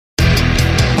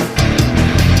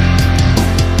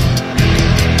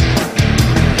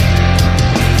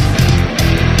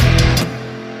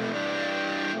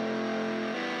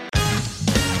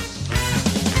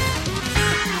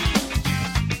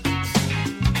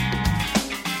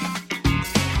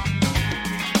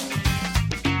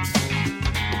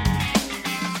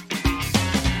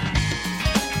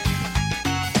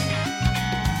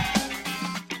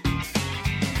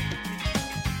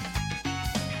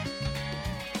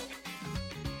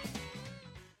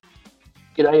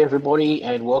G'day everybody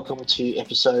and welcome to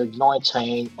episode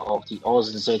 19 of the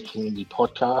AUSNZ Community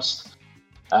Podcast.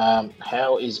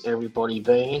 How is everybody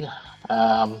been?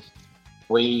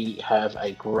 We have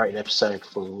a great episode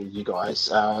for you guys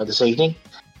this evening.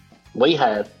 We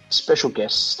have special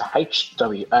guests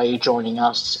HWA joining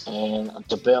us and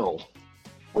Dabell.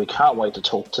 We can't wait to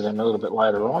talk to them a little bit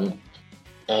later on.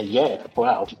 And yeah,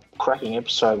 wow, cracking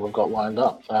episode we've got lined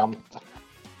up.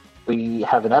 We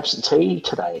have an absentee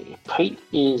today. Pete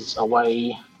is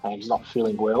away and he's not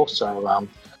feeling well, so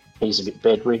he's a bit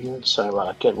bedridden.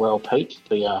 So get well, Pete.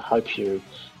 We hope you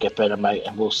get better, mate,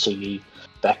 and we'll see you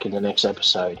back in the next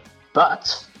episode.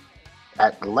 But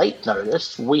at late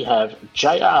notice, we have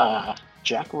JR,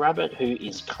 Jack Rabbit, who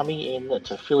is coming in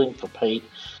to fill in for Pete.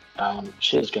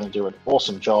 She's going to do an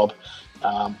awesome job.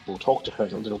 We'll talk to her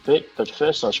in a little bit. But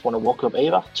first, I just want to welcome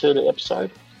Eva to the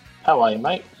episode. How are you,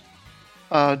 mate?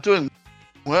 Doing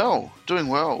well.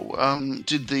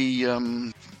 Did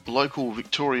the local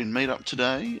Victorian meetup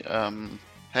today.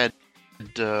 Had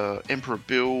Emperor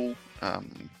Bill,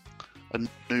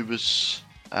 Anubis,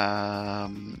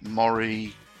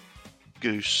 Maury,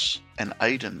 Goose, and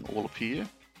Aiden all appear.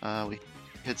 We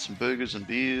had some burgers and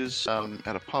beers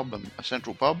at a pub, a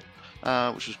central pub,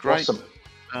 which was great. Awesome.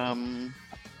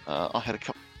 I had a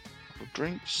couple of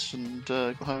drinks and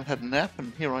got home and had a nap,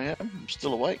 and here I am. I'm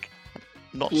still awake.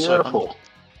 Not Beautiful.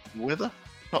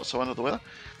 So under the weather.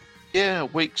 Yeah,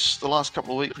 the last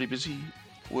couple of weeks pretty busy.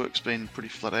 Work's been pretty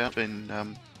flat out.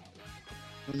 Other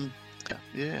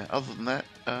than that,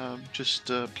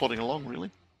 just plodding along really.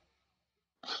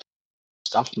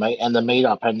 Stuff, mate, and the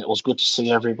meetup, and it was good to see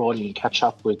everybody and catch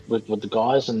up with the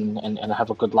guys and have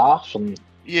a good laugh. And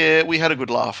yeah, we had a good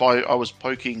laugh. I was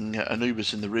poking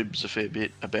Anubis in the ribs a fair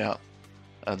bit about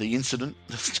the incident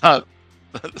at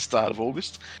the start of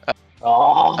August.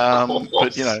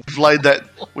 But you know,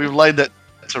 we've laid that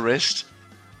to rest.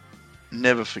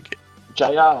 Never forget.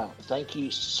 JR, thank you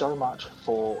so much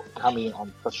for coming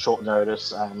on such short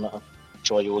notice. I'm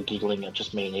sure you were giggling at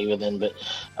just me and Eva then, but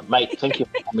mate, thank you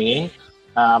for coming in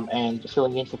and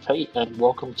filling in for Pete, and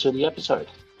welcome to the episode.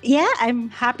 Yeah, I'm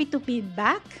happy to be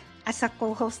back as a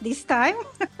co-host this time.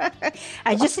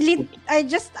 I just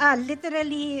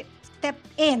literally stepped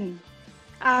in.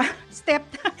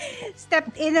 Stepped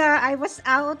in. I was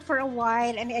out for a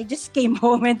while, and I just came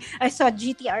home and I saw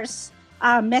GTR's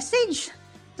message.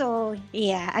 So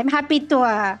yeah, I'm happy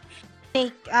to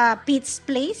take Pete's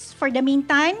place for the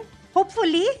meantime.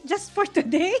 Hopefully, just for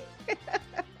today.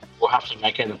 We'll have to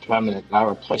make it a permanent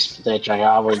replacement there,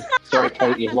 JR. Sorry,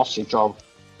 Pete, you've lost your job.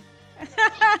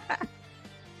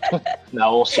 No,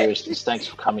 all seriousness, thanks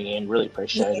for coming in. Really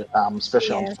appreciate it,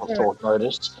 especially on short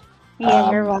notice. Yeah,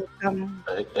 you're welcome.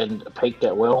 And Pete,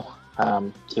 get well.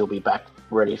 He'll be back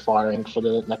ready firing for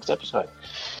the next episode.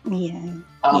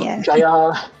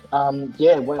 JR,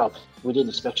 well, we didn't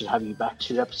expect to have you back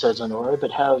 2 episodes in a row,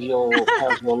 but how's your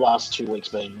last 2 weeks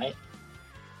been, mate?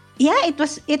 Yeah, it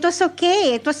was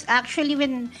okay. It was actually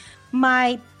when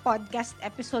my podcast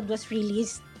episode was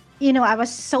released, you know, I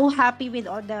was so happy with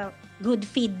all the good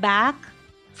feedback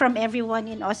from everyone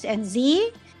in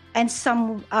AUSNZ. And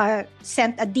some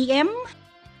sent a DM.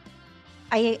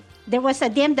 There was a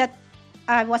DM that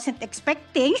I wasn't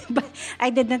expecting, but I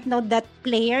didn't know that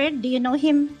player. Do you know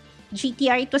him?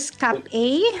 GTR. It was Cap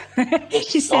A.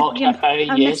 Yes. Cap A.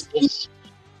 Yes.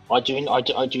 I do know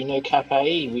Cap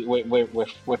A.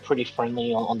 We're pretty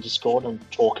friendly on Discord and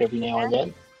talk every now and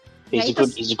then.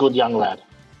 He's a good young lad.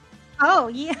 Oh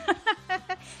yeah.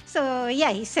 So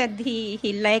yeah, he said he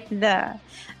liked the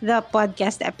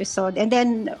podcast episode, and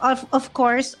then of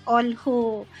course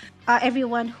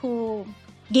everyone who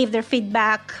gave their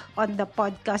feedback on the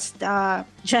podcast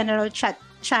general chat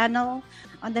channel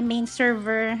on the main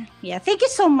server. Yeah, thank you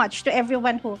so much to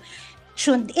everyone who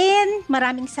tuned in.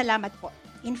 Maraming salamat po.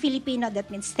 In Filipino, that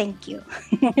means thank you.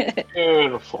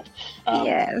 Beautiful.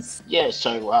 Yes. Yeah,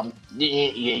 so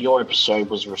your episode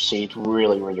was received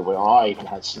really, really well. I even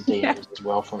had some DMs as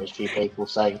well from a few people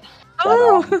saying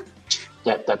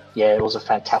that it was a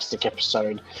fantastic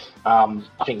episode. I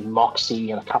think Moxie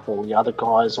and a couple of the other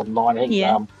guys online. There's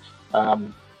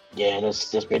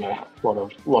been a lot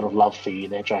of love for you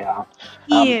there, JR.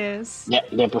 Yes.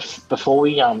 Before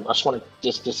we I just want to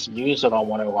this news that I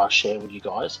want to share with you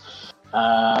guys.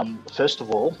 First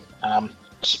of all,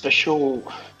 special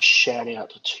shout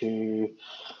out to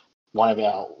one of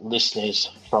our listeners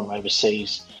from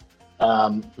overseas,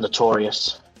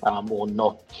 Notorious, or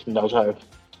Noto,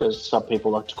 as some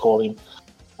people like to call him.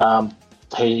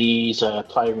 He's a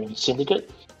player in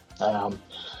Syndicate,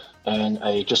 and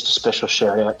just a special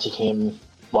shout out to him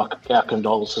like our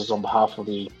condolences on behalf of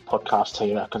the podcast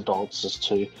team. Our condolences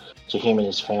to him and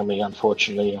his family.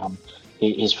 Unfortunately,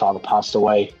 his father passed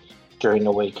away during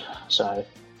the week, so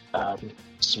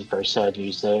some very sad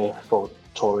news there for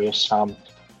Torius.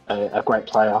 A great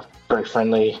player, very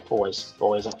friendly, always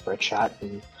up for a chat.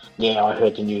 And yeah, I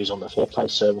heard the news on the Fair Play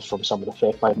server from some of the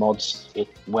Fair Play mods. It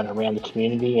went around the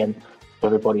community, and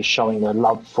everybody's showing their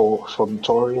love for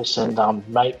Notorious. And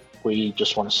mate, we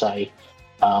just want to say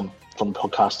from the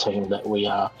podcast team that we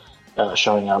are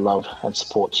showing our love and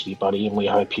support to you, buddy, and we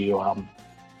hope you are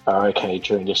okay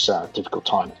during this difficult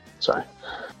time. So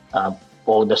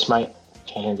all the best, mate.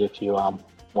 And if you want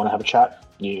to have a chat,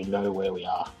 you know where we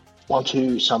are. On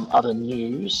to some other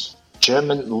news.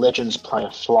 German Legends player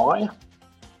Fly,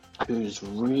 who's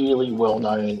really well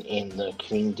known in the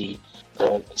community.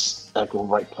 A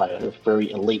great player, a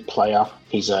very elite player.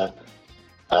 He's a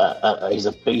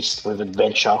beast with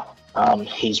adventure.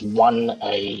 He's won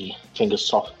a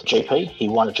Fingersoft GP. He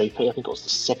won a GP, I think it was the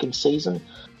second season,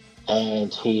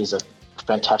 and he is a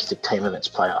fantastic team events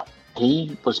player.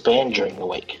 He was banned during the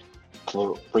week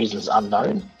for reasons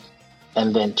unknown,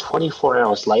 and then 24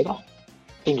 hours later,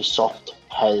 Fingersoft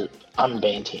has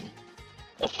unbanned him,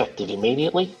 effective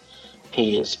immediately.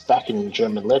 He is back in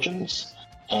German Legends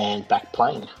and back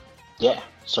playing. Yeah,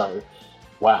 so,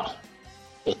 wow.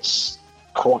 It's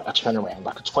quite a turnaround,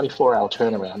 like a 24-hour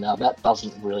turnaround. Now, that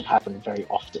doesn't really happen very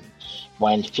often.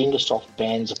 When Fingersoft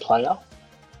bans a player,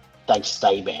 they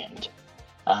stay banned.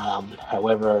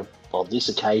 However, on this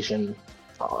occasion,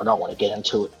 I don't want to get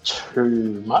into it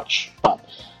too much, but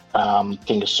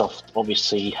Fingersoft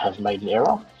obviously have made an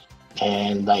error,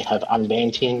 and they have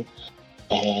unbanned him,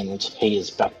 and he is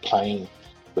back playing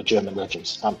with German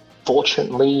Legends.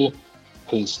 Fortunately,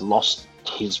 he's lost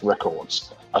his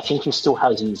records. I think he still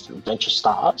has his Adventure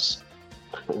Stars,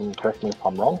 correct me if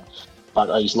I'm wrong,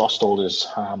 but he's lost all his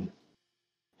time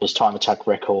attack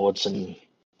records and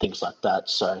things like that.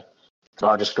 So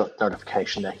I just got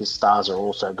notification that his stars are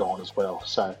also gone as well.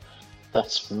 So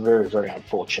that's very, very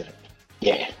unfortunate.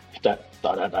 Yeah, I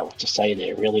don't know what to say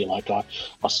there, really. Like,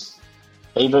 let's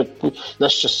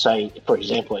just say, for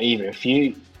example, either if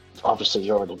you, obviously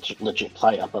you're a legit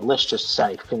player, but let's just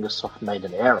say Fingersoft made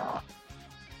an error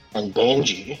and banned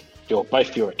you,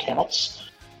 both your accounts,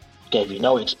 gave you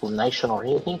no explanation or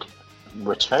anything,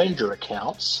 returned your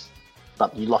accounts,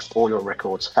 but you lost all your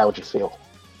records. How would you feel?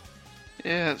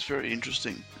 Yeah, it's very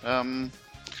interesting.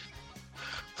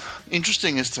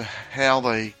 Interesting as to how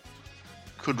they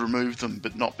could remove them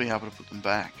but not be able to put them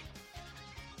back.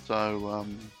 So,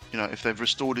 if they've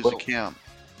restored his account,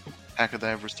 how could they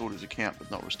have restored his account but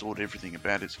not restored everything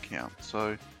about his account?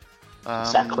 So,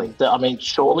 exactly. I mean,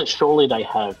 surely they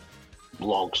have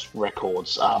logs,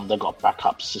 records. They've got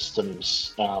backup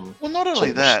systems. Well, not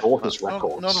only that.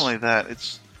 Not only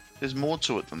that. There's more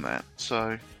to it than that.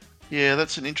 So, yeah,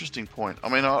 that's an interesting point. I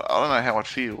mean, I don't know how I'd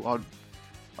feel.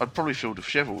 I'd probably feel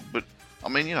disheveled, but I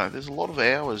mean, there's a lot of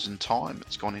hours and time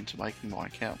that's gone into making my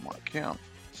account.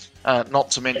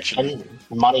 Not to mention and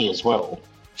money as well.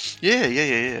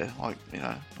 Yeah. Like,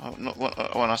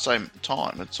 when I say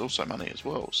time, it's also money as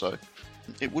well. So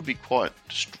it would be quite,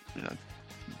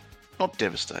 not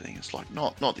devastating. It's like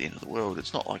not the end of the world.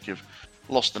 It's not like you've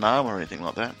lost an arm or anything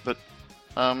like that. But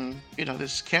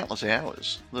there's countless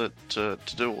hours that to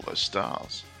do all those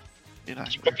stars.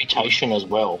 His reputation as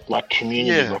well, like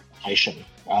community reputation.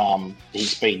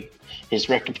 His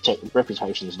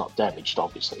reputation is not damaged,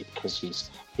 obviously, because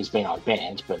he's been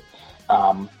unbanned. But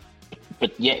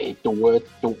yeah,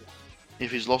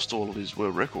 if he's lost all of his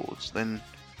world records, then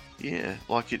yeah,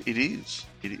 like it is.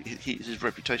 His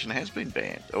reputation has been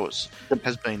banned, or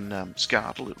has been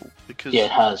scarred a little because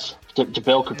it has.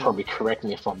 Dabell could probably correct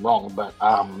me if I'm wrong, but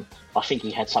I think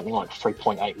he had something like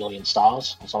 3.8 million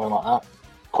stars or something like that.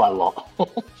 Quite a lot.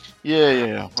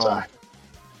 Yeah. So,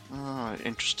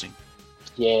 interesting.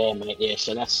 Yeah, mate. Yeah,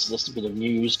 so that's a bit of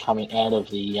news coming out of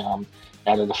the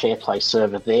Fair Play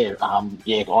server there. I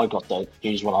got the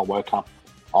news when I woke up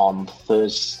on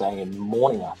Thursday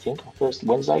morning, I think,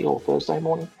 Wednesday or Thursday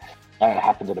morning. It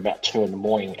happened at about 2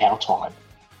 a.m. our time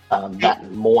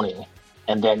that morning,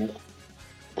 and then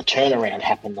the turnaround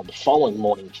happened on the following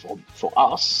morning for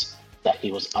us that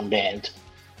he was unbanned,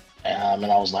 and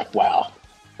I was like, wow.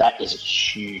 That is a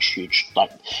huge,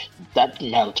 like, that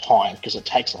amount of time, because it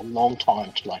takes a long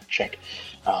time to, like, check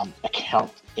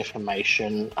account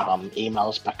information,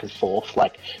 emails back and forth,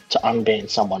 like, to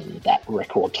unban someone in that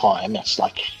record time, that's,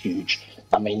 like, huge.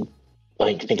 I mean, I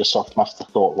think Fingersoft must have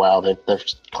thought, wow, they've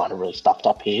kind of really stuffed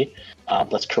up here.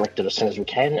 Let's correct it as soon as we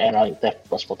can, and I think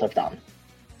that's what they've done.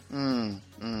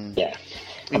 Yeah.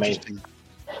 Interesting.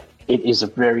 it is a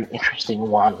very interesting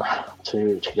one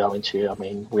to go into. I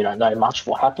mean, we don't know much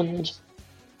what happened,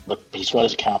 but he's got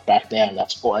his account back down.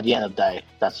 That's all, at the end of the day,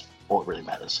 that's all that really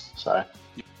matters. So,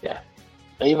 yeah.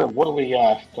 Eva, what are we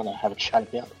going to have a chat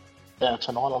about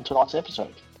tonight on tonight's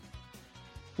episode?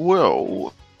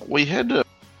 Well, we had a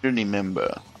community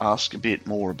member ask a bit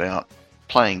more about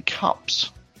playing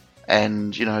cups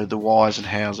and, you know, the whys and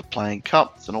hows of playing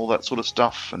cups and all that sort of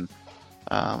stuff. And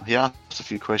he asked a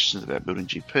few questions about building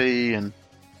GP, and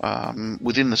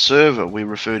within the server, we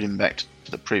referred him back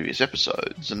to the previous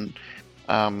episodes. And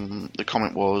the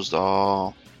comment was,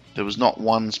 there was not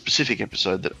one specific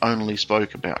episode that only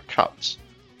spoke about cups.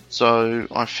 So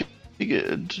I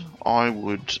figured I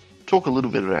would talk a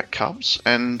little bit about cups,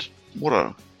 and what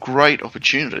a great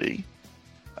opportunity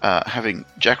having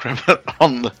Jackrabbit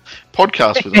on the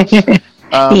podcast with us.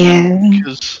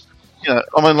 Because, you know,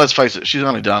 I mean, let's face it, she's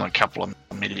only done a couple of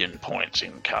million points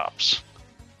in cups.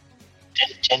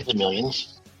 Tens of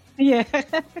millions. Yeah.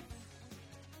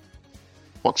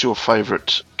 What's your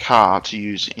favourite car to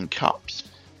use in cups?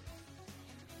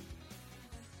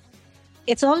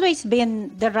 It's always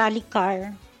been the rally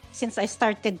car since I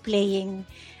started playing.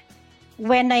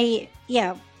 When I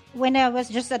was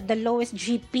just at the lowest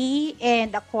GP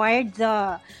and acquired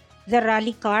the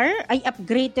rally car, I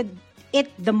upgraded it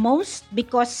the most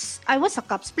because I was a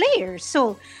cups player.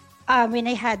 So when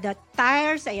I had the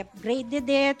tires, I upgraded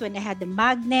it. When I had the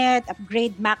magnet,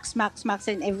 upgrade max,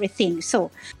 and everything.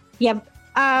 So yeah,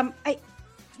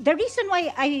 the reason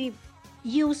why I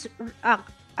use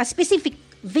a specific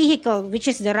vehicle, which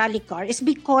is the rally car, is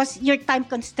because you're time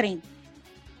constrained.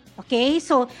 Okay,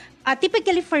 so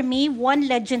typically for me, one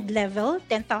legend level,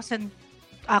 10,000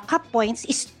 cup points,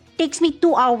 takes me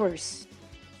 2 hours.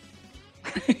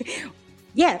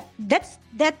 Yeah,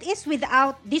 that is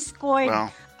without Discord. Wow.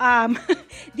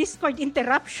 Discord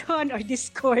interruption or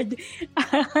Discord.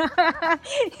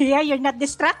 Yeah, you're not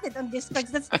distracted on Discord.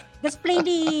 That's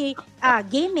plainly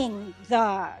gaming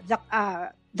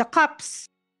the cups.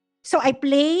 So I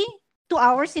play 2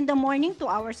 hours in the morning, 2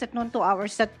 hours at noon, 2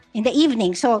 hours in the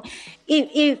evening. So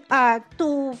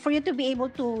for you to be able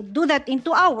to do that in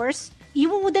 2 hours, you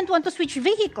wouldn't want to switch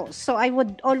vehicles. So I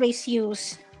would always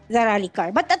use the rally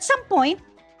car. But at some point,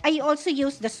 I also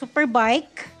use the super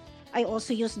bike. I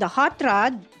also use the hot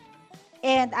rod.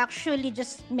 And actually,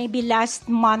 just maybe last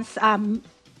month,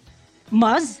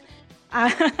 Muzz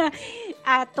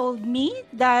told me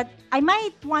that I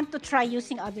might want to try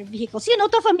using other vehicles,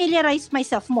 to familiarize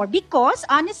myself more, because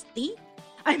honestly,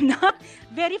 I'm not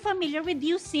very familiar with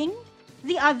using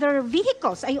the other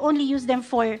vehicles. I only use them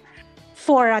for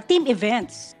team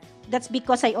events. That's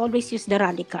because I always use the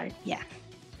rally car. Yeah.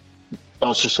 I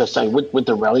was just going to say, with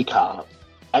the rally car,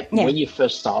 when you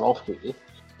first start off with it,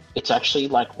 it's actually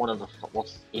like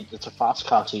it's a fast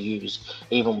car to use,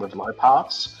 even with low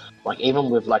parts. Like, even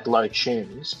with like low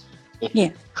tunes,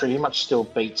 it pretty much still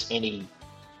beats any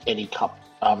cup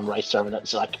racer, and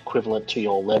it's like equivalent to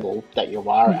your level that you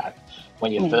are at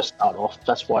when you first start off.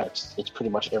 That's why it's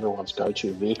pretty much everyone's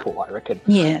go-to vehicle, I reckon.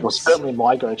 Yes. It was certainly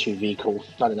my go-to vehicle.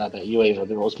 I don't know about you either,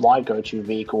 but it was my go-to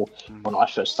vehicle when I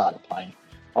first started playing.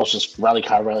 I was just rally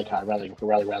car,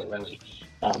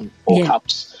 all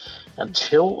cups,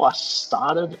 until I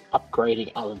started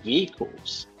upgrading other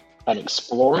vehicles and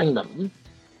exploring them.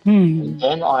 And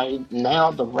then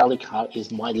now the rally car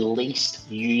is my least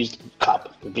used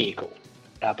cup vehicle.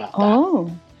 How about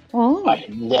that? Oh. I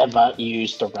never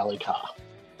used the rally car.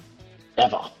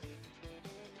 Ever.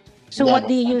 So never. What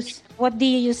do you use? What do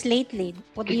you use lately?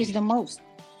 What do you use the most?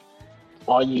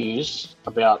 I use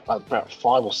about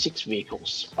 5 or 6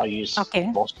 vehicles. I use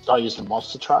the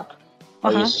monster truck. I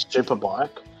use the super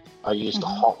bike. I use the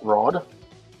hot rod.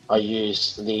 I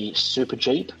use the super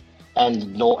Jeep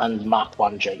and Mark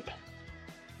 1 Jeep.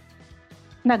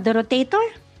 Not the rotator?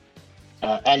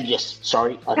 And yes,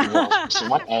 sorry, I didn't realize this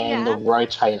one. And the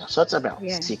rotator. So it's about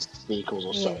 6 vehicles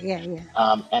or so.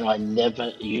 And I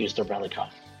never used a rally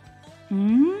car.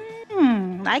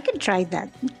 I could try that.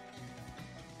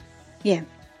 Yeah.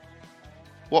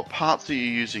 What parts are you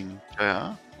using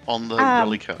on the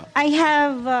rally car? I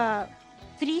have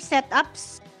 3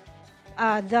 setups.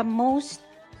 The most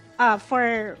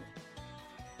for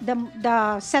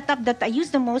the setup that I use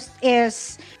the most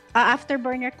is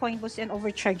afterburner, coin boost, and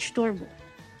overcharged turbo.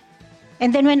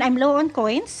 And then when I'm low on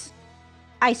coins,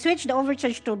 I switch the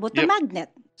overcharged turbo to magnet,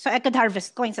 so I could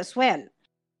harvest coins as well.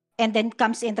 And then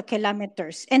comes in the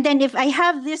kilometers. And then if I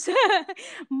have this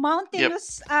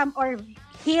mountainous or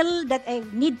hill that I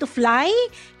need to fly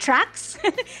tracks,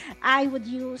 I would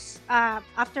use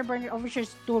afterburner,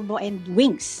 overcharged turbo, and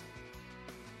wings.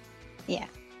 Yeah.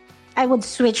 I would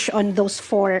switch on those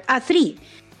three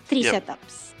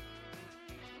setups.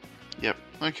 Yep.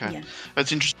 Okay. Yeah.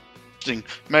 That's interesting.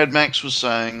 Mad Max was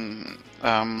saying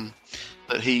that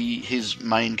his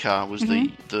main car was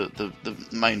the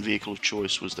main vehicle of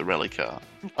choice was the rally car,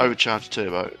 overcharged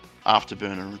turbo,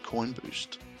 afterburner, and coin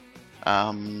boost.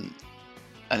 And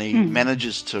he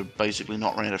manages to basically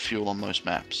not run out of fuel on most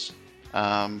maps.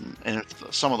 And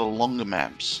some of the longer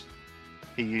maps,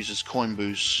 he uses coin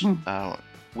boost,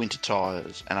 winter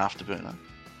tyres, and afterburner.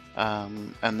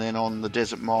 And then on the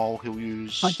desert mile, he'll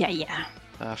use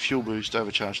fuel boost,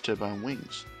 overcharged turbo, and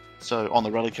wings. So on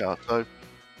the rally car. So,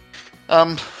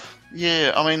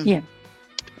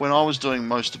 when I was doing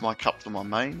most of my cup for my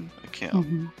main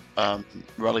account,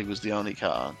 rally was the only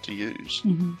car to use.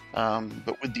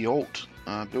 But with the alt,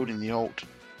 building the alt,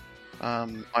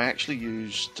 I actually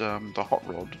used the hot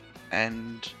rod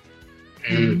and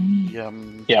the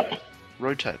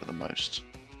rotator the most.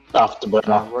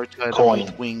 Afterburner, rotator coin,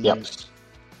 with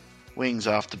wings,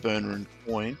 afterburner, and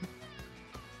coin.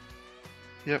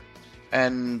 Yep.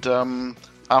 And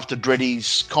after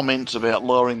Dreddy's comments about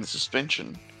lowering the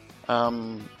suspension,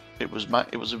 it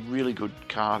was a really good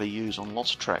car to use on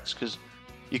lots of tracks because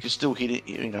you could still hit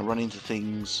it, run into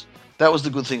things. That was the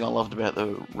good thing I loved about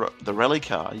the rally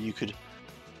car. You could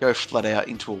go flat out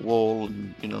into a wall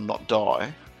and not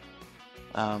die,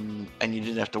 and you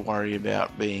didn't have to worry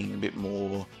about being a bit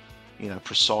more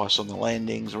precise on the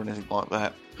landings or anything like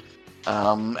that,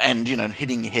 and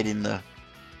hitting your head in the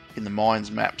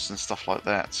mines maps and stuff like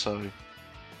that. So,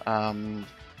 and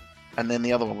then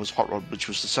the other one was hot rod, which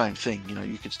was the same thing.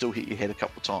 You could still hit your head a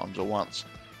couple of times or once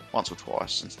or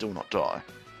twice and still not die.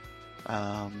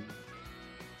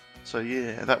 So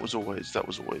yeah, that was always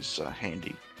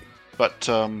handy. But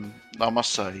I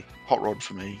must say, hot rod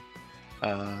for me,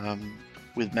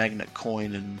 with magnet,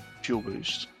 coin, and fuel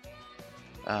boost,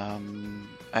 and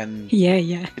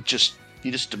it just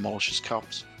demolishes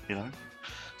cups,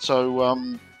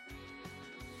 So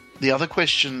the other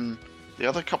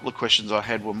couple of questions I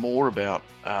had were more about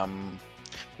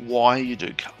why you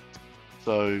do cup.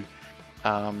 So,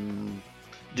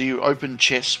 do you open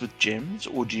chests with gems,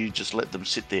 or do you just let them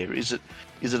sit there? Is it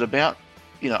about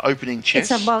opening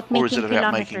chests, it's about or is it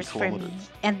about kilometers making kilometers? for me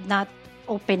and not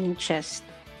opening chest.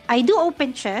 I do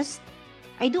open chest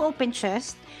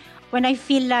when I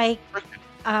feel like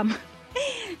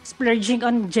splurging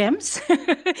on gems,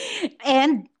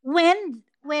 and when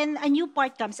a new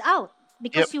part comes out,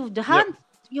 because you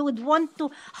would want to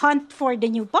hunt for the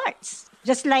new parts.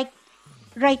 Just like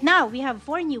right now, we have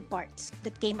 4 new parts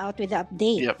that came out with the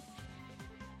update. Yep.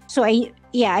 So I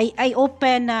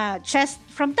open chest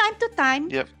from time to time,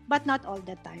 but not all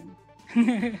the time.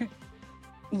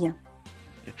 Yeah.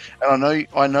 And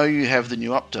I know you have the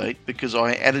new update because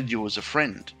I added you as a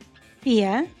friend.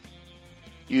 Yeah.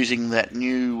 Using that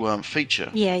new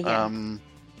feature. Yeah.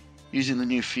 Using the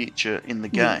new feature in the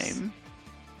game,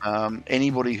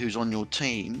 anybody who's on your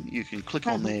team, you can click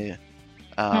on their,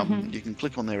 you can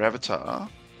click on their avatar,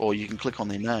 or you can click on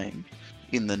their name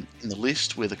in the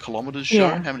list where the kilometers show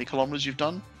how many kilometers you've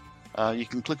done. You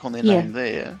can click on their name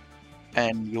there,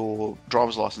 and your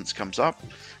driver's license comes up.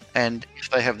 And if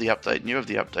they have the update and you have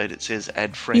the update, it says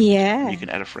add friend. Yeah. And you can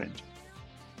add a friend,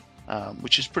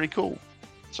 which is pretty cool.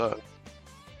 So,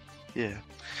 yeah.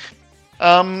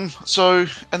 So,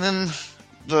 and then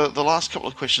the last couple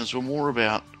of questions were more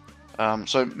about.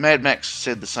 So Mad Max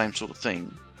said the same sort of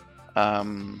thing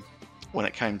when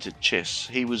it came to chess.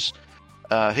 He was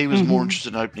more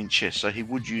interested in opening chess, so he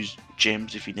would use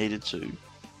gems if he needed to.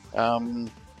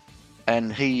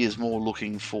 And he is more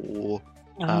looking for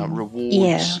rewards.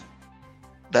 Yeah.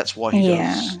 That's why he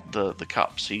does the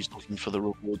cups. He's looking for the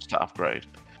rewards to upgrade.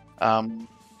 And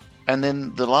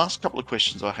then the last couple of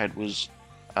questions I had was,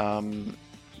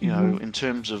 in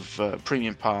terms of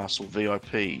Premium Pass or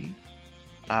VIP,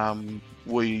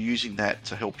 were you using that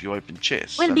to help you open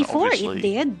chests? Well, And before it obviously,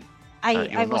 did. I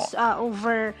you're was not.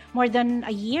 over more than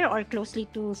a year or closely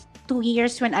to 2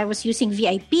 years when I was using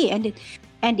VIP,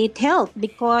 and it helped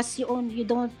because you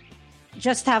don't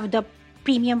just have the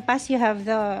Premium Pass, you have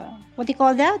the, what do you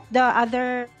call that? The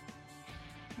other,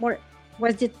 more,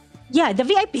 was it? Yeah, the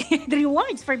VIP, the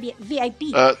rewards for VIP. VIP.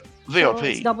 So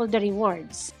it's double the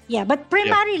rewards. Yeah, but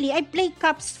primarily I play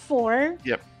cups to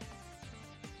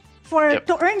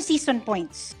earn season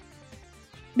points.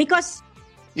 Because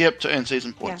to earn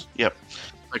season points. Yep.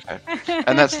 Okay.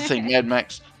 And that's the thing, Mad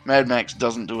Max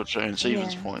doesn't do it to earn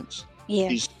season points. Yeah.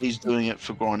 He's doing it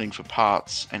for grinding for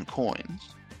parts and coins.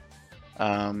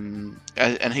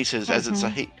 And he says, as it's a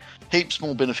heaps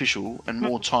more beneficial and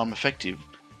more time effective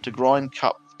to grind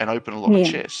cup and open a lot of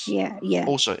chests. Yeah.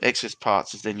 Also, excess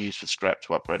parts is then used for scrap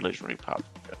to upgrade legendary parts.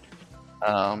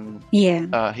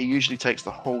 He usually takes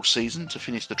the whole season to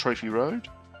finish the trophy road.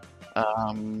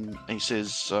 He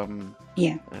says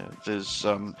there's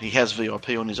he has VIP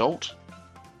on his alt,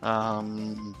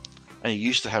 and he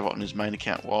used to have it on his main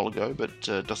account a while ago, but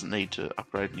doesn't need to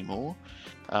upgrade anymore.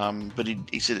 But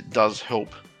he said it does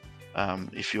help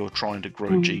if you're trying to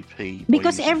grow GP,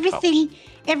 because everything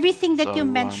that you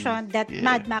mentioned that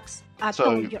Mad Max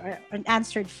told you and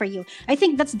answered for you, I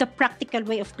think that's the practical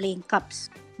way of playing cups.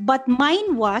 But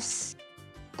mine was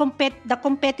the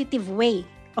competitive way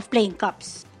of playing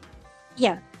cups.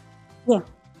 Yeah.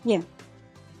 Yep,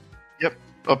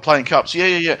 of playing cups.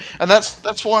 Yeah. And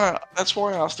that's why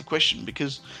I asked the question,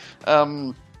 because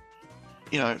for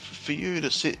you to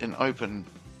sit and open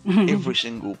every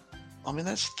single, I mean,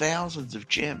 that's thousands of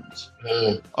gems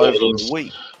over a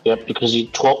week. Yep, because you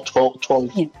 12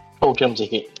 gems a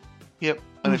hit. Yep,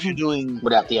 and if you're doing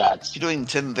without the ads, you're doing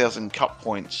 10,000 cup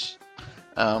points.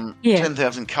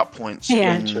 10,000 cup points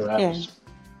in 2 hours.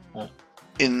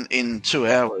 In 2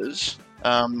 hours,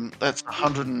 that's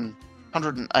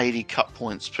 180 cup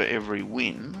points per every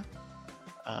win.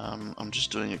 I'm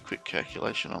just doing a quick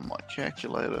calculation on my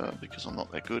calculator because I'm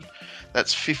not that good.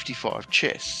 That's 55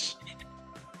 chests.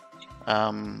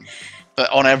 On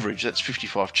average, that's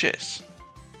 55 chests.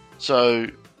 So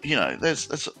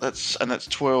that's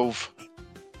 12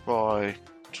 by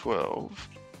 12.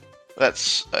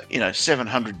 That's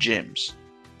 700 gems,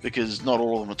 because not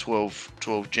all of them are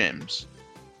 12 gems.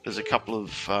 There's a couple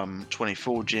of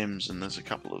 24 gems, and there's a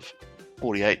couple of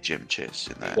 48 gem chests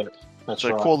in that. Yeah,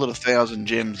 so call it 1,000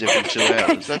 gems every 2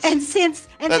 hours. And since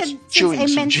I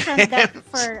mentioned gems. that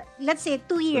for, let's say,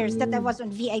 2 years that I was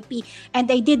on VIP and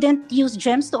I didn't use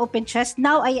gems to open chests,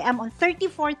 now I am on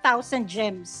 34,000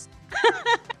 gems.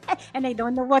 And I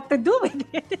don't know what to do with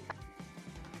it.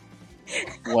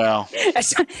 Wow.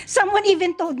 Someone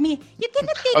even told me, you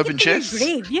cannot take open it to chests?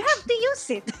 your grave. You have to use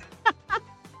it.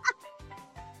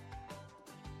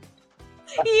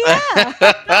 Yeah.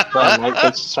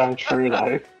 That's so true,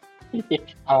 though.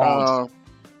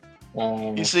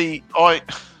 You see, I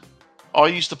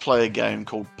used to play a game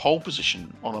called Pole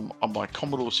Position on my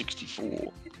Commodore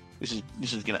 64. This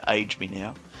is going to age me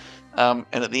now. And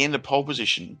at the end of Pole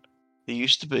Position, there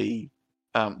used to be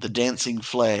the dancing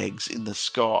flags in the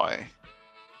sky,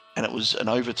 and it was an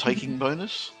overtaking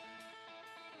bonus.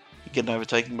 You get an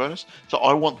overtaking bonus. So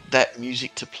I want that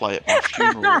music to play at my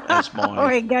funeral as my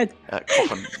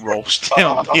coffin rolls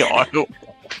down the aisle.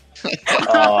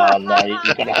 Oh no,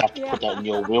 you're gonna have to put that in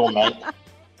your will, mate.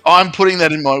 I'm putting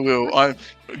that in my will.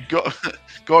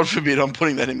 God forbid, I'm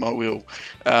putting that in my will.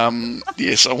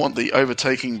 Yes, I want the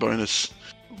overtaking bonus,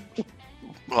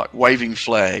 like waving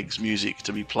flags music,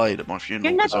 to be played at my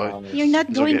funeral. You're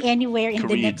not going anywhere in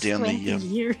the next down 20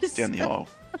 years. Down the aisle.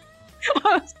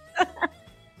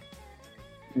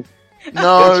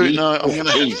 No, I'm going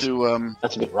to have to...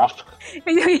 That's a bit rough.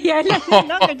 Yeah,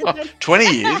 longer than 20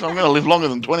 years? I'm going to live longer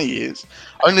than 20 years.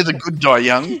 Only the good die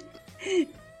young.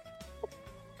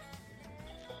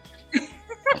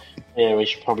 Yeah, we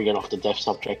should probably get off the death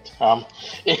subject.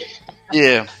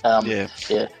 Yeah.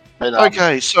 But,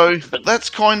 okay, so that's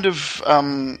kind of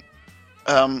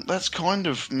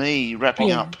me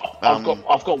wrapping up.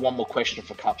 I've got one more question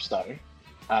for Cups, though.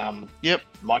 Yep.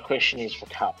 My question is for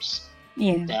Cups.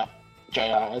 Yeah. Now,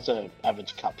 JR, as an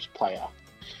avid Cups player,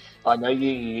 I know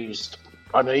you used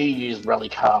rally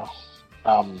car,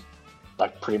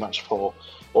 like pretty much for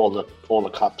all the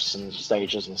cups and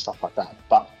stages and stuff like that.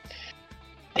 But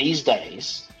these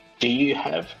days, do you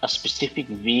have a specific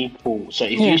vehicle? So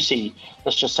if you see,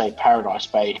 let's just say Paradise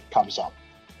Bay comes up,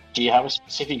 do you have a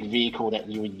specific vehicle that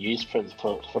you would use for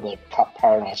the Cup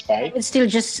Paradise Bay? I would still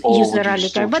just use the rally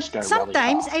car, but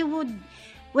sometimes I would,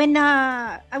 when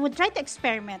I would try to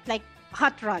experiment, like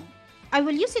Hot Rod, I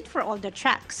will use it for all the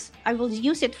tracks. I will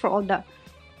use it for all the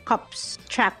Cups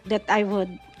track that I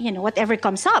would, whatever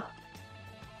comes up.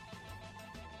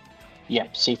 Yeah,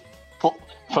 see,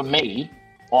 for me,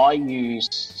 I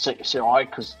use,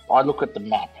 because I look at the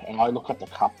map and I look at the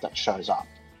cup that shows up.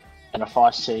 And if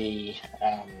I see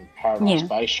Paradise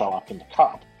Bay show up in the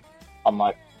cup, I'm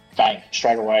like, bang,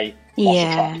 straight away, off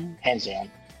the truck, hands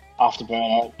down.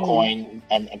 Afterburner, coin,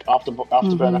 and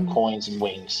afterburner, coins and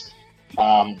wings.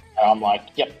 And I'm like,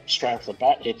 yep, straight off the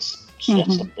bat, it's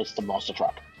the monster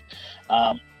truck.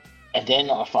 And then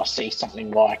if I see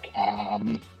something like,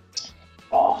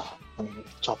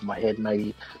 top of my head,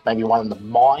 maybe one of the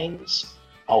mines,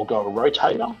 I'll go a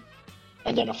rotator.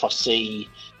 And then if I see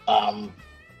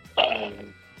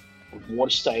water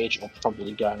stage, I'll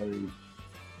probably go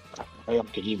okay,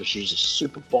 I could either use a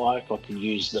super bike, I could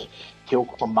use the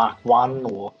HillClimb Mark 1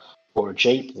 or a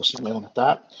Jeep or something like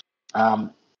that.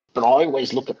 But I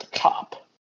always look at the cup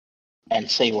and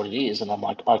see what it is, and I'm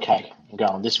like, okay, I'm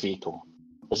going on this vehicle.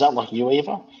 Is that like you,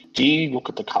 Eva? Do you look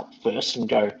at the cup first and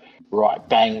go, right,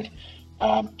 bang,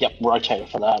 yep, rotator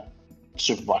for that,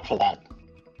 superbike for that,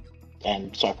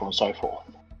 and so on and so forth?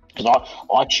 Because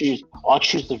I choose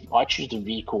the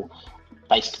vehicle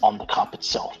based on the cup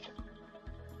itself.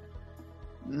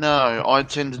 No, I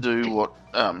tend to do what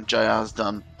JR's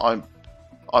done.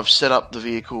 I've set up the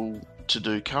vehicle to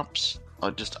do cups.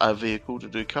 A vehicle to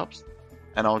do cups,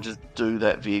 and I'll just do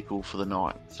that vehicle for the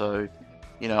night. So,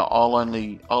 I'll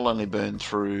only burn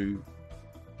through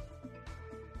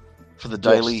for the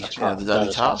daily, the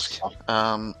daily task.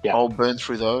 I'll burn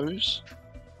through those.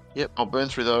 Yep, I'll burn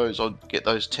through those. I'll get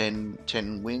those 10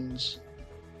 wins.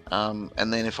 And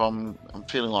then if I'm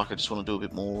feeling like I just want to do a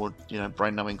bit more,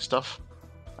 brain-numbing stuff,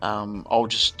 I'll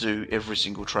just do every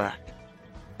single track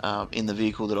in the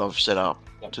vehicle that I've set up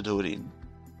to do it in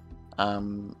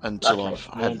until I've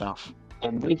had enough.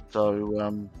 So,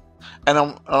 and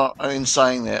I'm in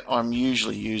saying that, I'm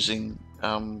usually using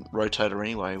rotator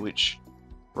anyway, which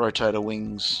rotator,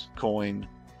 wings, coin,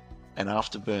 and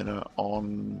afterburner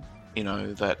on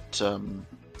that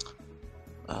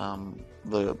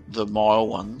the mile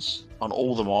ones, on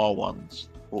all the mile ones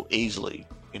will easily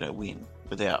win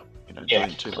without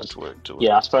doing too much work to it.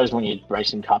 Yeah, I suppose when you're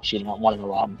racing cups, you don't want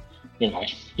to you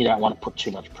don't want to put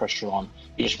too much pressure on.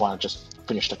 You just want to just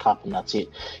finish the cup and that's it.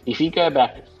 If you go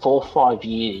back 4 or 5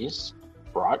 years,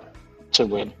 right, to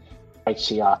when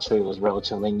HCR2 was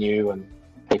relatively new and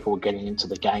people were getting into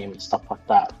the game and stuff like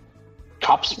that,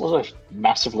 cups was a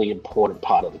massively important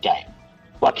part of the game.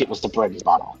 Like, it was the bread and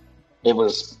butter. It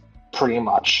was pretty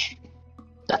much,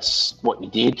 that's what you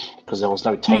did, because there was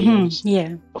no teams.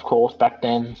 Of course, back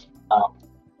then,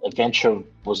 Adventure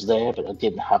was there, but it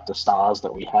didn't have the stars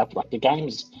that we have. Like, the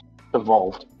game's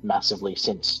evolved massively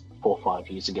since 4 or 5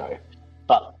 years ago.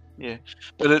 But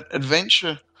at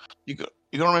Adventure, you got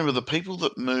to remember the people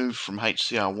that moved from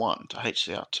HCR1 to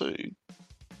HCR2.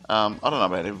 I don't know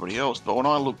about everybody else, but when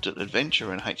I looked at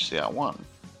Adventure in HCR1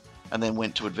 and then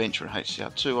went to Adventure in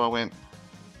HCR2, I went,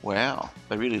 wow,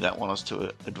 they really don't want us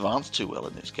to advance too well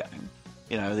in this game.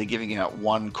 They're giving out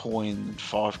 1 coin,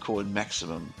 5 coin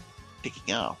maximum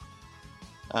picking up.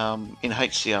 In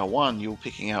HCR1, you're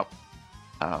picking up,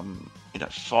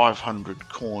 500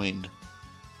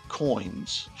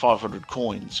 coins,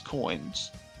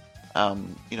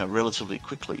 relatively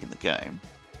quickly in the game,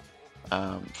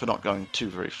 for not going too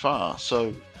very far.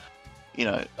 So,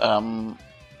 the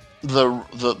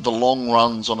long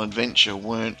runs on Adventure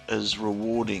weren't as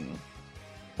rewarding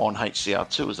on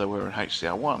HCR2 as they were in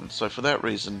HCR1. So for that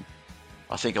reason,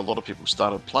 I think a lot of people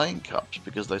started playing cups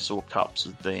because they saw cups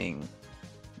as being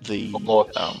the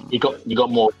you got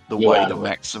more the way to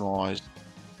maximise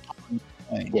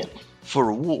for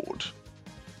reward.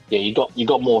 Yeah, you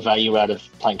got more value out of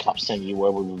playing cups than you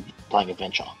were when you were playing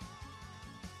Adventure.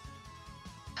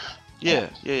 Yeah.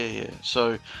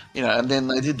 So, and then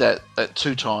they did that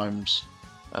 2 times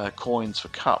coins for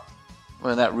cup. I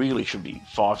mean, that really should be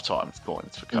 5 times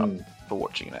coins for cup for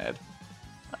watching an ad.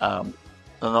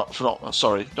 Not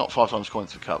 5 times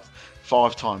coins for cups.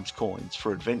 5 times coins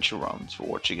for adventure runs for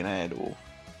watching an ad or,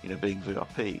 being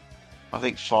VIP. I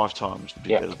think 5 times would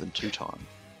be better than 2 times.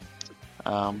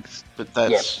 But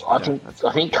that's I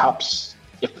think cups.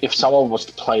 If someone was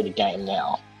to play the game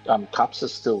now, cups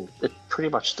is it pretty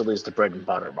much still is the bread and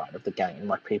butter, right, of the game.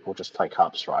 Like, people just play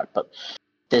cups, right? But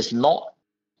there's not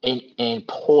an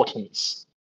importance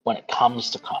when it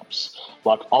comes to cups.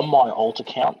 Like, on my alt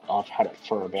account, I've had it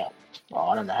for about,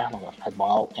 I don't know how long I've had my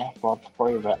alt now,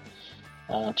 probably about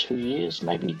 2 years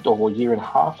maybe, or a year and a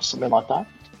half, or something like that.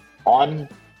 I'm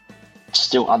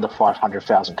still under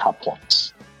 500,000 cup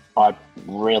points. I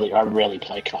rarely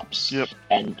play cups,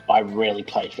 and I rarely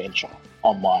play Adventure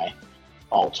on my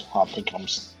alt. I think I'm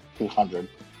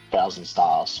 200,000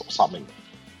 stars or something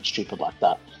stupid like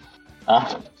that.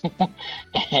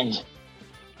 And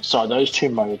so those 2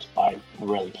 modes I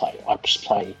rarely play. I just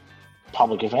play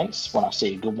public events. When I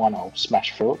see a good one, I'll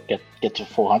smash through it, get to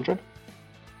 400,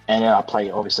 and then I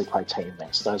obviously play team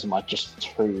events. Those are my just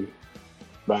 2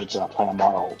 modes that I play on my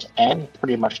alt, and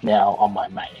pretty much now on my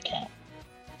main account.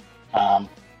 I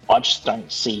just don't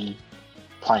see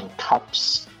playing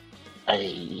cups a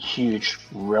huge,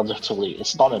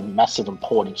 it's not a massive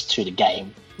importance to the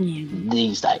game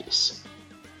these days.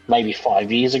 Maybe 5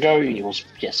 years ago, it was.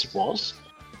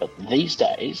 But these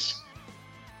days,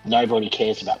 nobody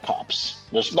cares about cups.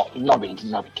 There's nobody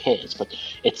cares, but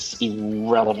it's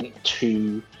irrelevant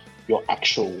to your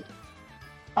actual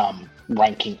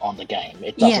ranking on the game.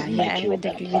 It doesn't make you a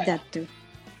better agree player. with that too.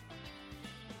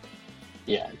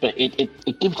 Yeah, but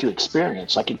it gives you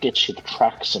experience. Like, it gets you the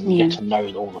tracks and you get to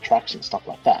know all the tracks and stuff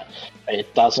like that. But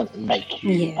it doesn't make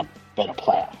you a better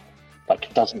player. Like,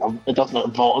 it doesn't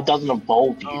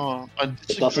evolve you. Oh, I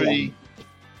disagree.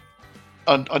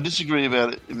 I disagree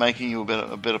about it making you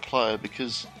a better player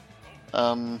because,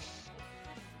 I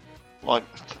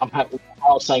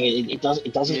was saying it doesn't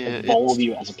evolve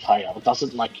you as a player. It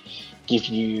doesn't give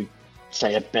you,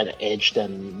 say, a better edge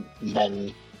than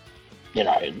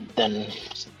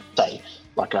say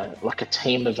like a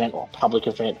team event or a public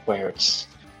event where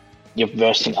you're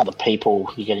versing other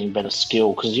people, you're getting better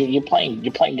skill because you're playing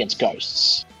against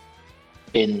ghosts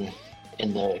in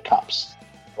the cups.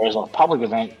 Whereas on a public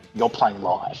event, you're playing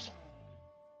live.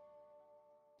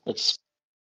 It's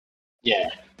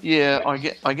I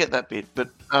get that bit, but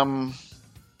no,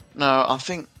 I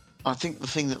think the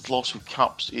thing that's lost with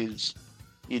cups is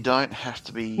you don't have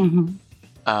to be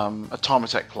a time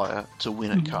attack player to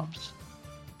win at cups.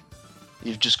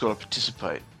 You've just got to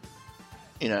participate,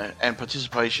 and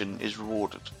participation is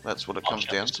rewarded. That's what it comes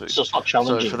down to. It's just not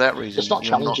challenging. So for that reason, it's not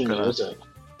challenging, is it?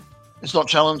 It's not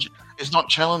challenging. It's not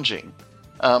challenging.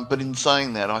 But in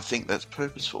saying that, I think that's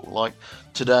purposeful. Like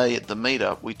today at the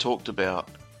meetup, we talked about,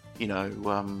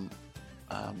 when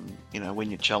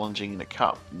you're challenging in a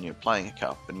cup and you're playing a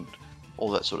cup and all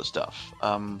that sort of stuff.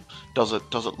 Does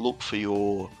it look for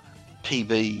your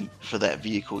PB for that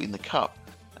vehicle in the cup?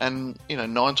 And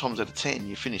 9 times out of 10,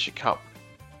 you finish a cup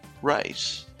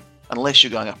race, unless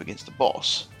you're going up against the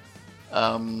boss.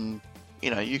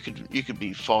 You could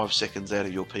be 5 seconds out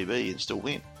of your PB and still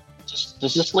win. Does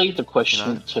this leave the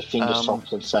question to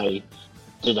Fingersoft and say,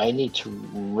 do they need to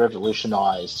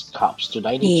revolutionise cups? Do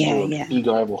they need to do a big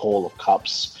overhaul of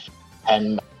cups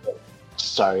and make it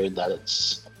so that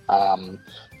it's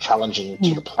challenging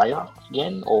to the player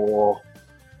again? Or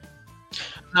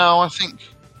no, I think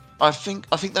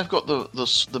they've got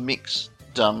the mix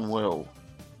done well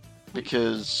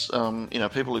because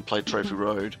people who play Trophy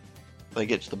Road, they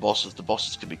get to the bosses. The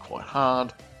bosses can be quite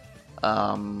hard.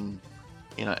 And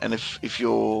if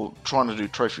you're trying to do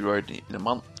Trophy Road in a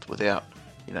month without,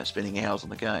 spending hours on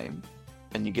the game,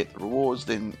 and you get the rewards,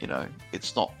 then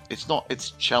it's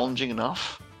challenging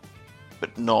enough,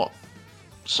 but not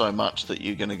so much that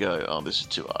you're going to go, oh, this is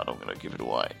too hard, I'm going to give it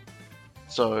away.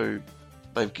 So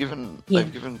they've given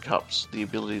cups the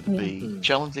ability to be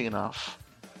challenging enough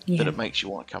that it makes you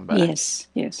want to come back.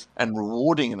 Yes. And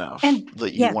rewarding enough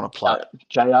that you want to play it.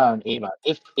 JR and Emo,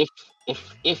 if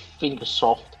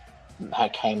Fingersoft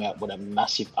came out with a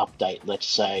massive update, let's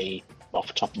say, off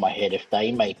the top of my head, if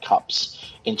they made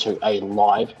cups into a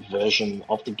live version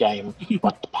of the game,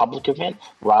 like the public event,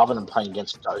 rather than playing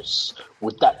against ghosts,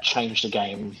 would that change the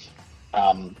game?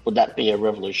 Would that be a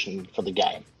revolution for the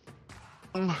game?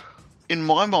 In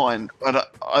my mind,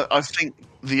 I think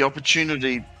the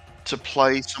opportunity to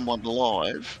play someone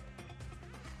live,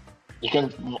 you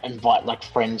can invite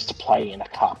friends to play in a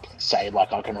cup. Say,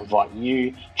 I can invite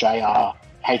you, JR,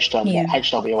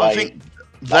 HWA. I think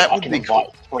that would be invite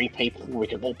cool. 3 people. We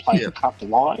can all play the cup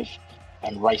live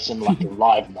and race in a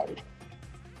live mode.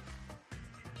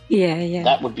 Yeah.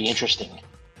 That would be interesting.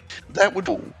 That would,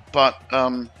 but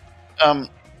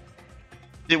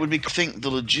it would be. I think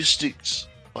the logistics,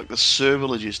 like the server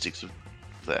logistics of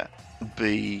that, would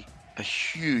be a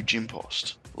huge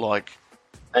impost.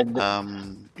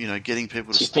 Getting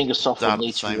people to Fingersoft start would at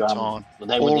need the same to, time.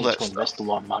 They would need to invest a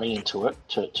lot of money into it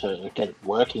to get it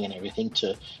working and everything,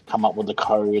 to come up with the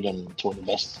code and to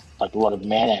invest a lot of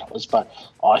man hours. But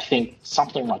I think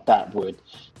something like that would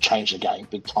change the game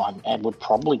big time and would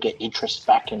probably get interest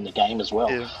back in the game as well.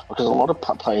 Yeah. Because a lot of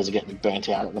players are getting burnt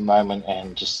out at the moment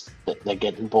and just they're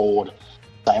getting bored.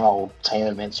 Same old team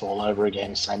events all over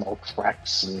again, same old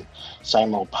tracks and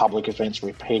same old public events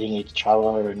repeating each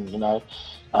other, and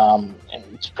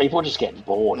and people are just getting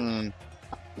bored.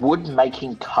 Would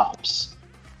making cups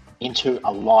into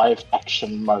a live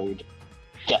action mode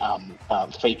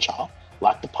feature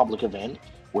like the public event,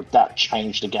 would that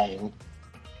change the game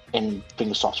in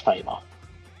Fingersoft's favour?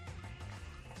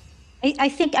 I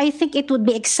think it would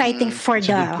be exciting for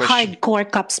the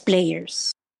hardcore cups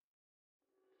players.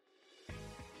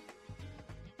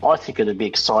 I think it would be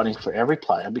exciting for every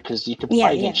player because you can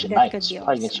play against your mates,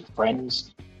 play against your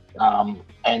friends,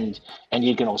 and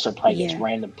you can also play against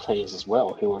random players as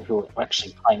well who are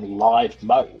actually playing live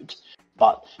mode.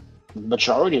 But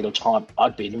majority of the time,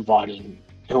 I'd be inviting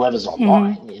whoever's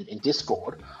online in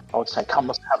Discord. I would say, come,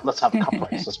 let's have a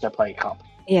cup race. Let's go play a cup.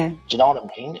 Yeah. Do you know what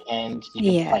I mean? And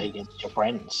you can play against your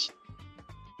friends.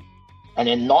 And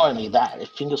then not only that,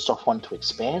 if Fingersoft wanted to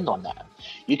expand on that,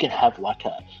 you can have like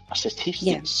a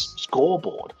statistics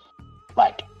scoreboard,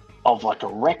 like of like a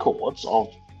records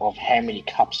of how many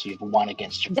cups you've won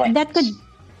against your friends. That could.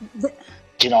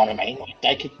 Do you know what I mean?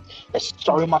 Like there's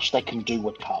so much they can do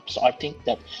with cups. I think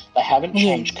that they haven't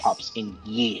changed cups in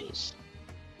years.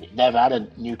 They've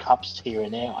added new cups here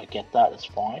and there. I get that. It's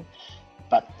fine.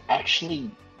 But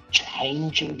actually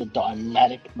changing the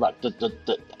dynamic, like the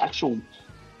actual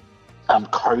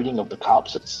coding of the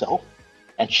cups itself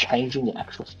and changing the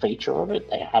actual feature of it,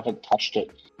 they haven't touched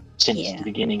it since the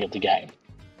beginning of the game.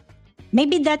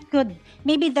 Maybe that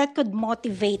could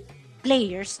motivate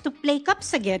players to play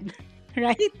cups again,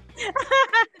 right?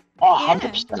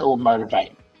 100% it will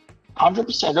motivate.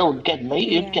 100% it would get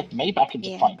me. It'd get me back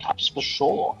into playing cups for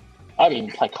sure. I'd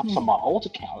even play cups on my old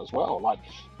account as well. Like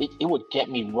it would get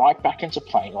me right back into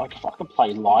playing. Like if I could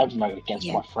play live mode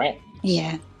against my friends,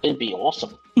 it'd be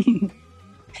awesome.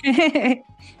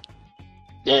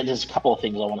 There's a couple of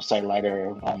things I want to say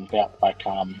later about like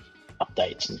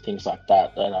updates and things like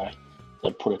that.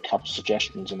 They put a couple of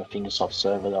suggestions in the Fingersoft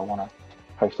server that I want to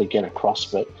hopefully get across.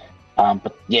 But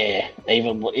yeah,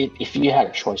 even if you had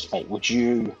a choice, mate,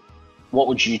 what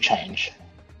would you change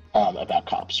about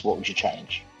cups? What would you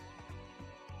change?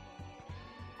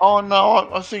 Oh no,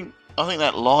 I think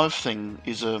that live thing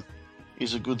is a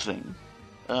good thing.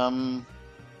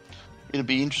 It'd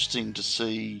be interesting to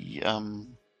see,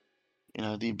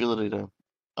 the ability to.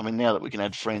 I mean, now that we can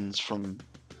add friends from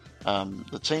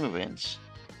the team events,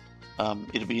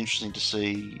 it'd be interesting to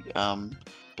see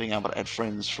being able to add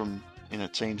friends from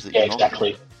teams that you're not.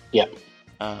 Exactly. Yep.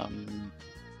 And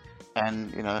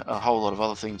a whole lot of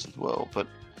other things as well. But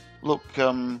look,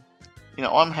 I'm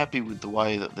happy with the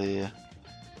way that they're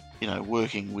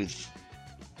working with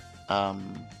their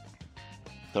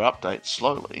updates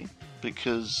slowly,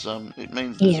 because it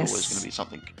means there's always going to be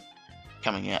something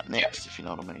coming out next, if you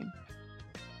know what I mean.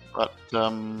 But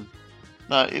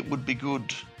no, it would be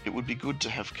good. It would be good to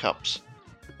have cups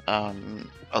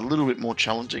a little bit more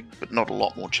challenging, but not a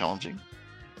lot more challenging,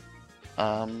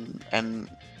 and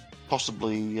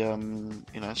possibly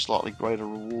slightly greater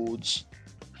rewards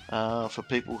for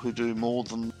people who do more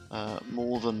than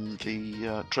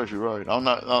the Trophy Road. I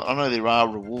know there are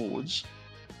rewards,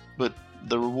 but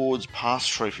the rewards past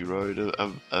Trophy Road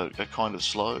are kind of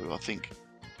slow. I think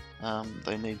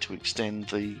they need to extend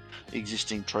the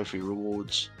existing Trophy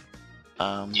rewards.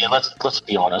 Let's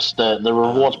be honest. The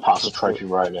rewards past the Trophy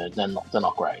Road they're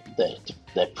not great.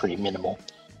 They're pretty minimal.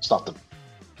 It's not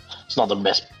the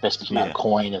best amount of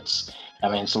coin. It's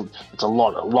a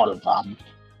lot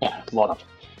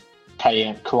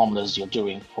of kilometers you're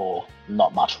doing for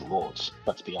not much rewards.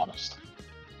 Let's be honest.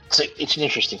 So it's an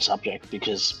interesting subject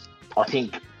because I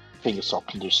think Fingersoft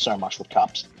can do so much with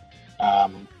cups. I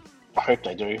hope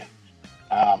they do.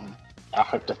 I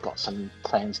hope they've got some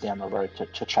plans down the road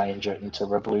to change it and to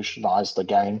revolutionise the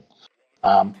game,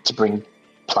 to bring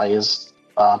players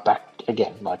back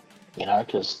again.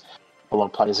 Because a lot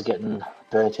of players are getting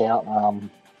burnt out.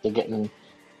 They're getting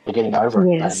over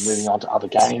it and moving on to other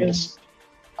games.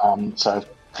 So if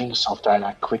Fingersoft don't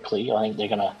act quickly, I think they're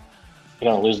gonna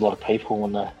lose a lot of people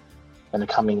in the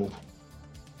coming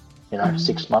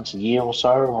 6 months, a year or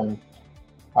so. And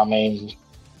I mean,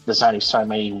 there's only so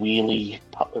many wheelie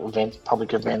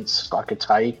public events I could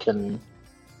take, and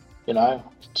I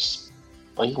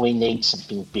think we need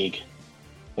something big.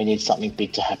 We need something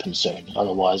big to happen soon.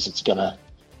 Otherwise, it's gonna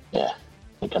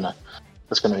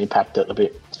impact it a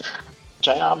bit.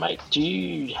 JR, mate, do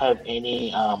you have any?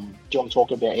 Do you want to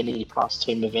talk about any past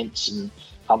team events and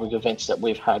public events that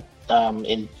we've had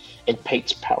in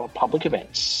Pete's Power public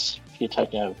events? If you're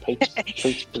taking over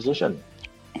Pete's position,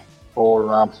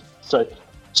 or so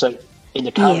in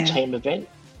the current team event,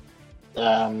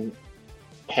 how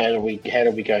do we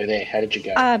go there? How did you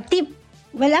go?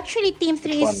 Team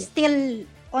 3 is still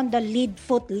on the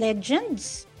Leadfoot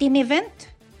Legends team event.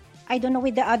 I don't know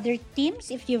with the other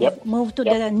teams if you've moved to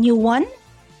the new one.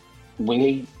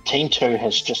 Team 2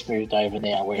 has just moved over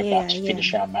now. We're about to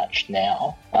finish our match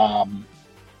now.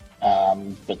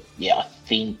 But I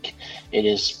think it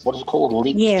is, what is it called?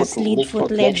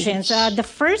 Leadfoot Legends. The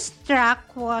first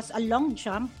track was a long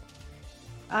jump.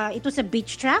 It was a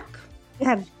beach track. You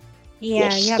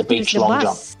have the beach long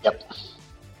jump. Yep.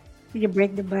 You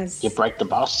break the bus. You break the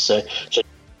bus. So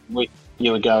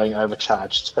you were going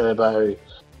overcharged turbo,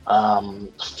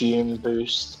 fume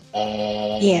boost,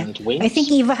 and wings. I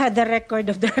think Eva had the record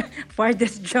of the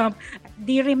farthest jump.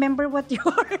 Do you remember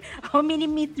how many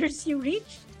meters you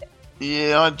reached?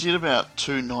 Yeah, I did about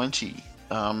 290.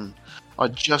 I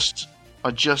just I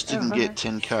just didn't get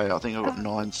 10K. I think I got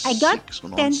 9.6 I got or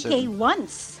 10K 9.7.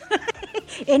 once.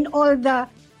 In all the...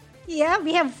 Yeah,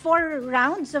 we have 4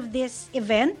 rounds of this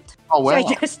event. Oh, wow. So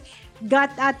I just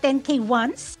got 10K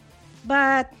once.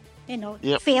 But,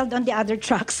 failed on the other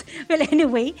tracks. Well,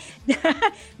 anyway,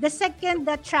 the second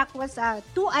track was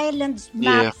 2 islands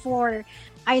map for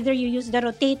either you use the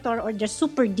rotator or the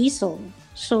super diesel.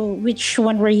 So which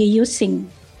one were you using?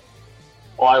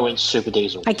 I went super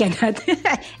diesel. I cannot.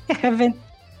 I haven't.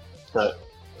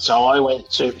 So I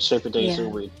went super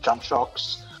diesel with jump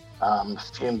shocks,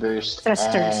 fume boost,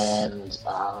 thrusters,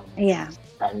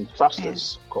 and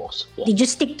thrusters, of course. Yeah. Did you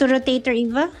stick to rotator,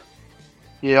 Eva?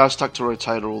 Yeah, I stuck to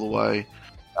rotator all the way.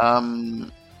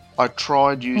 I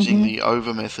tried using the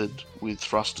over method with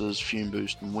thrusters, fume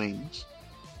boost, and wings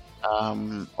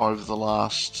over the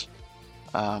last,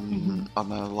 I don't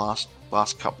know,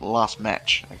 last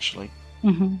match actually.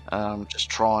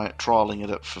 Just trialing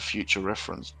it for future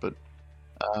reference, but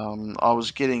I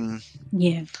was getting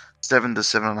 7 to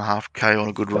 7.5K on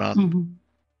a good run,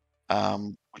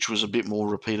 which was a bit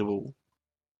more repeatable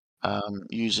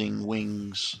using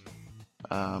wings,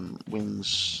 coin,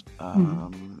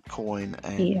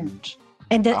 and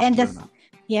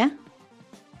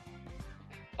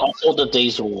I thought the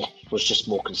diesel was just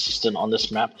more consistent on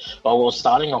this map. I was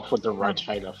starting off with the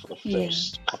rotator for the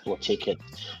first couple of tickets,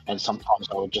 and sometimes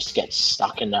I would just get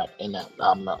stuck in that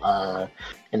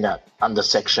under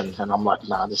section, and I'm like,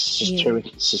 nah, this is just too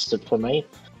inconsistent for me.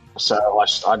 So I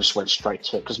just went straight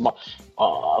to it because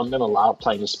I remember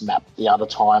playing this map the other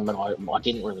time, and I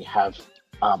didn't really have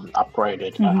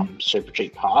upgraded Super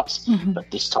Jeep parts,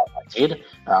 but this time I did.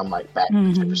 Like back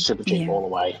to Super Jeep all the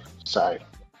way. So.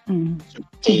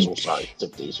 Diesel,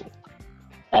 diesel,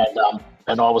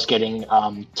 and I was getting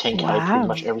 10K pretty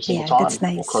much every single time. That's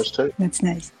nice. Or close to. That's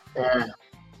nice. Yeah,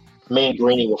 me and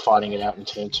Greenie were fighting it out in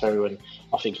turn 2, and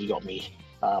I think he got me.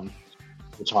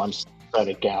 The times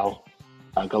so Gal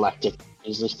Galactic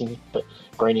is listening, but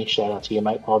Greenie, shout out to you,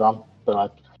 mate. Well done.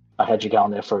 But I had you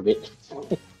going there for a bit.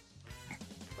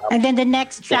 And then the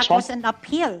next track was an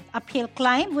uphill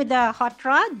climb with a hot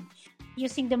rod.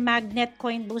 Using the magnet,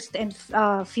 coin boost, and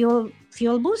fuel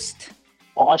boost.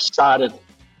 I started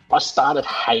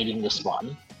hating this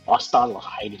one. I started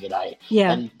hating it,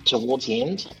 Yeah. And towards the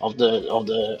end of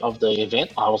the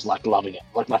event, I was like loving it,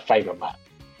 like my favorite map.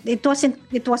 It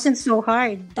wasn't so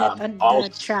hard on the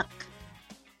track.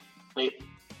 I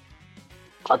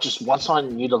just once I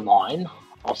knew the line,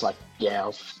 I was like, I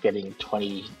was getting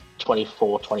 20,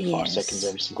 24, 25 seconds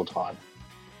every single time.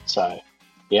 So.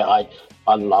 Yeah, I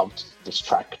loved this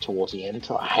track towards the end.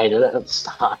 I hated it at the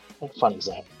start. How fun is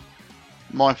that?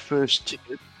 My first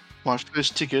ticket,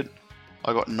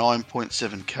 I got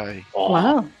 9.7K. Oh,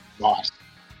 wow. Nice.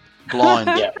 Blind,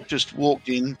 just walked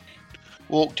in,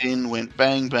 went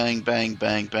bang, bang, bang,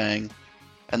 bang, bang,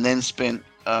 and then spent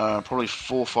probably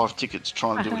 4 or 5 tickets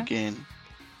trying to do it again,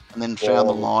 and then found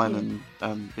the line,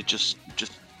 and it just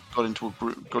got into a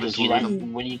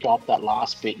rhythm. When you go up that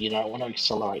last bit, you don't want to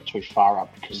accelerate too far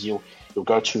up because you'll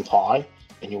go too high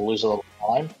and you'll lose a lot of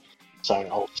time. So I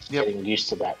was getting used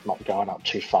to that, not going up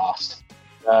too fast.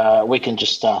 We can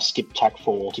just skip track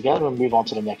 4 altogether and move on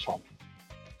to the next one.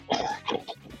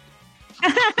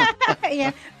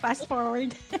 Fast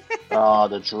forward.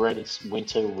 The dreaded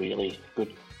winter wheelie.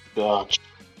 Good God.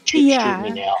 Shoot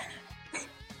me now.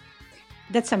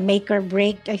 That's a make or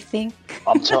break, I think.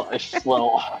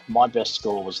 My best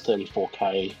score was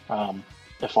 34K.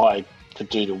 If I could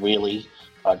do the wheelie,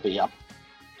 I'd be up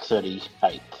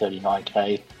 38,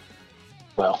 39K.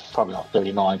 Well, probably not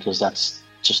 39 because that's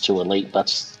just too elite.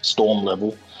 That's storm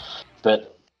level.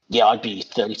 But yeah, I'd be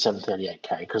 37,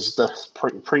 38K because the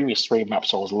previous 3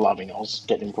 maps I was loving. I was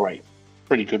getting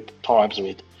pretty good times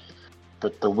with.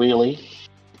 But the wheelie,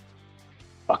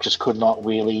 I just could not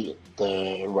wheelie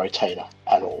the rotator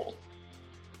at all.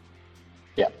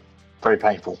 Yeah, very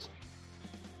painful.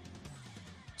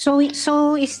 So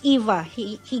is Eva.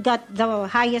 He got the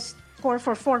highest score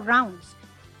for 4 rounds.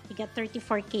 He got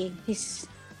 34K. He's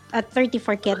at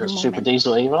 34K at the moment. Super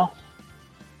Diesel Eva?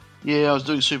 Yeah, I was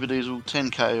doing Super Diesel,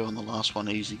 10K on the last one,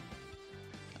 easy.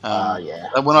 Yeah.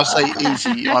 When I say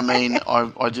easy, I mean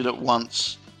I did it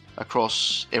once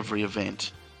across every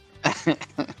event.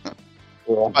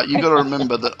 But you got to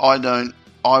remember that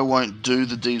I won't do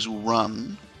the diesel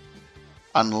run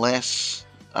unless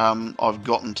I've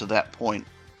gotten to that point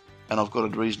and I've got a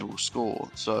reasonable score.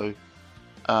 So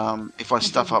if I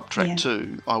stuff up track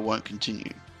 2, I won't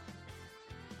continue.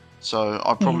 So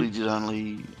I probably did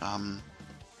only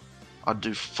I'd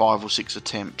do 5 or 6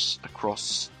 attempts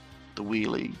across the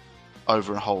wheelie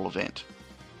over a whole event.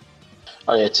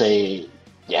 Oh, yeah, the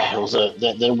Yeah, it was the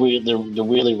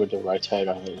wheelie with the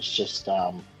rotator. It was just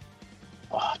I don't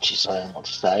know what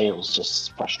to say. It was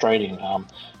just frustrating.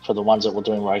 For the ones that were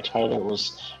doing rotator,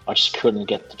 I just couldn't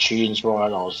get the tunes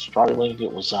right. I was struggling.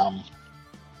 It was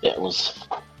it was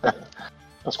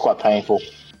quite painful.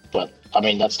 But I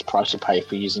mean, that's the price you pay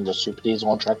for using the Super Diesel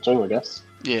on track 2, I guess.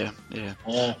 Yeah.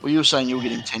 Well, you were saying you were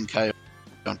getting 10k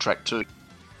on track 2.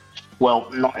 Well,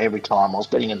 not every time. I was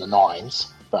getting in the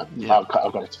 9s, but Yeah. I've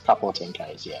got a couple of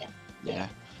 10Ks, yeah.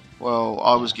 Well,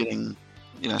 I was getting,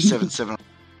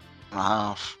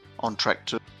 7.5 on track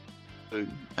 2,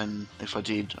 and if I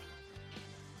did.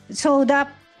 So the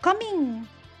coming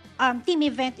team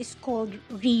event is called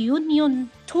Reunion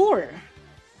Tour,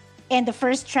 and the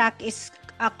first track is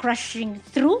Crushing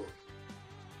Through,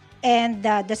 and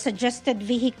the suggested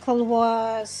vehicle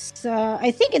was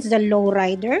I think it's the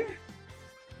Lowrider.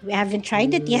 We haven't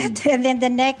tried it yet. And then the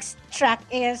next track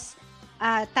is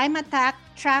Time Attack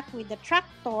track with the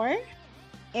Tractor,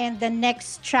 and the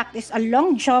next track is a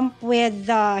long jump with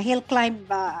the HillClimb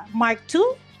Mark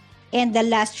II, and the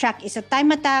last track is a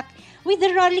Time Attack with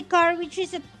the Rally Car, which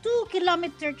is a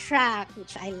 2-kilometer track,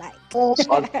 which I like.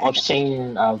 I've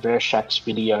seen Vershak's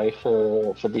video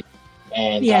for this,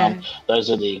 and those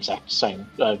are the exact same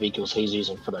vehicles he's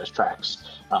using for those tracks.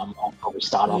 I'll probably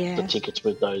start off the tickets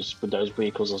with those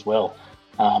vehicles as well.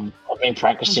 I've been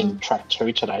practicing track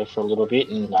 2 today for a little bit,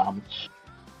 and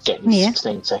getting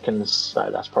 16 seconds,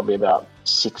 so that's probably about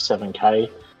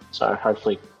 6-7k. So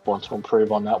hopefully want to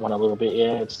improve on that one a little bit.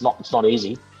 Yeah, it's not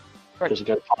easy because you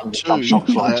got to find the jump shock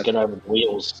line to get over the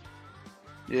wheels.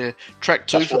 Yeah, track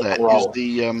 2 for that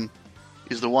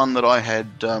is the one that I had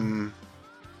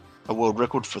a world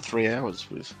record for 3 hours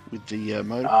with the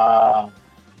motor.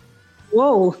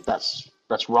 Whoa, that's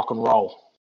rock and roll.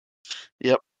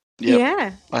 Yep.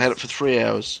 Yeah, I had it for 3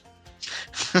 hours.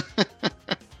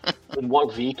 With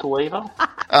what vehicle, Eva?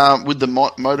 With the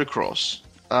motocross.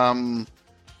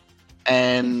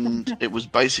 And it was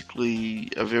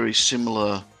basically a very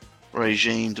similar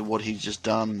regime to what he's just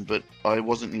done, but I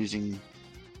wasn't using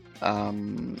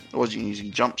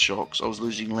jump shocks. I was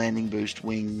losing landing boost,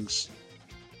 wings,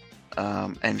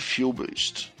 and fuel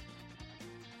boost.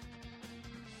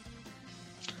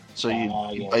 So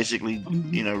you basically,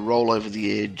 roll over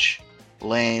the edge,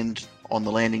 land on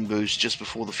the landing boost just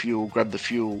before the fuel, grab the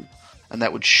fuel, and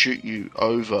that would shoot you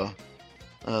over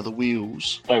the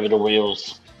wheels. Over the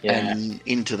wheels, yeah. And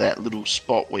into that little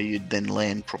spot where you'd then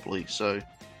land properly. So,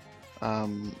 that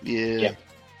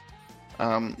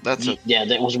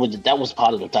was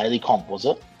part of the daily comp, was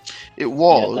it? It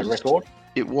was. That record?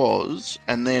 It was,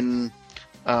 and then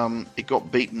it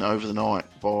got beaten over the night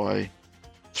by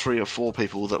 3 or 4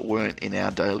 people that weren't in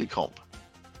our daily comp,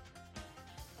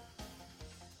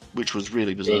 which was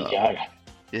really bizarre. There you go.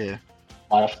 Yeah.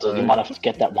 You might have to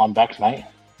get that one back, mate.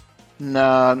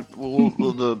 Nah, well,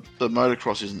 the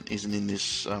motocross isn't in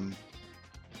this. The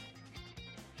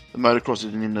motocross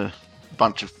isn't in the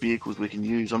bunch of vehicles we can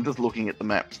use. I'm just looking at the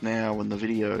maps now and the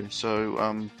video,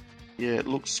 so it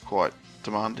looks quite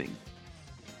demanding.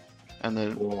 And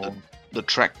the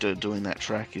tractor doing that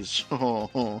track is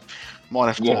might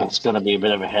have to. Yeah, it's going to be a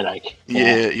bit of a headache.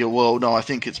 Yeah. Well, no, I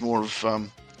think it's more of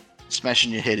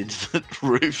smashing your head into the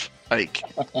roof ache.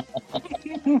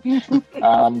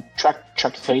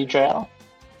 Track 3, JR?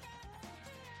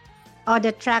 Oh,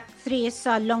 the track 3 is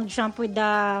a long jump with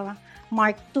the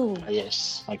Mark II.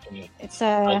 Yes, okay. It's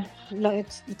a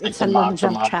long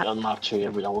jump track. Mark II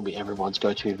will be everyone's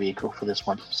go-to vehicle for this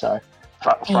one. So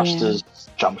thrusters,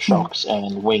 jump shocks,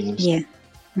 and wings. Yeah.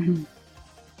 Mm-hmm.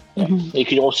 Yeah. Mm-hmm. You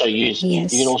could also use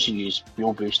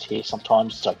fuel boost here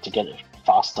sometimes, to get a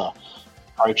faster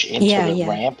approach into the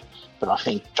ramp. But I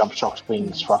think jump shocks,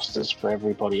 wings, thrusters for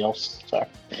everybody else. So,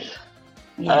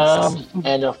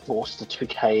 and of course the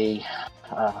 2K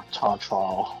time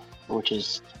trial, which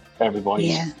is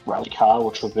everybody's rally car,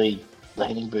 which would be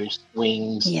landing boost,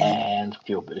 wings, and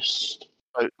fuel boost.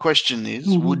 So question is,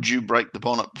 would you break the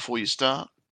bonnet before you start?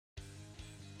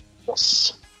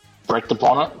 Yes, break the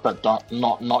bonnet, but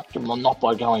not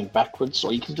by going backwards.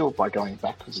 Or you can do it by going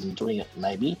backwards and doing it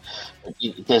maybe. But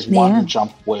there's one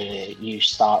jump where you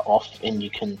start off and you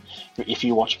can. If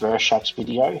you watch Vershak's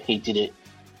video, he did it,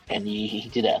 and he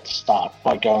did it at the start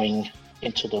by going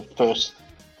into the first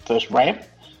ramp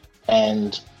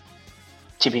and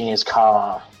tipping his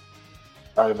car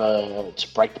over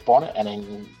to break the bonnet and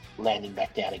then landing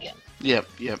back down again. Yep.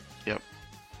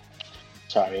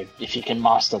 So if you can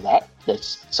master that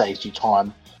saves you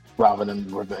time rather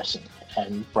than reversing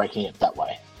and breaking it that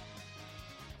way.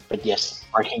 But yes,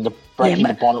 breaking the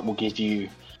bonnet will give you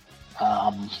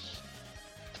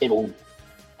it'll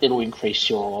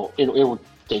increase it'll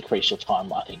decrease your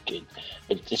time. I think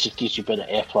it just gives you better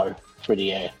airflow through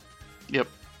the air. Yep.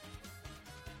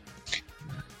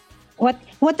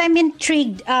 What I'm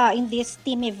intrigued in this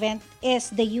team event is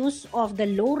the use of the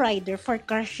lowrider for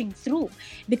crushing through,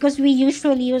 because we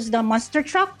usually use the monster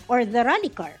truck or the rally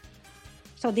car.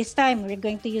 So this time we're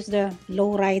going to use the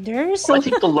lowrider. So I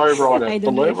think the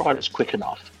lowrider is quick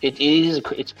enough.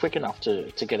 It's quick enough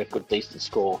to get a good decent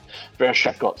score.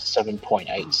 Vershak got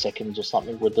 7.8 seconds or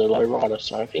something with the lowrider.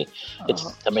 So I think it's.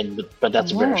 I mean, but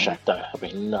that's Vershak though. I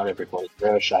mean, not everybody's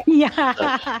Vershak. Yeah.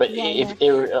 So, but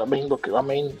I mean, look. I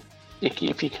mean,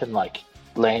 if you can like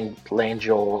land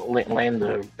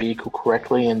the vehicle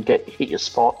correctly and hit your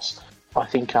spots, I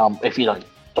think if you don't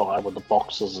die with the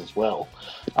boxes as well,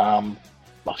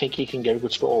 I think you can get a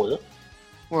good score with it.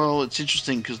 Well, it's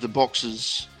interesting because the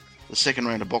second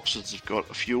round of boxes have got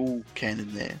a fuel can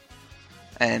in there,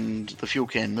 and the fuel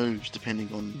can moves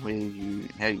depending on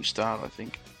how you start, I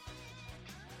think.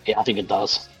 Yeah, I think it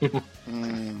does.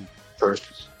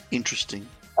 Interesting.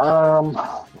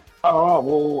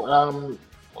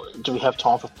 Do we have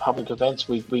time for public events?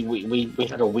 We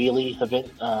had a wheelie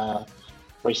event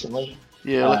recently.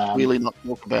 Yeah, let's really not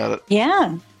talk about it.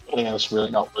 Yeah. Let's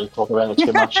really not really talk about it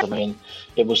too much. I mean,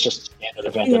 it was just a standard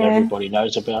event that everybody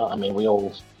knows about. I mean, we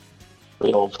all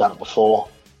have done it before.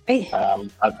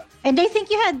 And I think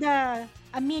you had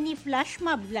a mini flash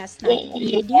mob last night.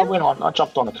 Yeah, I went on. I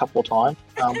jumped on a couple of times.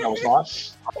 That was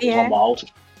nice. It was on wild.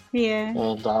 Yeah.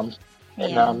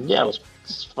 And it was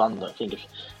fun. I think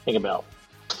about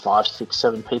 5, 6,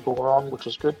 7 people were on, which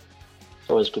was good. It's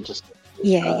always good to see.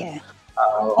 Yeah,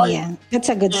 that's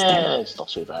a good start. Yeah, it's not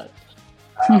too bad.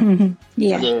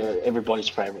 Everybody's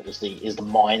favorite is the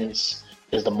mines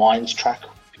track,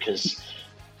 because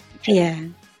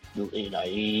you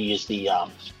use the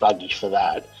buggy for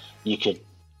that. You could,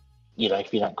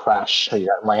 if you don't crash or you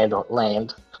don't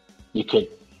land, you could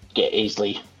get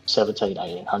easily 1,700,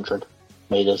 1,800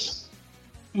 meters.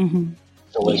 Mm-hmm.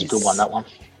 It's always a good one, that one.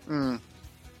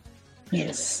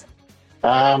 Yes.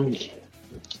 I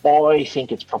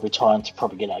think it's probably time to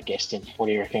get our guest in. What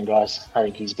do you reckon, guys? I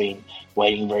think he's been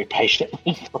waiting very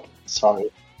patiently.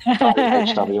 Sorry,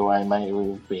 HWA, mate.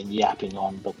 We've been yapping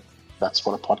on, but that's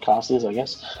what a podcast is, I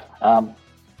guess.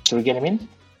 Should we get him in?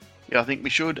 Yeah, I think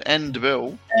we should. And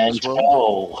Dabell as as well.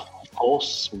 Dabell, of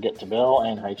course. We'll get Dabell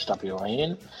and HWA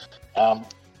in.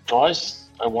 Guys,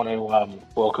 I want to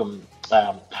welcome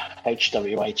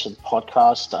HWA to the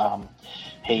podcast.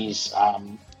 He is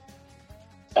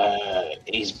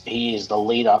the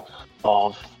leader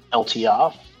of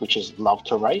LTR, which is Love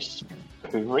to Race,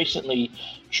 who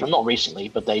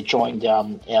but they joined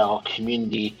our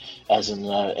community as an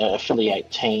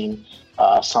affiliate team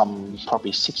some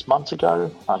probably 6 months ago.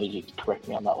 I think you can correct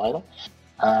me on that later.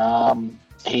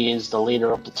 He is the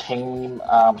leader of the team.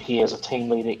 He is a team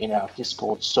leader in our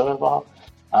Discord server.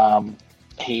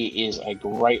 He is a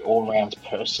great all-round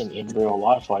person in real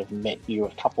life. I've met you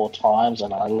a couple of times,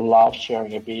 and I love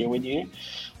sharing a beer with you.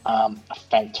 A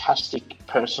fantastic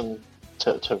person,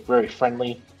 to very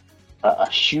friendly, a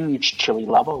huge chili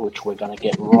lover, which we're going to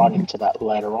get right into that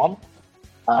later on.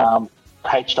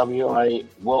 HWA,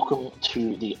 welcome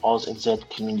to the AUSNZ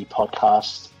Community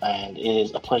Podcast, and it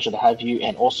is a pleasure to have you.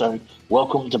 And also,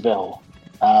 welcome Dabell.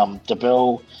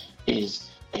 Dabell is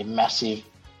a massive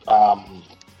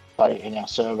in our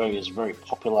server, is a very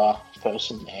popular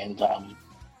person, and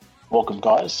welcome,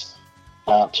 guys,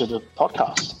 to the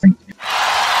podcast.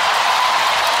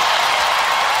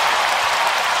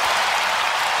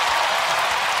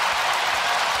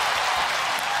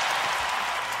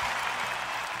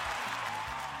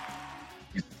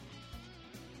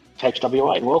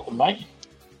 HWA, welcome, mate.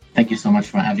 Thank you so much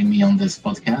for having me on this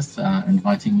podcast,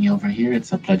 inviting me over here.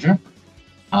 It's a pleasure.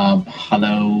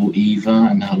 Hello, Eva,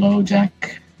 and hello,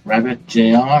 Jack Rabbit,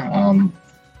 JR.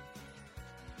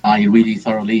 I really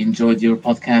thoroughly enjoyed your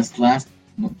podcast the last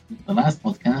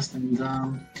podcast,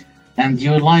 and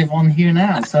you're live on here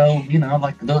now. So,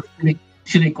 like those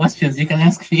silly questions you can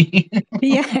ask me.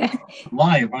 Yeah.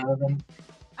 Live rather than.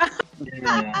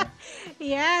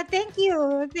 Yeah, thank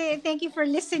you. Thank you for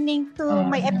listening to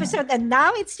my episode. And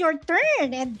now it's your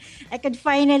turn, and I could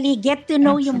finally get to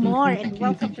know you more. And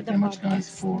welcome to the podcast. Thank you very much, guys,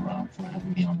 for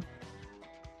having me on.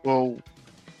 Well,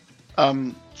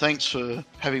 thanks for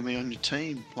having me on your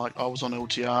team. Like, I was on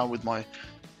LTR with my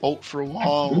Alt for a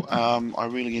while. I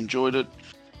really enjoyed it.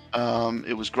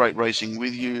 It was great racing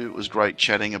with you. It was great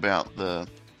chatting about the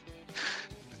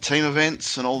team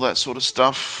events and all that sort of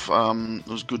stuff. It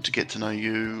was good to get to know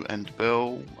you and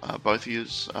Bell, both of you,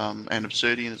 and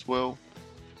Obsidian as well.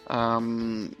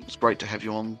 It's great to have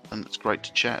you on, and it's great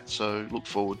to chat. So look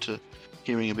forward to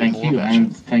hearing a bit more about you.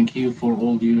 And thank you for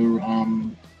all your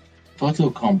photo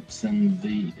comps and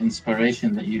the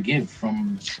inspiration that you give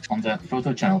on that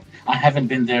photo channel. I haven't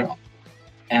been there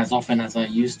as often as I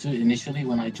used to initially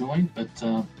when I joined, but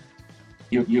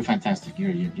you're fantastic.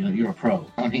 You're a pro.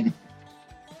 I mean,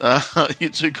 you're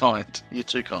too kind. You're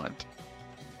too kind.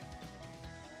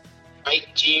 Mate,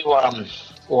 do you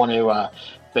want to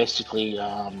basically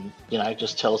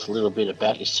just tell us a little bit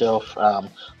about yourself,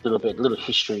 little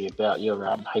history about your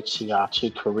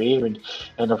HCR2 career,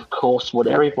 and of course what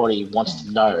everybody wants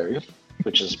to know,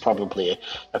 which is probably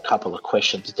a couple of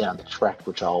questions down the track,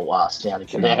 which I'll ask now to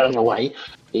get out of the way,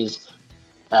 is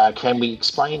can we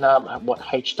explain what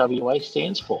HWA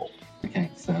stands for? Okay,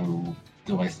 so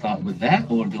do I start with that,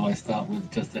 or do I start with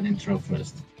just an intro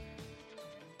first?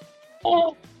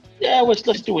 Yeah, let's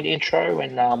do an intro,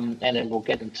 and then we'll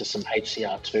get into some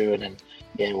HCR2, and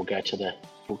then we'll go to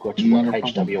what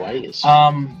HWA is.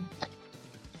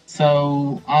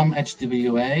 So I'm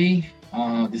HWA.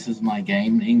 This is my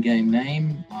in-game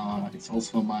name. It's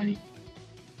also my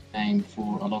name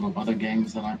for a lot of other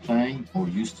games that I play or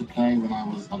used to play when I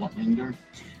was a lot younger.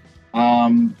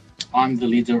 I'm the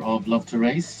leader of Love to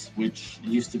Race, which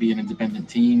used to be an independent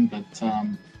team, but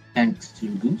thanks to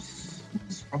Goose,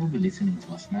 who's probably listening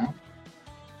to us now,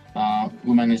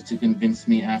 who managed to convince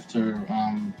me after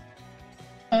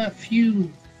a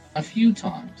few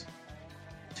times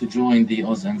to join the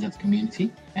AUSNZ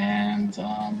community. And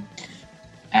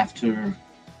after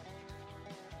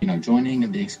joining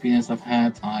and the experience I've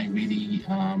had, I really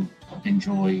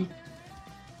enjoy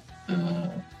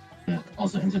the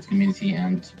AUSNZ community,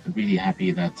 and really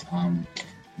happy that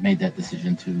made that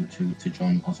decision to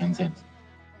join AUSNZ.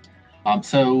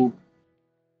 So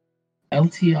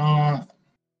LTR,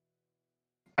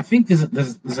 I think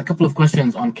there's a couple of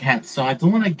questions on cats, so I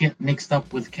don't want to get mixed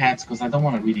up with cats because I don't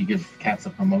want to really give cats a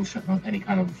promotion or any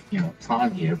kind of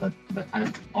time here. But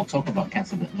I'll talk about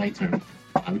cats a bit later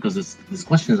because there's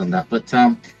questions on that. But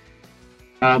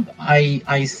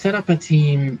I set up a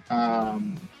team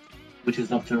which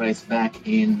is Love to Race back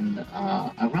in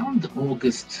around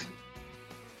August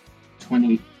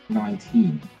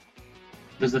 2019.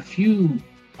 There's a few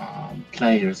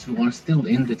players who are still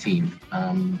in the team,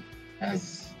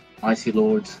 as Icy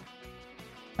Lords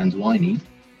and Winey,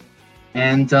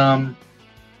 and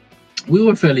we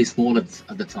were fairly small at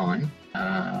the time.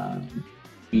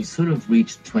 We sort of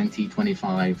reached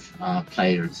 20-25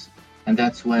 players, and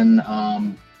that's when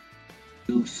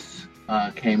Goose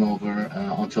came over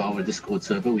onto our Discord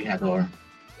server. We had our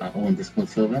own Discord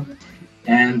server,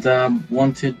 and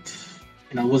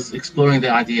was exploring the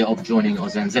idea of joining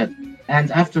AUSNZ.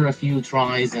 And after a few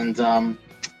tries, and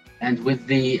with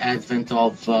the advent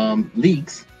of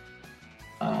leagues,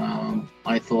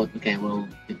 I thought, okay, well,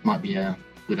 it might be a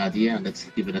good idea, and let's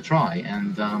give it a try.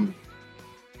 And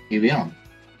here we are.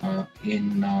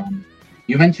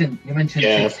 You mentioned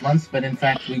 6 months, but in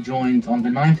fact we joined on the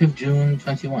 9th of June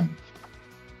 21.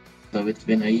 So it's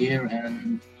been a year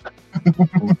and.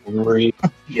 Really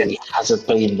hasn't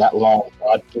been that long.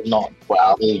 I did not.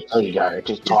 Wow, there you go.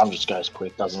 Time just goes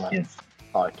quick, doesn't it? Yes.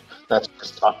 Like that's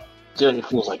just. It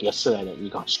feels like yesterday that you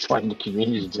guys joined the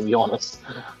community, to be honest.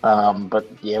 But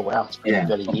yeah, wow, it's been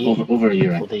about a year. Over a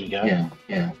year. Well, there you go.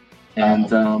 Yeah. And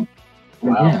wow.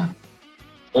 Yeah.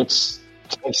 It's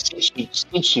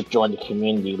since you've joined the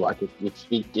community, like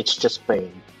it's just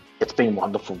been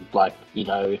wonderful. Like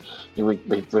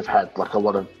we've had like a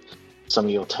lot of some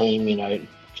of your team,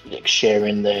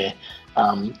 sharing their,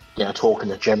 talk in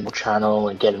the general channel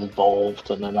and get involved,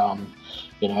 and then I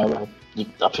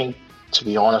think, to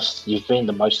be honest, you've been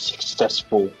the most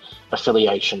successful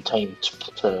affiliation team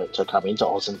to come into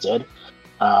AUSNZ.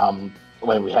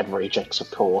 When we had Rejects,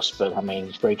 of course, but I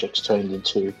mean Rejects turned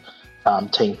into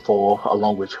Team 4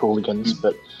 along with Hooligans,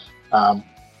 but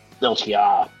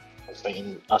LTR has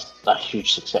been a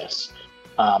huge success,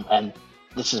 and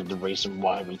this is the reason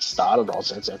why we started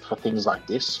AUSNZ, for things like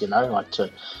this, like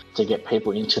to get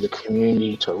people into the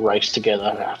community, to race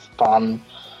together, have fun,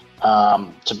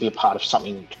 to be a part of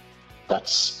something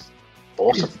that's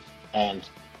awesome. And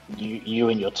you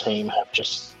and your team have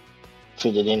just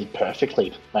fitted in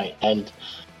perfectly, mate, and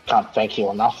can't thank you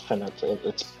enough. And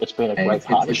it's been a great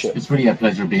partnership. It's really a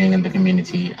pleasure being in the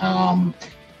community,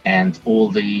 and all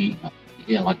the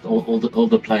all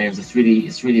the players. It's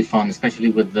really fun,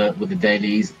 especially with the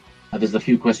dailies. There's a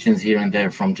few questions here and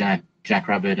there from Jack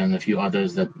Rabbit and a few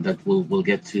others that we'll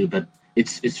get to, but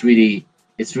it's really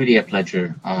a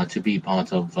pleasure to be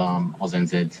part of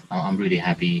AUSNZ. I'm really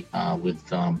happy with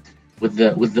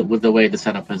the way the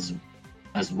setup has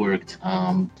worked,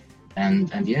 and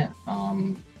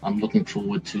I'm looking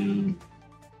forward to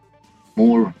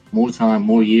more time,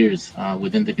 more years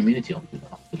within the community,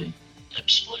 hopefully.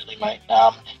 Absolutely, mate.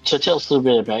 So tell us a little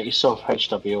bit about yourself,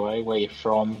 HWA, where you're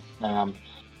from.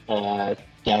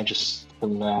 Just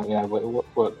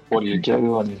what do you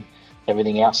do and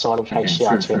everything outside of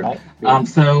HCR2, sure. mate.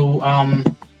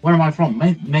 Where am I from?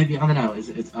 Maybe I don't know.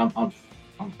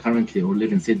 I'm currently or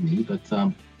live in Sydney, but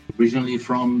originally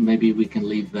from. Maybe we can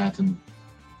leave that and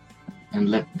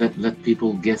let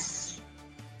people guess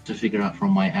to figure out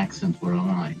from my accent where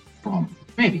I'm from.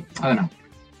 Maybe I don't know.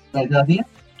 Is that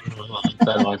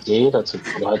a good idea? That's a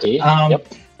good idea.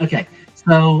 Yep. Okay.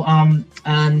 So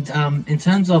in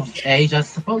terms of age, I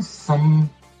suppose some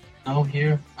know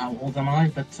here how old am I,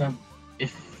 but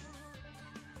if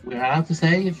we're allowed to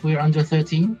say if we're under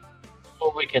 13.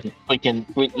 Well, we can.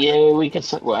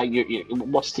 Say, well,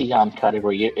 what's the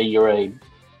category? You're a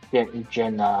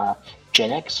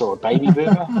Gen X or a baby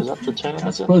boomer? Is that the term?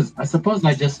 I suppose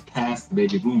I just passed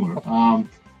baby boomer.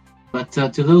 But to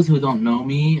those who don't know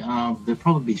me, they're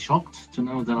probably shocked to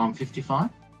know that I'm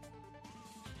 55.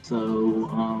 So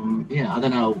I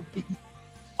don't know.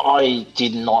 I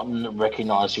did not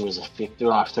recognise you as a 50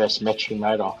 when I first met you,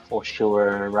 mate. I thought you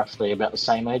were roughly about the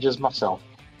same age as myself.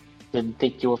 Didn't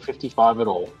think you were 55 at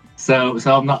all. So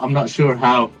I'm not sure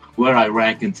where I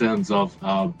rank in terms of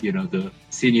the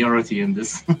seniority in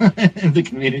this in the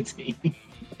community.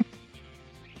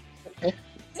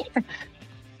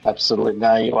 Absolutely,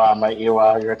 no, you are, mate.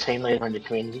 You're a team leader in the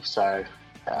community. So,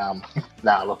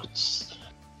 look,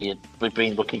 we've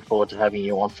been looking forward to having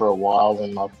you on for a while,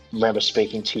 and I remember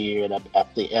speaking to you at our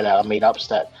meetups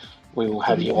that we will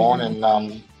have you on, and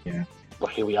well,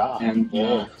 here we are. And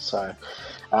so.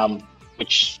 Go on.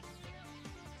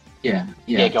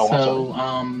 So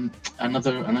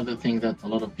another thing that a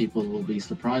lot of people will be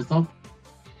surprised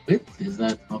with is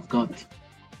that I've got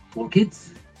 4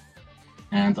 kids,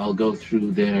 and I'll go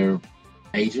through their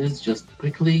ages just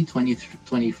quickly.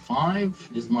 25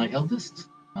 is my eldest.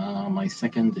 My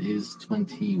second is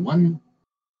 21.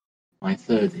 My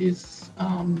third is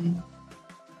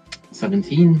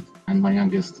 17, and my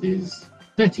youngest is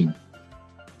 13.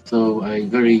 So a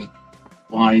very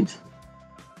wide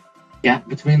gap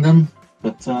between them,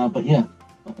 but yeah.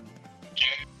 Do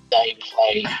they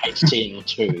play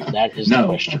HCR2? That is the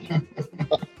question.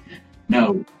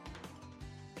 No.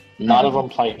 None of them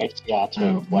play HCR2.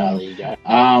 No, well, there you go.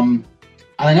 I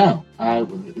don't know.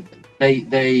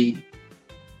 They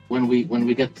when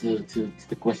we get to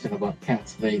the question about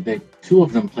cats, they 2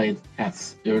 of them played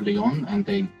cats early on and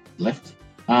they left.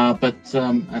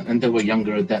 And they were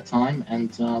younger at that time,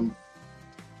 and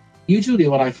usually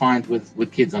what I find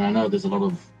with kids, and I know there's a lot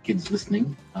of kids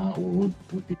listening, or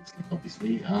would be listening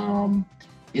obviously,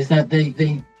 is that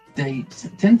they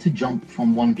tend to jump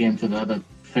from one game to the other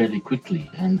fairly quickly,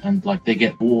 and like they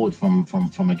get bored from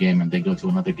a game and they go to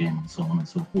another game and so on and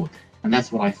so forth. And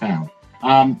that's what I found.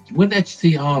 With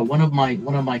HCR, one of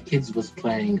my kids was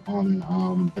playing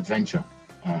on Adventure,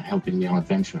 helping me on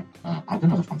Adventure. I don't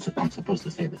know if I'm supposed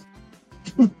to say this,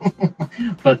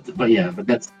 but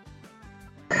that's.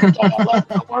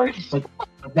 Don't worry. But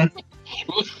that's.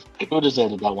 We'll just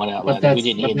edit that one out later. We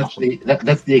didn't hear nothing.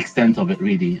 That's the extent of it,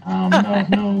 really.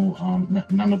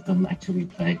 None of them actually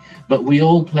play, but we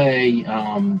all play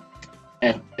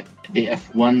the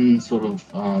F1 sort of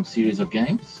series of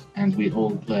games, and we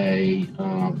all play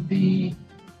the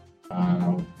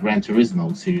Gran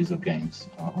Turismo series of games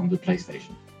on the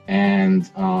PlayStation. And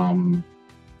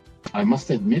I must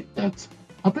admit that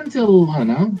up until, I don't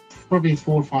know, probably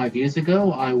 4 or 5 years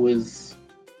ago, I was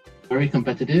very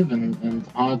competitive and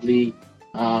hardly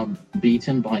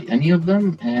beaten by any of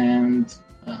them. And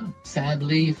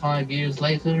sadly, 5 years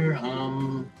later,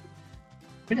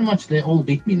 pretty much they all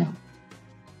beat me now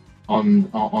on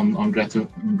Gran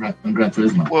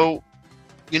Turismo. Well,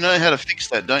 you know how to fix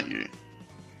that, don't you?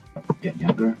 Get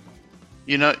younger.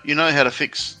 You know how to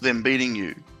fix them beating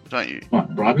you, don't you?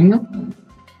 What, bribing them?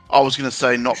 I was going to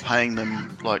say not paying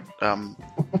them like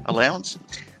allowance.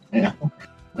 Yeah,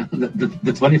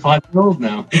 the 25-year-old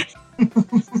now.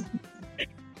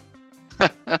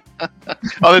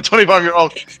 Oh, the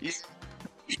 25-year-old.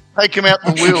 Take him out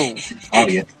the wheel. Oh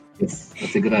yes,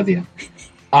 that's a good idea.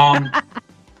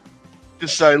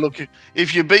 Just say, look,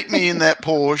 if you beat me in that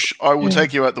Porsche, I will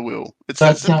take you out the wheel. It's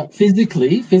but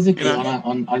physically, you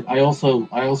know? I also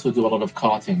do a lot of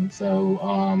karting. So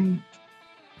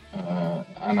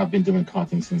and I've been doing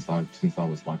karting since I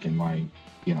was like in my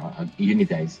uni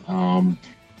days. And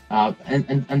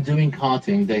doing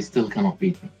karting, they still cannot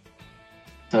beat me.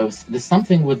 So there's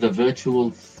something with the virtual,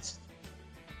 that's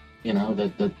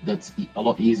a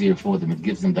lot easier for them. It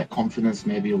gives them that confidence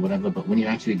maybe or whatever. But when you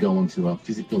actually go onto a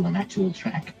physical and actual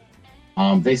track,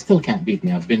 They still can't beat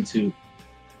me. I've been to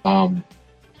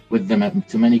with them at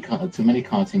to many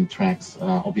karting tracks.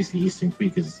 Obviously, Eastern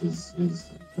Creek is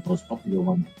the most popular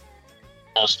one.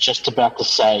 I was just about to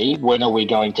say, when are we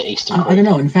going to Eastern Creek? I don't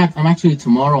know. In fact,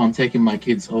 tomorrow. I'm taking my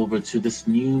kids over to this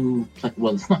new.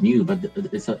 Well, it's not new, but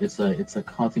it's a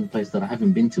karting place that I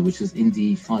haven't been to, which is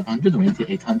Indy 500 or Indy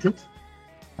 800.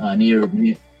 Near.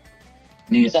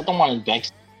 Is that the one in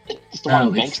Bankstown? It's the one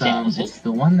in Bankstown, is it? It's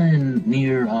the one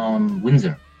near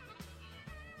Windsor.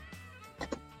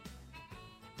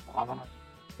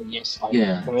 Yes,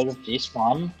 I've heard of this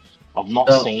one. I've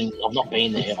not been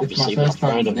there, obviously. It's my first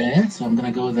time there, so I'm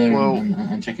gonna go there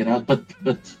and check it out.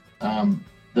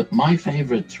 But my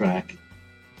favorite track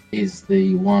is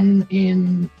the one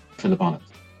in Phillip Island.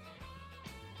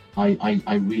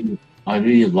 I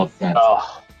really love that.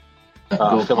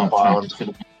 Phillip Island.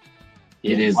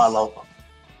 It is. I love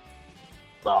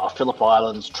Phillip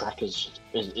Island's track is.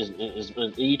 Are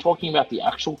you talking about the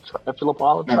actual Phillip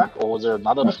Island track, or was there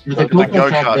another? The go-kart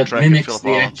track that mimics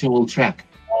the actual track.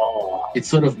 Oh. It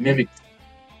sort of mimics.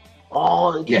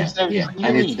 Oh, yeah.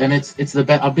 Really? And it's the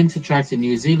best. I've been to tracks in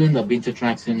New Zealand. I've been to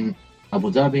tracks in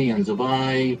Abu Dhabi and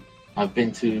Dubai. I've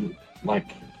been to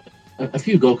like a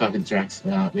few go-karting tracks,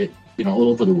 all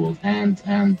over the world. And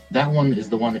that one is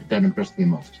the one that impressed me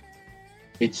most.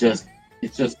 It's just.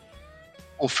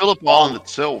 Well, Phillip Island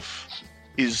itself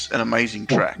is an amazing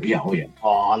track. Yeah.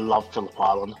 Oh, I love Phillip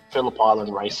Island. Phillip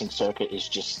Island racing circuit is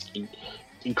just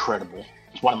incredible.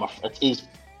 It's one of my. It's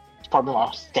probably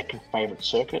my second favorite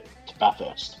circuit to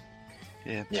Bathurst.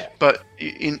 Yeah. But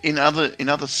in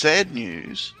other sad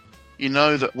news, you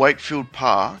know that Wakefield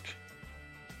Park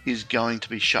is going to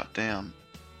be shut down.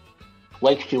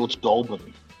 Wakefield's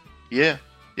Goulburn. Yeah.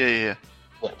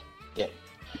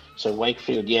 So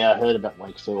Wakefield, I heard about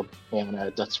Wakefield. Yeah, no,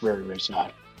 that's very, very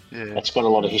sad. Yeah. It's got a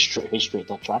lot of history at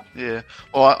that track. Yeah.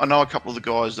 Well, I know a couple of the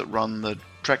guys that run the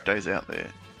track days out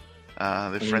there.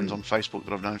 They're friends on Facebook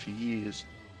that I've known for years.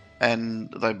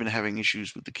 And they've been having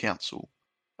issues with the council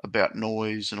about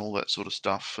noise and all that sort of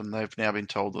stuff. And they've now been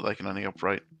told that they can only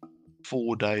operate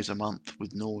 4 days a month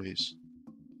with noise.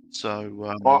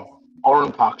 So...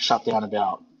 Oran Park shut down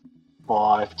about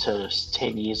 5 to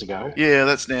 10 years ago. Yeah,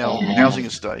 that's now a housing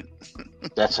estate.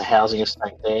 That's a housing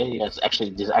estate there. Yeah, it's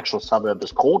actually the actual suburb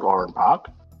is called Oran Park,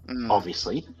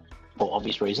 obviously, for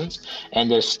obvious reasons. And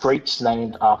there's streets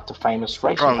named after famous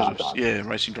racing drivers.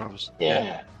 Racing drivers.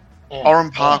 Yeah.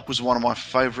 Oran Park was one of my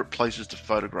favourite places to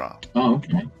photograph. Oh,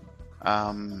 okay.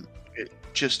 It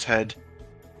just had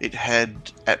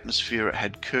atmosphere. It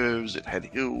had curves. It had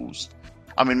hills.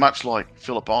 I mean, much like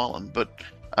Phillip Island, but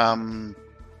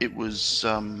it was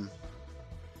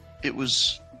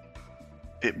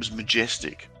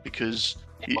majestic because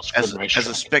as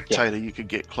a spectator you could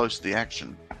get close to the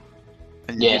action.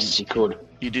 And you could.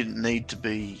 You didn't need to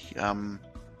be, you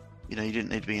didn't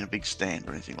need to be in a big stand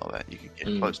or anything like that. You could get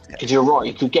close to the action. Because you're right,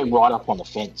 you could get right up on the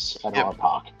fence at Oran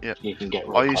Park. Yep. You can get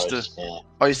right close.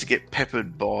 I used to get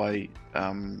peppered by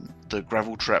the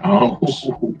gravel trap bombs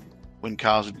when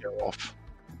cars would go off.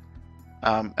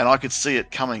 And I could see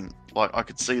it coming, like I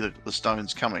could see the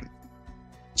stones coming.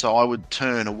 So I would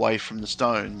turn away from the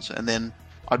stones, and then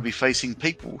I'd be facing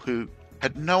people who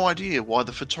had no idea why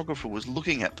the photographer was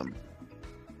looking at them.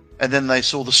 And then they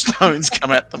saw the stones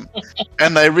come at them,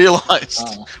 and they realised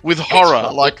with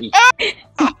horror, like,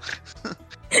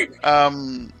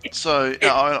 So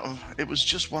it was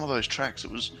just one of those tracks.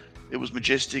 It was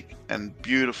majestic and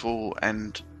beautiful,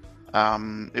 and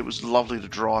it was lovely to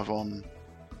drive on.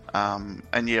 And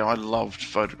I loved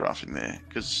photographing there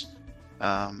because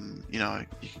you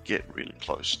could get really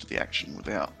close to the action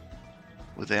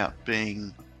without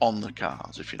being on the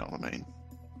cars, if you know what I mean.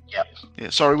 Yep. Yeah.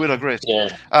 Sorry, we digress. Yeah.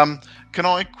 Can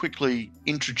I quickly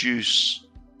introduce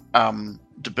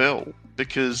Dabell,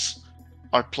 because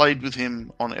I played with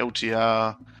him on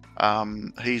LTR.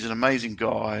 He's an amazing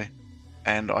guy,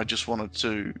 and I wanted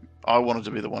to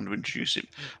be the one to introduce him.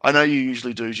 I know you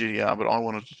usually do GDR, but I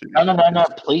wanted to do No.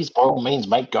 Please, by all means,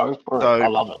 mate, go for it. I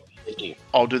love it. Thank you.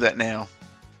 I'll do that now.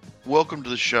 Welcome to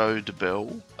the show,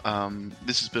 Dabell.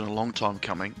 This has been a long time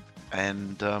coming,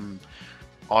 and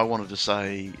I wanted to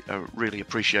say I really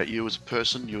appreciate you as a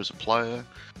person, you as a player.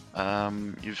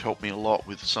 You've helped me a lot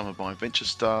with some of my Venture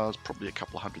Stars, probably a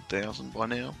couple of 100,000 by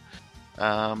now.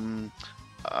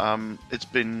 It's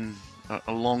been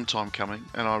a long time coming,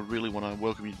 and I really want to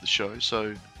welcome you to the show.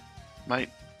 So, mate,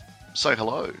 say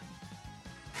hello.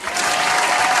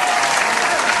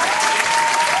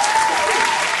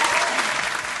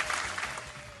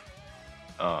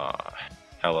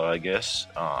 Hello, I guess.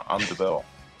 I'm Dabell.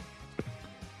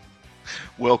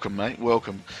 Welcome, mate.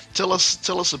 Welcome. Tell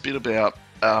us a bit about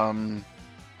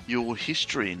your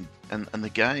history and the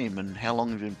game and how long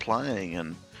you've been playing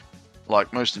and,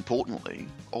 like, most importantly,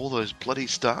 all those bloody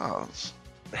stars.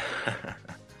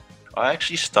 I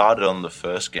actually started on the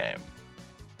first game.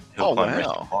 HillClimb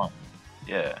Racing 1.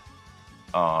 Yeah.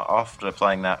 After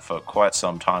playing that for quite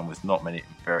some time with not many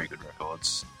very good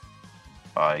records,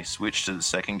 I switched to the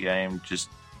second game,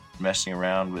 just messing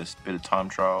around with a bit of time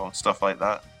trial and stuff like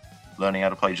that, learning how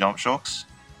to play jump shocks.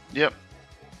 Yep.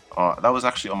 That was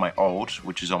actually on my iPad,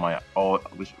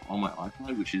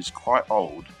 which is quite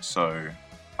old, so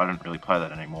I don't really play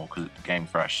that anymore because the game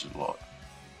crashes a lot.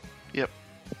 Yep.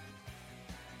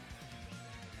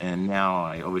 And now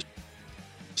I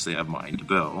obviously have my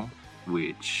Dabell,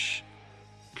 which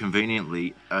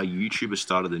conveniently a YouTuber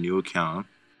started a new account,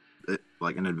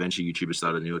 like an adventure YouTuber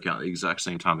started a new account at the exact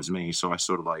same time as me, so I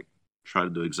sort of like tried to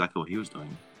do exactly what he was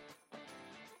doing.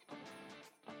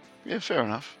 Yeah, fair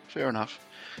enough.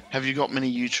 Have you got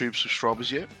many YouTube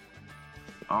subscribers yet?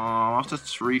 After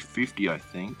 350, I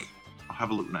think. I'll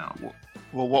have a look now.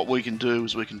 Well, what we can do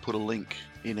is we can put a link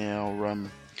in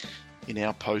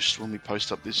our post when we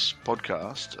post up this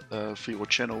podcast for your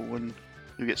channel, and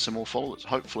you get some more followers.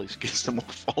 Hopefully, get some more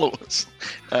followers.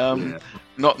 Yeah.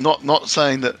 Not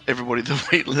saying that everybody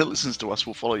that listens to us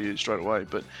will follow you straight away,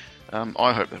 but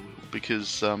I hope they will,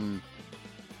 because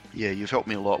you've helped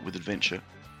me a lot with adventure.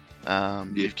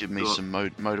 You've given me some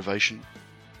motivation.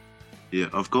 Yeah,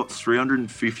 I've got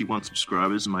 351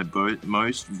 subscribers, and my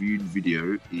most viewed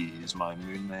video is my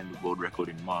Moonland world record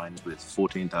in mines with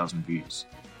 14,000 views.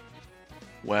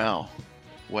 Wow,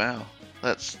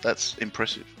 that's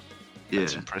impressive. Yeah.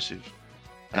 That's impressive.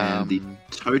 And the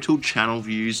total channel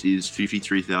views is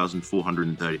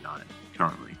 53,439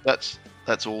 currently. That's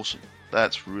awesome.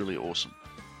 That's really awesome.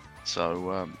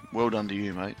 So well done to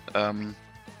you, mate.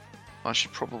 I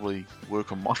should probably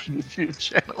work on my YouTube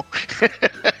channel.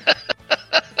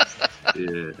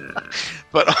 Yeah.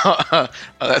 But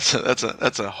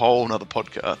that's a whole nother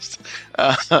podcast.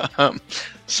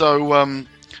 So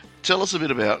tell us a bit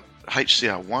about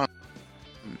HCR1.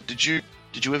 Did you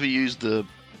ever use that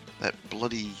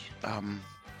bloody what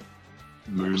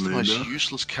was the most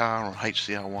useless car on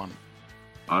HCR1?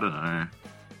 I don't know.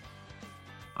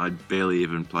 I barely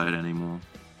even play it anymore.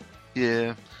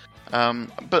 Yeah.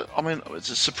 But I mean,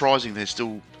 it's surprising they're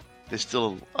still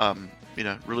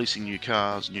releasing new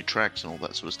cars, new tracks, and all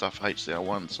that sort of stuff for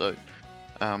HCR1. So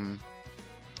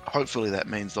hopefully that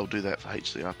means they'll do that for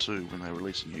HCR2 when they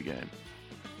release a new game.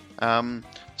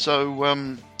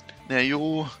 Now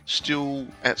you're still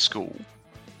at school.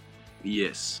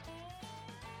 Yes.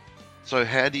 So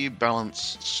how do you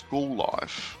balance school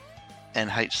life and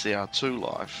HCR2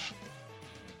 life,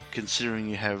 considering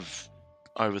you have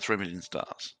over 3 million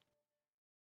stars?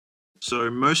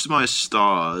 So most of my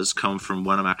stars come from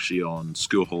when I'm actually on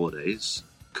school holidays,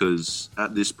 because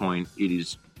at this point it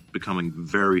is becoming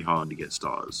very hard to get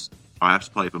stars. I have to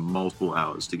play for multiple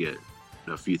hours to get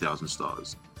a few thousand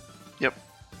stars. Yep.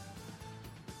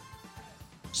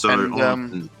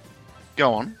 So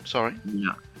go on. Sorry.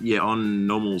 Yeah. On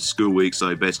normal school weeks,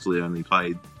 I basically only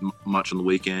played much on the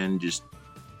weekend, just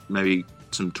maybe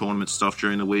some tournament stuff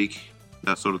during the week,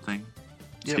 that sort of thing.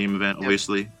 Yep. Team event,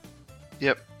 obviously.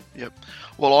 Yep.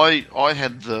 Well, I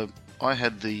had the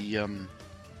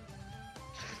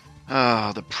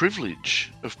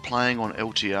privilege of playing on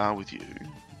LTR with you.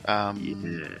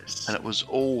 Yes. And it was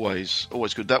always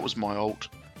good. That was my alt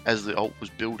as the alt was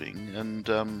building, and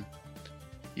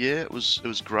it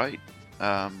was great.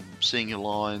 Seeing your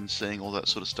lines, seeing all that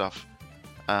sort of stuff.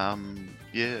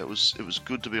 It was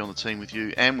good to be on the team with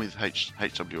you and with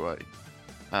HWA,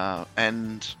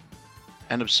 and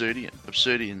Obsidian.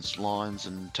 Obsidian's lines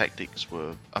and tactics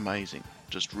were amazing,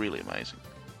 just really amazing.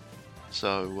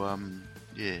 So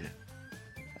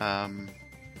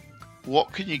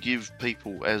what can you give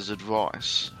people as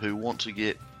advice who want to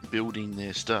get building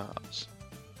their stars?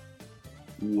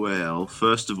 Well,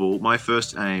 first of all, my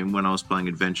first aim when I was playing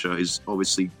Adventure is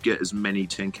obviously get as many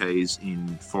 10Ks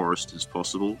in Forest as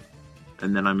possible.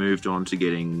 And then I moved on to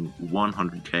getting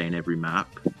 100K in every map.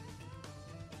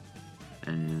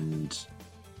 And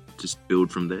just build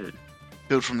from there.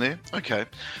 Build from there? Okay.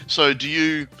 So do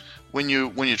you, when you're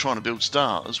trying to build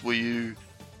stars, were you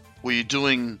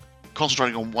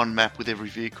concentrating on one map with every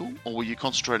vehicle, or were you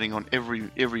concentrating on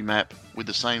every map with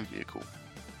the same vehicle?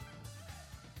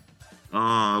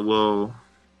 Well,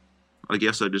 I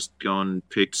guess I just gone and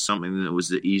picked something that was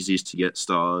the easiest to get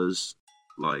stars.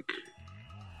 Like,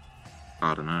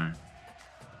 I don't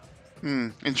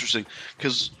know. Interesting.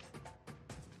 Because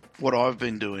what I've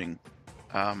been doing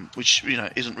which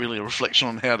isn't really a reflection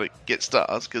on how to get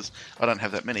stars because I don't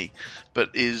have that many, but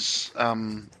is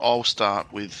I'll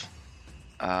start with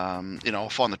I'll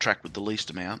find the track with the least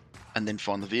amount, and then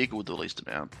find the vehicle with the least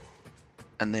amount,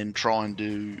 and then try and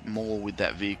do more with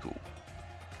that vehicle,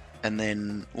 and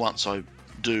then once I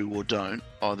do or don't,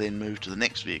 I then move to the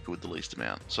next vehicle with the least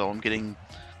amount. So I'm getting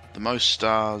the most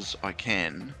stars I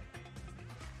can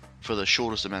for the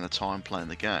shortest amount of time playing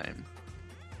the game,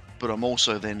 but I'm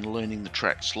also then learning the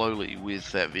track slowly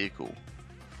with that vehicle.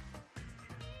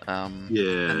 And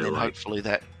then hopefully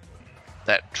that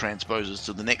transposes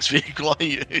to the next vehicle I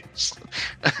use.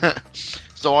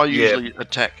 So I usually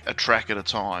attack a track at a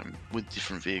time with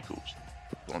different vehicles.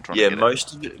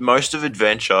 Most of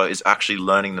adventure is actually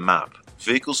learning the map.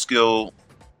 Vehicle skill,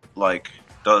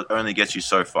 only gets you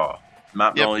so far.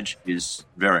 Map knowledge is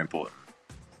very important.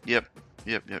 Yep.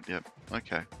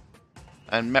 Okay.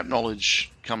 And map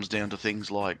knowledge comes down to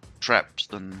things like traps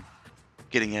and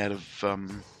getting out of,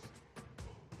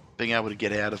 being able to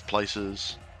get out of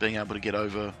places, being able to get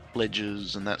over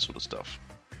ledges and that sort of stuff.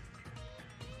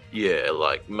 Yeah,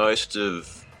 most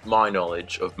of my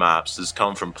knowledge of maps has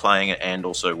come from playing it and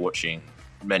also watching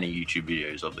many YouTube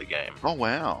videos of the game. Oh,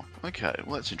 wow. Okay,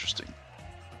 well, that's interesting.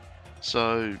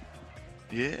 So,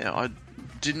 yeah, I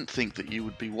didn't think that you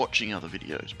would be watching other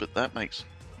videos, but that makes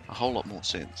a whole lot more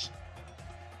sense.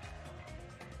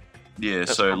 Yeah,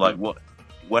 that's so, probably...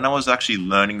 when I was actually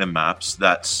learning the maps,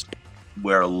 that's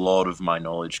where a lot of my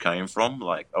knowledge came from.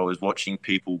 I was watching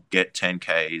people get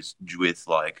 10Ks with,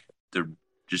 the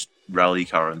just rally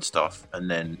car and stuff, and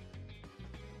then,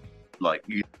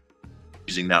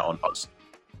 using that on us.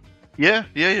 Yeah,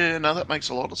 no, that makes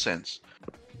a lot of sense.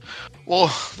 Well,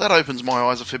 that opens my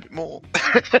eyes a fair bit more.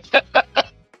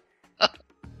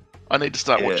 I need to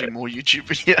start watching more YouTube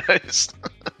videos.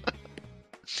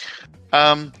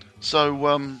 I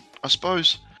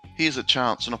suppose here's a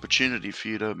chance, an opportunity for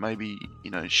you to maybe,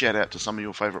 shout out to some of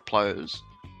your favourite players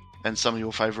and some of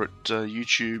your favourite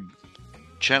YouTube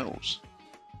channels.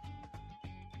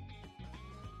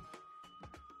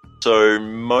 So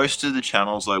most of the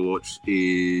channels I watch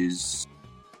is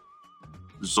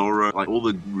Zoro, all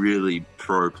the really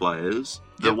pro players.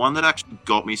 The one that actually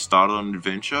got me started on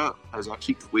adventure has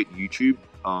actually quit YouTube.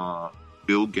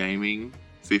 Bill Gaming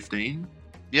 15.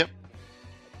 Yep.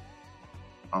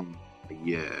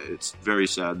 Yeah, it's very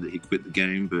sad that he quit the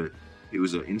game, but he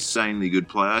was an insanely good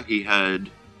player. He had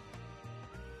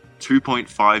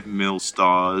 2.5 mil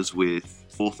stars with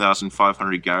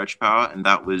 4,500 garage power, and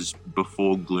that was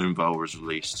before Gloomvale was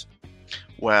released.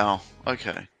 Wow.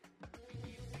 Okay.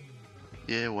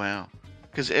 Yeah. Wow.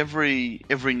 Because every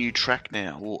new track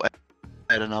now will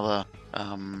add another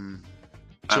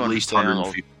at least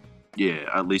 150. Yeah,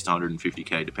 at least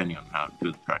 150k, depending on how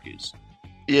good the track is.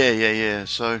 Yeah.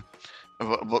 So,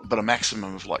 but a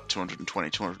maximum of 220,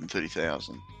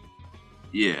 230,000.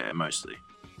 Yeah, mostly.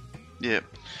 Yeah.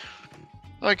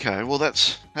 Okay, well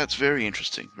that's very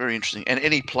interesting. Very interesting. And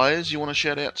any players you want to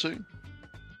shout out to?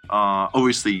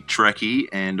 Obviously Trekkie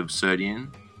and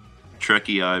Absurdian.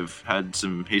 Trekkie, I've had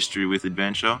some history with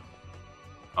adventure.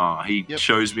 He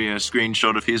shows me a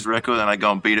screenshot of his record, and I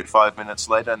go and beat it 5 minutes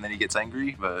later, and then he gets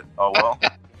angry. But oh well.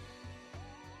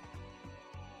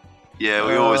 Yeah,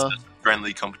 we always have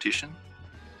friendly competition.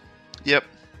 Yep.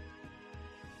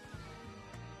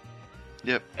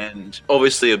 And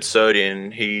obviously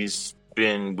Absurdian, he's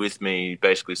been with me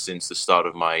basically since the start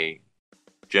of my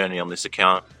journey on this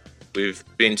account. We've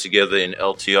been together in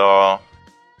LTR,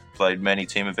 played many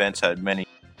team events, had many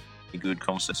good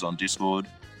conversations on Discord.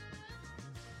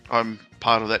 I'm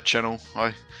part of that channel.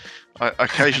 I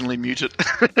occasionally mute it.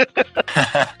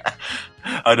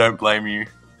 I don't blame you.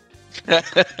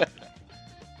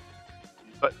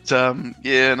 But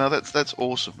yeah, no, that's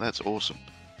awesome. That's awesome.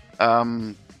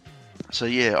 So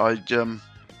yeah,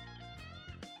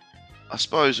 I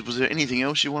suppose, was there anything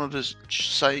else you wanted to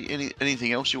say?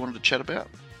 Anything else you wanted to chat about?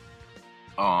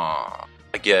 I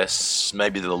guess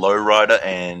maybe the Lowrider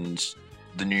and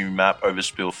the new map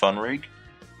Overspill Fun Rig.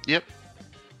 Yep.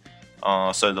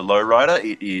 So the Lowrider,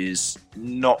 it is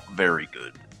not very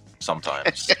good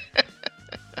sometimes.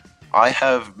 I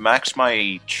have maxed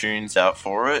my tunes out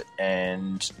for it,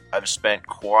 and I've spent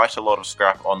quite a lot of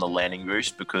scrap on the landing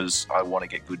boost because I want to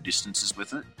get good distances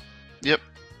with it. Yep.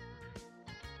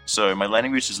 So my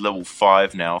landing boost is level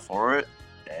 5 now for it,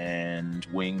 and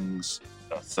wings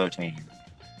are 13.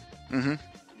 Mm-hmm.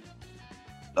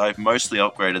 I've mostly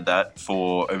upgraded that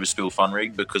for Overspill Fun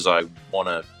Rig because I want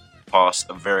to pass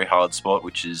a very hard spot,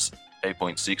 which is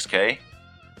 8.6k.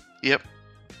 Yep.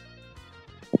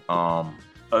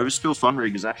 Overspill Fun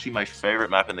Rig is actually my favorite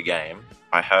map in the game.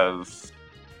 I have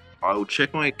I'll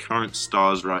check my current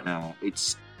stars right now. I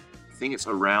think it's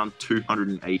around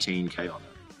 218k on it.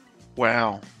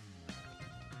 Wow.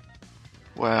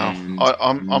 And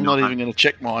I'm not even going to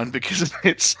check mine because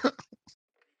it's.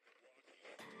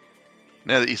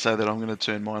 Now that you say that, I'm going to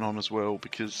turn mine on as well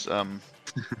because okay.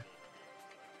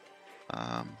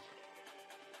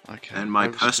 And my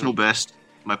personal best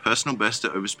at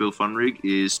Overspill Fun Rig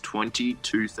is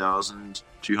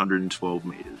 22,212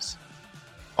 meters.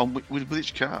 On with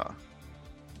which car?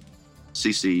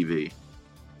 CCEV.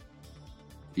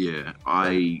 Yeah,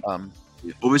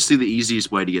 obviously the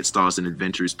easiest way to get stars in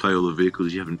Adventure is play all the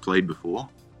vehicles you haven't played before.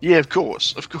 Yeah, of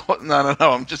course. No.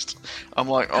 I'm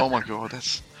like, oh my god,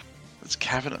 that's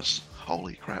cavernous.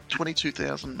 Holy crap,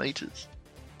 22,000 meters.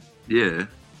 Yeah.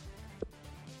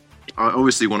 I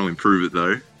obviously want to improve it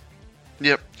though.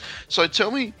 Yep. So tell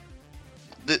me,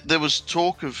 there was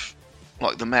talk of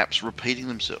like the maps repeating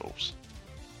themselves.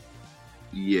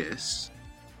 Yes.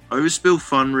 Overspill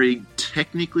Fun Rig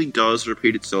technically does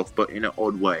repeat itself, but in an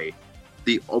odd way.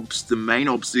 The main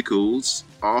obstacles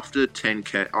after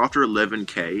 10k, after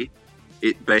 11k,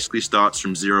 it basically starts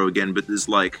from 0 again, but there's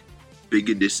like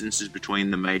bigger distances between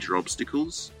the major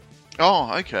obstacles.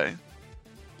 Oh, okay.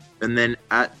 And then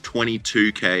at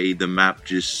 22k, the map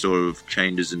just sort of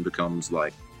changes and becomes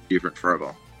like different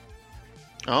forever.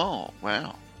 Oh,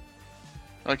 wow.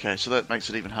 Okay, so that makes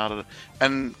it even harder.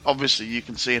 And obviously you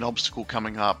can see an obstacle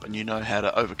coming up and you know how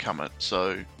to overcome it,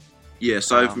 so...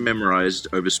 Yes, I've memorized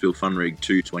Overspill Fun Rig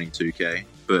to 22k,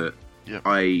 but yep.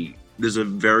 There's a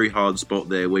very hard spot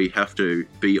there where you have to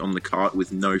be on the cart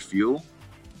with no fuel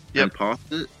and pass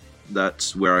it.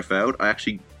 That's where I failed. I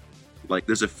actually...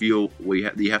 there's a fuel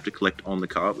where you have to collect on the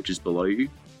cart, which is below you.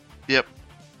 Yep.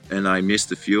 And I missed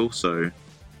the fuel, so...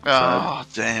 Oh,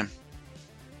 damn.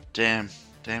 Damn.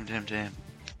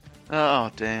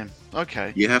 Oh, damn.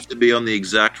 Okay. You have to be on the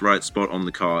exact right spot on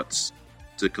the carts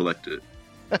to collect it.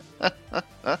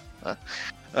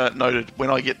 Noted. When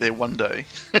I get there one day.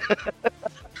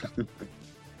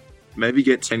 Maybe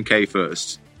get 10k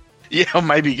first. Yeah, or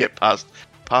maybe get past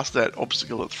that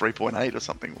obstacle at 3.8 or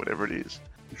something, whatever it is.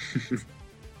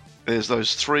 There's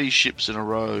those 3 ships in a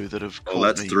row that have caught me. Oh,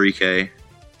 that's 3k.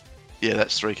 Yeah,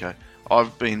 that's 3k.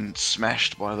 I've been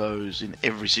smashed by those in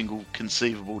every single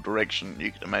conceivable direction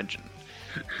you can imagine.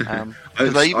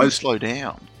 They even slow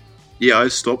down. Yeah, I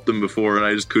stopped them before and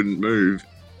I just couldn't move.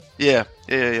 Yeah.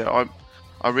 I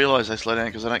realise they slow down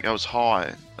because they don't go as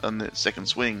high on the second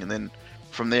swing, and then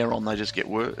from there on they just get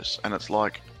worse, and it's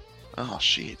like, oh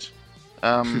shit.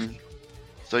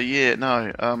 So yeah,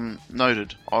 no,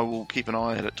 noted. I will keep an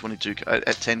eye out at 22k, at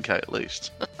 10k at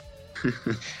least.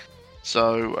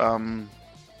 So,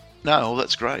 no, well,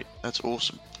 that's great. That's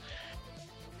awesome.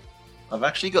 I've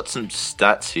actually got some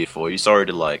stats here for you. Sorry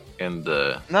to end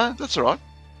the... No, that's all right.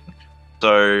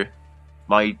 So,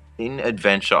 in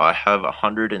Adventure, I have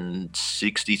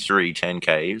 163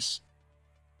 10Ks.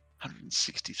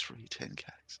 163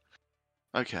 10Ks.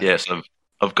 Okay. Yes,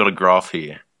 I've got a graph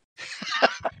here.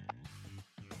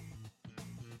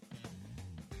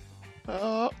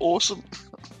 Awesome.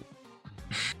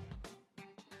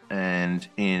 And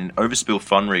in Overspill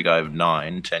Fun Rig, I have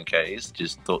 9 10Ks.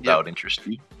 Just thought that would interest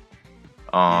you.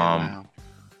 Wow.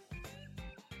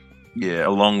 Yeah,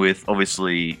 along with,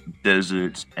 obviously,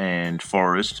 desert and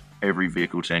forest, every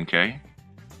vehicle 10k.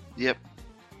 Yep.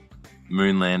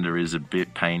 Moonlander is a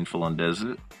bit painful on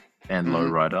desert, and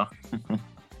Lowrider.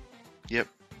 Yep.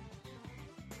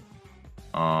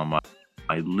 My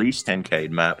least 10k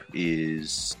map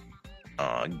is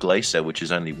Glacier, which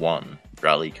is only 1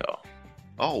 rally car.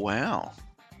 Oh, wow.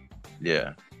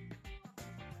 Yeah.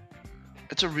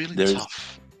 It's a really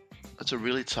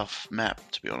tough map,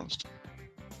 to be honest.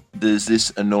 There's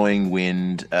this annoying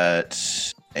wind at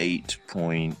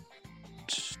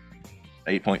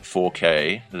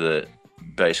 8.4k that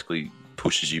basically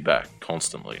pushes you back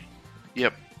constantly.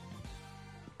 Yep.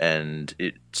 And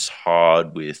it's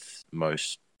hard with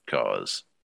most cars.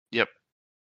 Yep.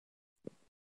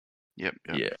 Yeah.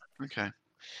 Okay.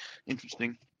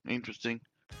 Interesting.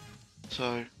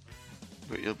 So,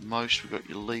 we've got your most, we've got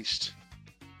your least.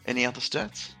 Any other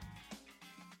stats?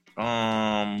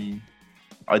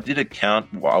 I did a count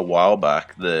a while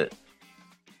back that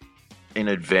in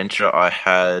Adventure I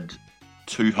had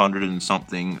 200 and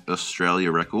something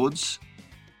Australia records,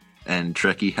 and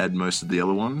Trekkie had most of the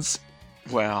other ones.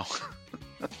 Wow.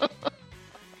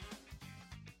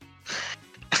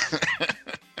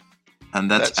 And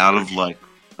that's out of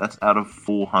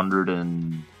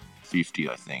 450,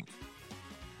 I think.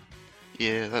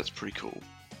 Yeah, that's pretty cool.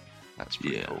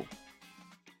 Cool.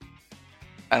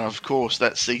 And of course,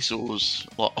 that seesaws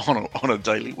on a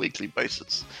daily, weekly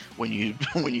basis when you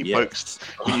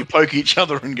poke each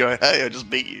other and go, "Hey, I just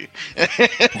beat you."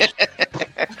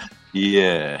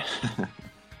 Yeah.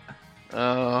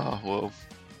 Oh well.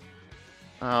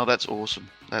 Oh, that's awesome.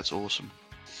 That's awesome.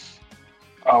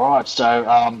 All right,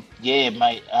 so yeah,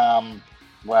 mate.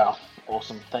 Wow,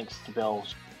 awesome. Thanks, Dabell.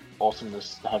 Awesome to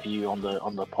have you on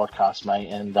the podcast, mate.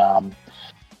 And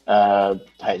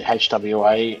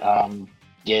HWA.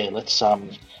 Yeah, let's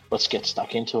get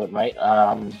stuck into it, mate.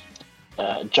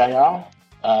 JR,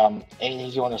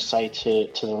 anything you want to say to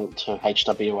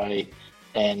HWA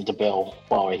and Dabell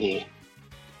while we're here?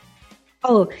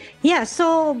 Oh, yeah.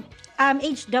 So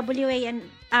HWA and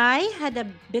I had a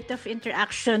bit of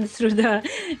interaction through the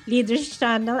Leaders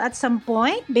channel at some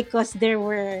point because there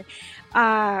were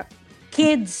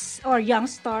kids or young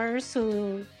stars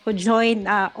who joined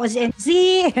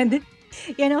AUSNZ and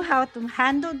how to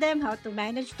handle them, how to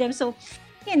manage them. So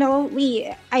I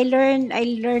learned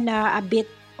a bit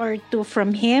or two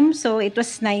from him. So it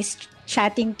was nice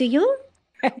chatting to you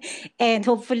and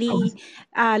hopefully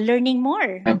learning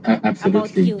more about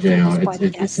Absolutely, you through this JR.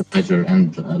 It's a podcast. pleasure.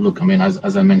 And look, I mean,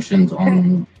 as I mentioned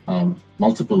on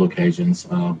multiple occasions,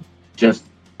 just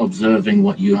observing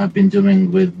what you have been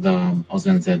doing with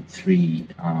AUSNZ 3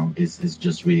 is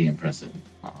just really impressive.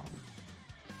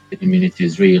 The community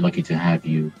is really lucky to have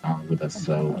you with us.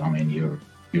 So, I mean, you're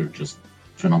just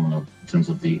phenomenal in terms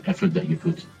of the effort that you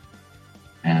put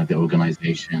and the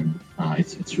organization.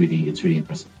 It's really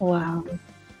impressive. Wow.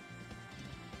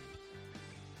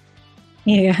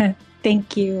 Yeah,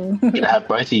 thank you. Good to have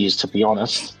both of you, to be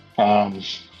honest.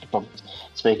 If I'm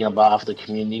speaking on behalf of the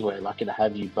community, we're lucky to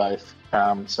have you both.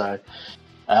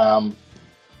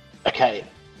 Okay,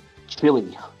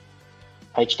 Chillies,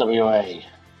 HWA.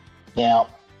 Now,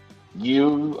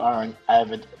 you are an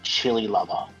avid chili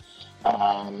lover,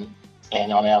 and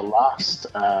on our last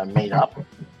meetup,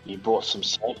 you brought some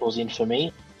samples in for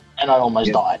me, and I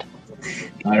almost died.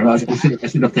 I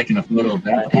should have taken a photo of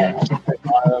that.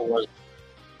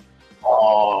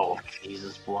 Oh,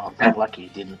 Jesus, boy, I'm lucky you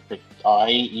didn't.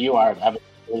 You are an avid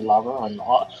chili lover, and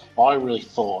I really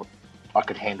thought I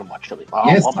could handle my chili.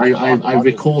 Yes, I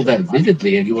recall that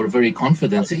vividly, and you were very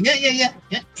confident, saying, yeah,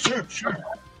 sure.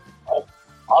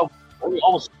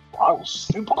 I was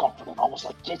super confident. I was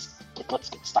like, yes, let's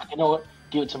get stuck into it.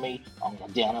 Give it to me. I'm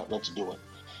going down it. Let's do it.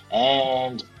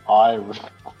 And I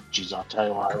tell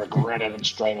you what, I regretted it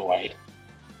straight away.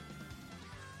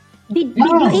 Did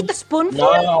you eat a spoonful?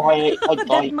 No, I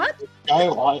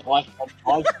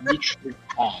literally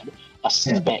had a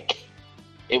speck.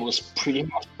 It was pretty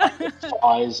much the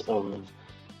size of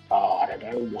I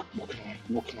don't know what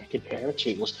can I compare it to.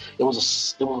 It was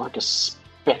like a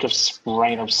speck of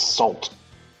grain of salt.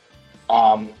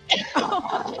 And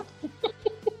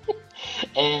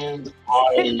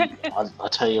I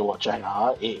tell you what,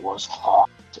 JR, it was hot.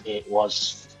 It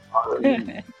was so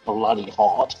bloody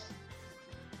hot.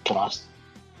 Can I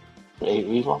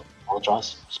Eva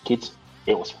apologize, kids?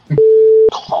 It was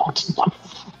hot, like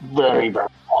very, very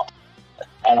hot,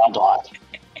 and I died.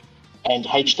 And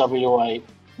HWA,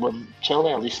 tell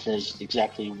our listeners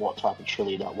exactly what type of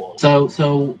chili that was.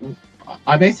 So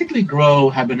I basically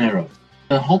grow habanero.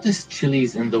 The hottest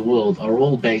chilies in the world are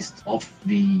all based off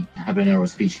the habanero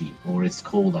species, or it's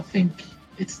called, I think,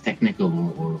 its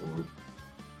technical or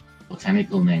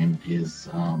botanical name is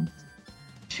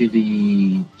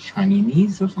chili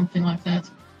Chinese or something like that.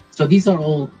 So these are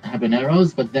all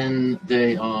habaneros, but then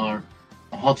they are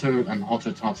hotter and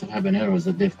hotter types of habaneros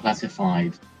that they've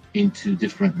classified into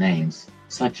different names,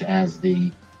 such as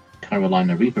the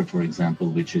Carolina Reaper, for example,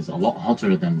 which is a lot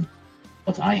hotter than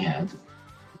what I had,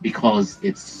 because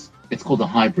it's called a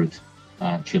hybrid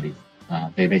chili.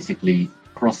 They basically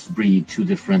crossbreed two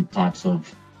different types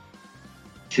of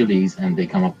chilies, and they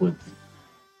come up with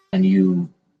a new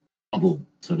bubble,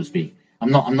 so to speak.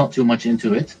 I'm not too much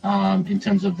into it in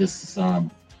terms of this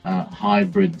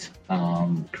hybrid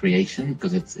creation,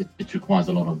 because it requires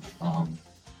a lot of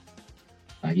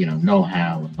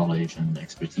know-how and knowledge and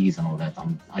expertise and all that.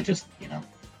 I just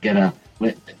get a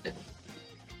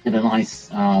nice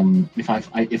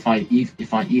if I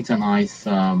eat a nice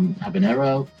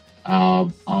habanero,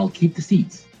 I'll keep the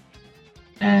seeds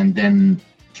and then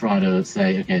try to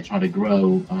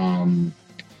grow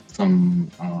some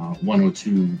one or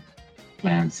two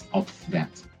plants off that,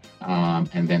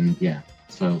 and then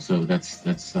so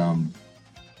that's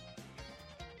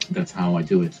how I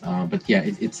do it. But yeah,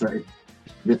 the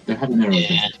habanero.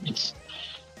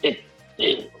 It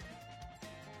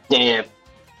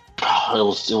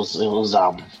was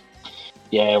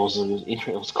Yeah, it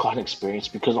was quite an experience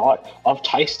because I've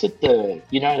tasted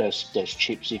those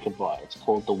chips you can buy. It's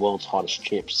called the world's hottest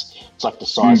chips. It's like the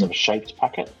size of a shaped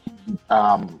packet,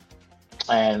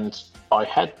 and I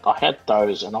had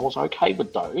those, and I was okay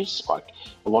with those. Like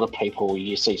a lot of people,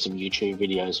 you see some YouTube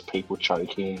videos of people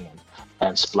choking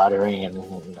and splattering and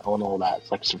all that.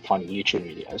 It's like some funny YouTube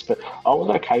videos, but I was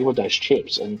okay with those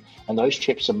chips, and those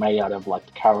chips are made out of like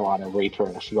the Carolina Reaper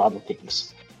and a few other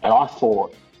things, and I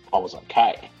thought I was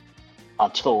okay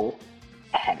until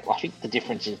I think the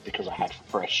difference is because I had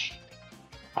fresh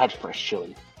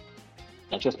chili.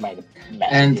 It just made a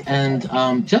massive difference.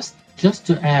 And just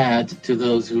to add to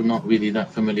those who are not really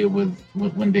that familiar with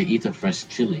when they eat a fresh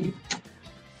chili,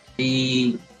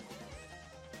 the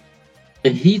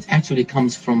heat actually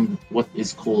comes from what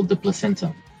is called the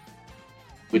placenta,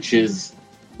 which is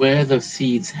where the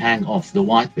seeds hang off, the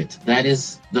white bit. That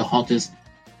is the hottest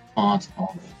part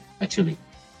of a chili.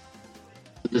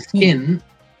 The skin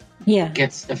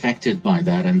gets affected by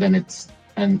that, and then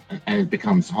it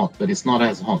becomes hot, but it's not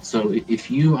as hot. So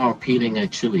if you are peeling a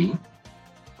chili,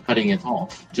 cutting it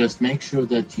off, just make sure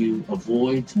that you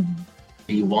avoid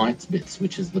the white bits,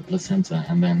 which is the placenta,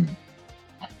 and then,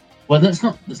 well, that's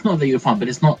not that you're fine, but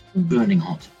it's not burning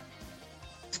hot,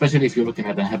 especially if you're looking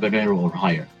at a habanero or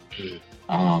higher,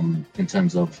 in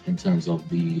terms of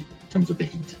the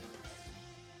heat.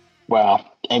 Wow!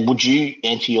 And would you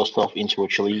enter yourself into a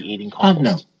chili eating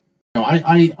contest? No.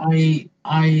 I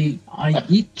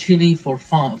eat chili for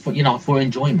fun, for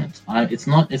enjoyment. It's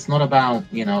not about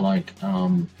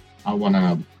I want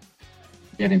to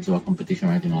get into a competition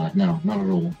or anything like that. No, not at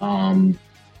all.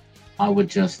 I would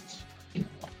just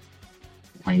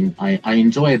I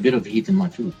enjoy a bit of heat in my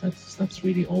food. That's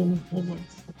really all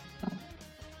works.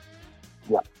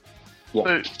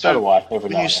 Yeah, so do I.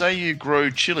 When you say you grow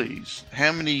chilies,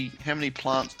 how many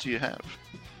plants do you have?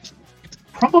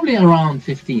 Probably around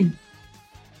 15.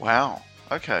 Wow.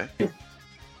 Okay. Yeah.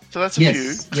 So that's a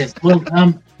few. Yes. Well,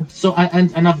 so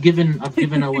I've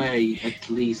given away at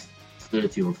least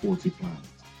 30 or 40 plants.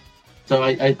 So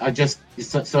I just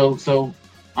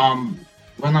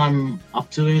when I'm up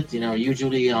to it,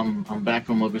 usually I'm back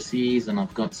from overseas and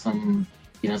I've got some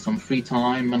free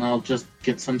time, and I'll just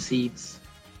get some seeds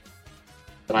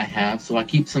that I have. So I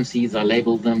keep some seeds, I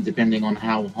label them depending on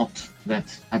how hot that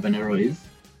habanero is.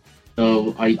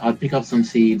 So I pick up some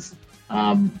seeds.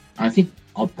 I think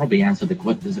I'll probably answer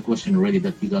there's a question already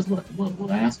that you guys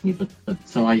will ask me, but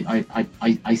so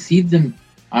I seed them.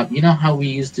 You know how we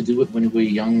used to do it when we were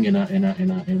young in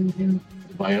the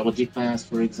biology class,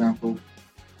 for example.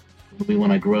 We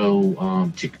want to grow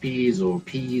chickpeas or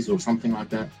peas or something like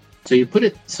that. So you put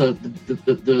it. So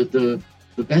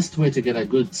the best way to get a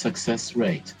good success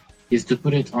rate is to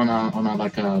put it on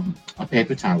a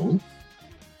paper towel,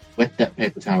 wet that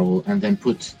paper towel, and then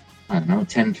put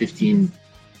 10, 15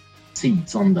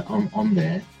 seeds on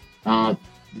there.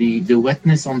 The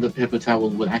wetness on the paper towel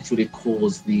will actually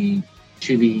cause the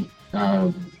chili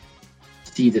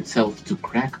seed itself to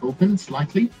crack open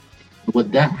slightly.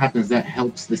 What that happens, that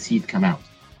helps the seed come out,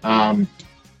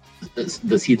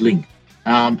 the seedling,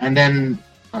 and then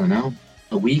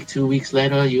a week, 2 weeks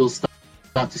later, you'll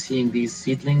start to seeing these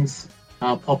seedlings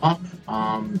pop up.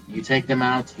 You take them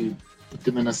out, you put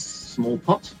them in a small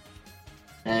pot,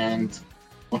 and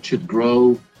what should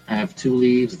grow have 2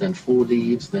 leaves, then 4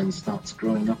 leaves, then starts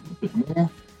growing up a bit more,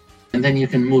 and then you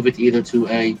can move it either to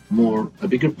a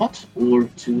bigger pot or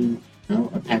to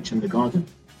a patch in the garden.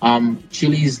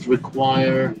 Chilies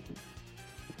require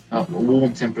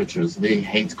warm temperatures. They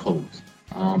hate cold,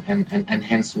 and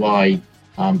hence why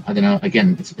I don't know.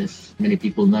 Again, it's many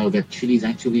people know that chilies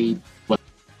actually,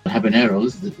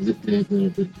 habaneros,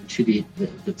 the chili,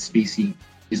 the species,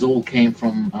 is all came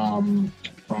from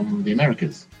the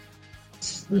Americas.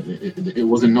 It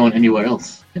wasn't known anywhere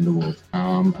else in the world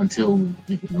until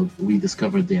we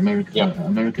discovered the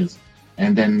Americas,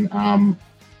 and then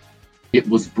it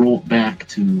was brought back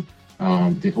to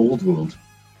the old world.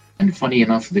 And funny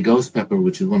enough, the ghost pepper,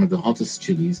 which is one of the hottest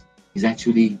chilies, is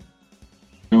actually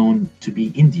known to be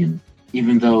Indian,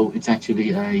 even though it's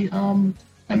actually a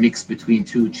mix between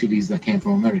 2 chilies that came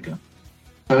from America.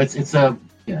 So it's it's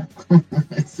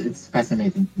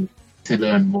fascinating to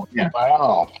learn more. Yeah.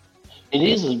 Wow, it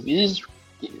is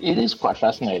quite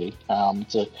fascinating.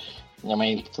 To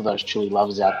those chili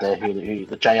lovers out there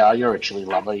the JR, you're a chili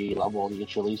lover. You love all your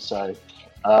chilies, so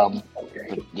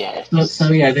yeah.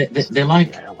 So yeah, they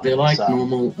like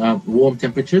normal warm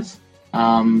temperatures.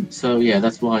 So yeah,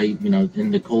 that's why in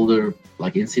the colder,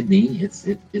 like in Sydney,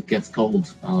 it gets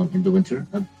cold in the winter.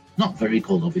 Not very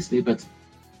cold, obviously, but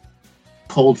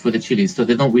cold for the chilies. So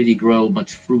they don't really grow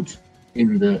much fruit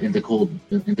in the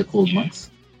cold months.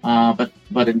 But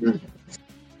in the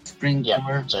spring,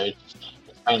 summer, so it's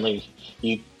mainly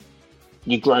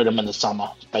you grow them in the summer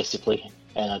basically,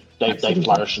 and they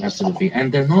flourish in the summer.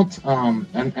 And they're not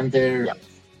and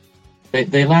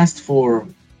they last for,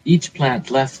 each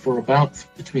plant lasts for about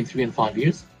between 3 and 5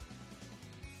 years.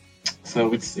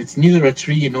 So it's neither a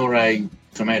tree nor a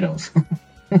tomatoes.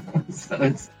 So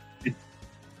it's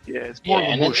more of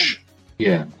a bush.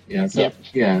 Yeah. So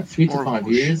 3 to 5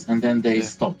 years, and then they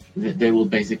stop. They will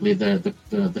basically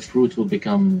the fruit will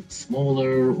become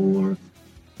smaller, or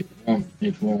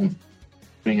it won't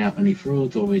bring out any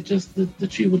fruit, or it just the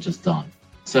tree will just die.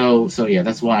 So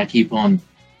that's why I keep on.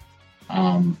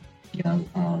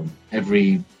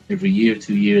 Every year,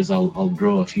 2 years, I'll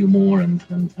grow a few more and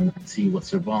see what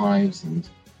survives. And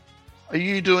are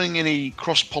you doing any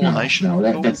cross pollination?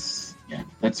 No,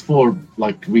 that's for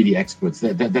like really experts.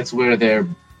 That's where their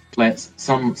plants.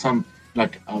 Some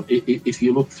like if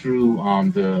you look through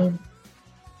the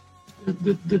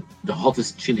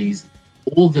hottest chilies,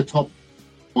 all the top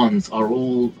ones are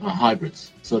all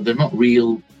hybrids. So they're not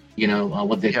real.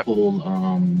 What they call.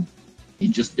 It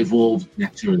just evolved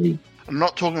naturally. I'm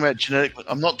not talking about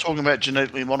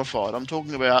genetically modified. I'm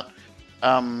talking about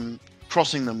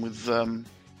crossing them with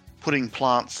putting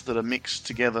plants that are mixed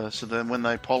together, so then when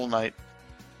they pollinate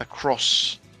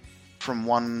across from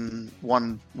one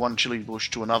chili bush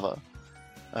to another,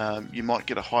 you might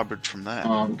get a hybrid from that.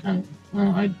 Okay.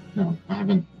 I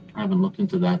haven't looked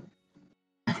into that.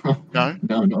 No,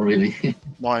 not really.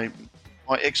 My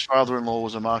ex-father-in-law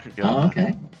was a market gardener.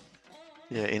 Okay.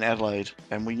 Yeah, in Adelaide,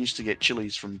 and we used to get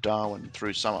chilies from Darwin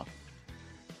through summer.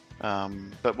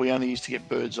 But we only used to get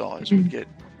bird's eyes. We'd get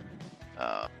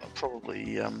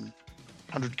probably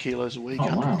 100 kilos a week,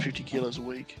 150 kilos a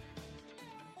week.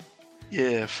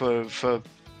 Yeah, for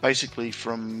basically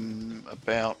from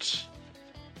about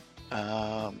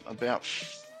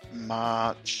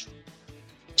March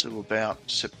to about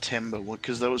September,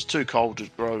 because it was too cold to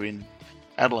grow in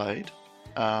Adelaide.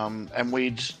 And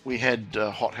we had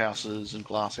hot houses and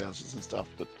glass houses and stuff,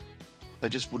 but they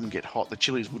just wouldn't get hot. The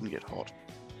chilies wouldn't get hot.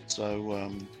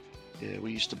 So,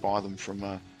 we used to buy them from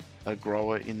a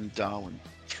grower in Darwin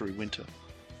through winter.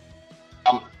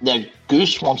 Now,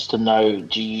 Goose wants to know,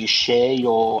 do you share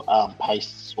your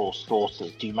pastes or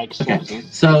sauces? Do you make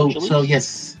sauces? Okay. So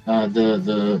yes,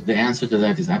 the answer to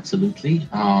that is absolutely.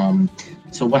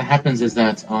 So what happens is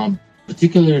that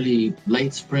particularly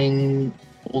late spring,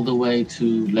 all the way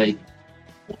to late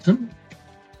autumn,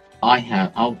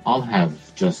 I'll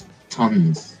have just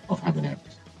tons of habaneros.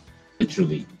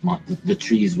 Literally, the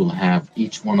trees will have,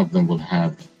 each one of them will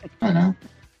have, I don't know.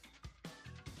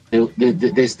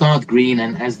 They start green,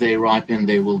 and as they ripen,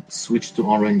 they will switch to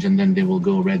orange, and then they will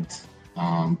go red.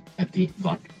 At the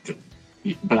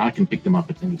but I can pick them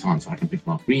up at any time, so I can pick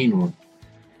them up green or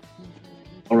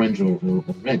orange or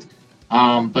red.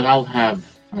 But I'll have,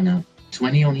 I don't know,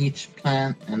 20 on each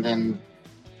plant, and then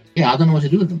I don't know what to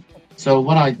do with them. So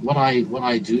what I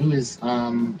do is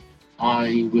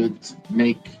I would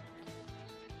make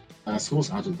a sauce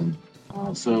out of them.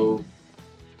 So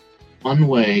one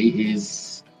way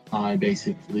is I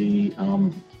basically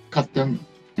cut them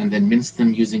and then mince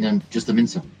them using just a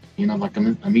mincer, like a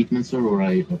meat mincer or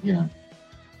I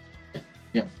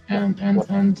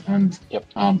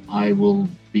will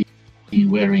be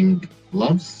wearing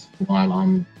gloves while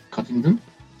I'm cutting them,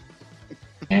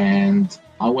 and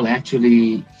I will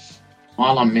actually,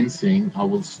 while I'm mincing, I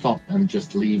will stop and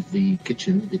just leave the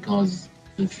kitchen because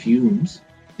the fumes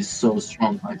is so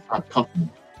strong. I start coughing.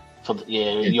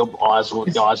 Your eyes will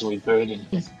be burning.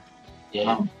 Yes.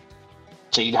 Yeah.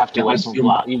 So you'd have to wear some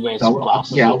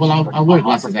glasses. Yeah, well, I wear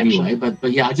glasses anyway, but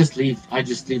I just leave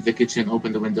the kitchen,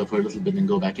 open the window for a little bit, and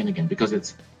go back in again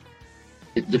because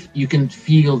you can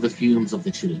feel the fumes of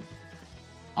the chili.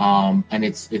 And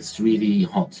it's really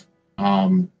hot.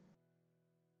 And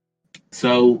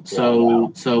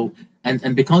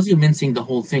because you're mincing the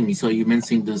whole thing, so you're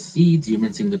mincing the seeds, you're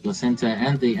mincing the placenta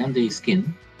and the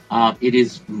skin, it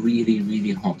is really,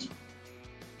 really hot.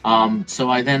 So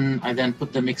I then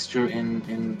put the mixture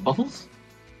in bottles,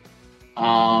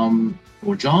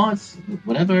 or jars,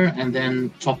 whatever, and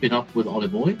then top it up with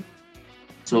olive oil.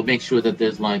 So make sure that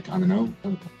there's a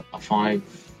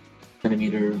 5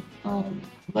 centimeter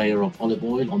layer of olive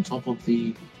oil on top of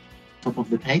the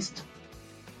paste,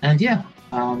 and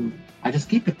I just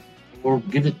keep it, or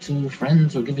give it to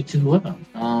friends, or give it to whoever.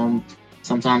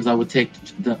 Sometimes I would take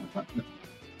the.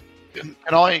 Can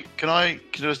I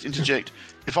just interject?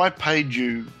 If I paid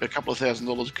you a couple of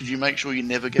 $1,000, could you make sure you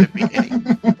never get me any?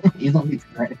 You don't need to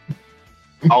pay.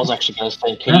 I was actually going to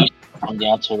say, can come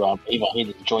down to either here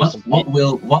to enjoy some. What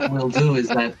we'll do is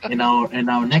that in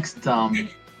our next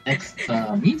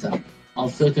meetup, I'll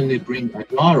certainly bring a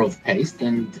jar of paste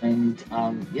and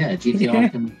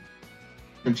GTR can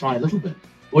try a little bit,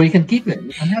 or you can keep it.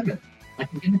 You can have it. I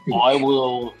can give it to you.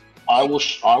 I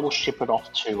will ship it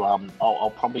off to.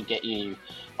 I'll probably get you.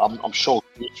 I'm sure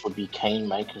Goose would be keen,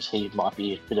 mate, because he might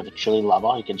be a bit of a chili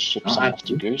lover. He can ship some off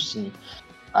to Goose, and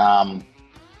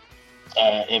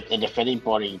if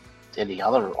anybody, any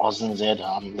other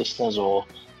AUSNZ listeners or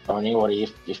anybody,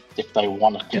 if they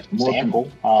want a sample,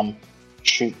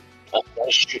 shoot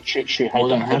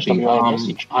HWA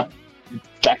message.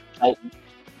 Jack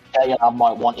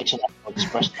might want International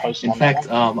Express post. In fact,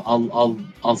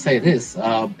 I'll say this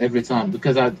every time,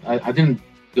 because I didn't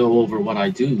go over what I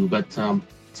do, but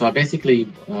so I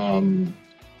basically run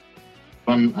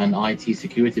an IT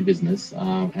security business,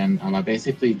 and I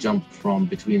basically jump from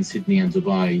between Sydney and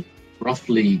Dubai,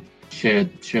 roughly share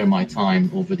my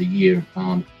time over the year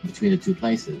between the two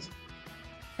places.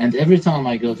 And every time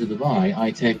I go to Dubai,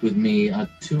 I take with me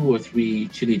 2 or 3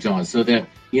 chili jars. So they're,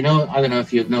 I don't know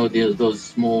if you know those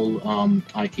small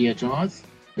IKEA jars.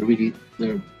 They're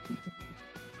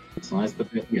nice, but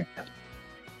yeah.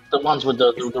 The ones with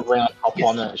the round top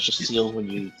on it, it's just sealed when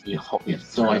you hop it.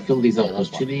 So I fill these up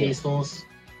with chili sauce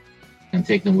and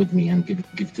take them with me and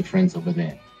give to friends over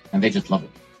there, and they just love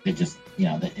it. They just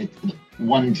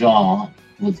one jar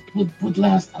would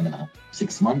last, I don't know,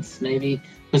 6 months maybe,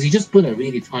 because you just put a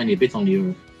really tiny bit on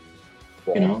your,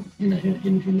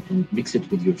 in mix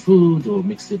it with your food or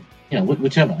mix it,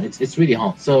 whichever. It's really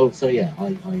hot. So yeah,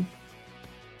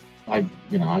 I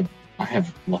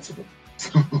have lots of it.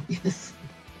 So yes.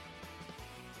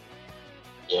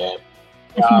 Yeah,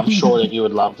 I'm sure that you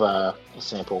would love a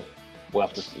sample.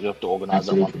 You have to organise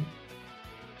that one.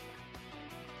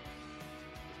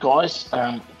 Guys,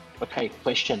 okay,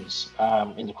 questions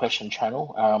in the question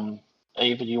channel.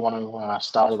 Eva, do you want to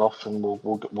start it off, and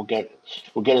we'll get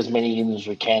as many in as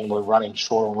we can. We're running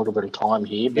short on a little bit of time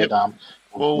here, but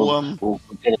we'll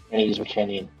get as many as we can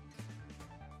in.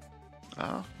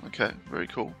 Okay, very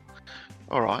cool.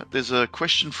 All right, there's a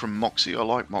question from Moxie. I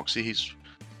like Moxie. He's a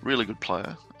really good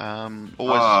player.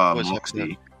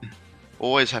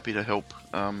 Always happy to help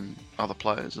other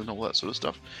players and all that sort of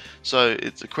stuff. So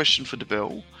it's a question for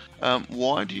Dabell.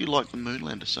 Why do you like the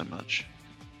Moonlander so much?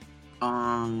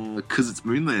 Because it's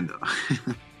Moonlander.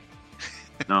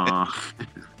 No,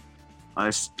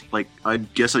 I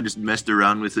guess I just messed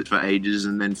around with it for ages,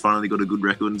 and then finally got a good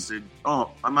record and said,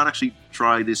 "Oh, I might actually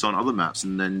try this on other maps,"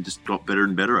 and then just got better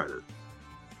and better at it.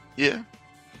 Yeah.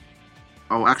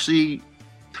 I'll actually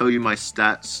tell you my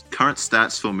current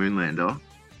stats for Moonlander.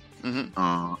 Mm-hmm.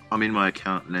 I'm in my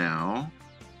account now.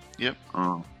 Yep.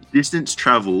 Distance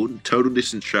traveled, total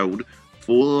distance traveled,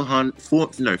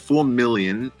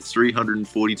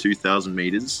 4,342,000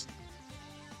 meters.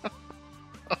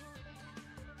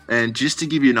 And just to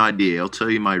give you an idea, I'll tell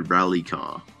you my rally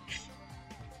car.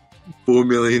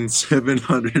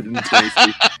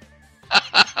 4,723,000.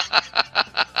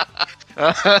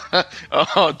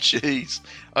 Oh, jeez.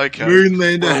 Okay.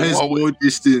 Moonlander has more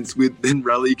distance than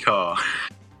rally car.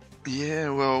 Yeah,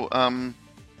 well,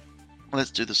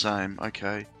 let's do the same.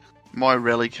 Okay. My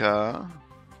rally car,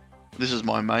 this is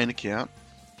my main account.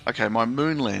 Okay, my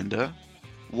Moonlander,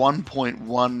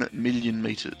 1.1 million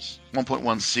meters.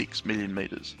 1.16 million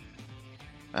meters.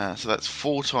 So that's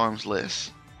 4 times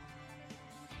less.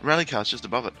 Rally car's just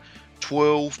above it.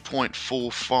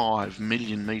 12.45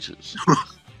 million meters.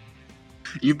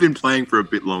 You've been playing for a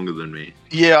bit longer than me.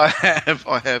 Yeah,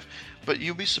 I have. But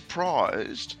you'll be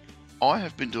surprised, I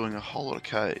have been doing a whole lot of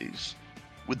Ks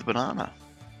with the banana.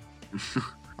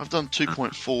 I've done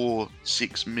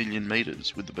 2.46 million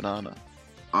meters with the banana.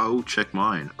 I'll check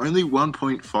mine. Only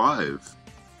 1.5.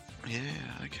 Yeah,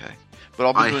 okay. But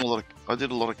I've been doing I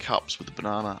did a lot of cups with the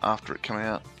banana after it came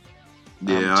out.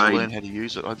 To learn how to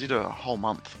use it. I did a whole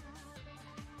month.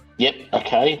 Yep,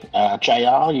 okay.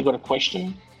 JR, you got a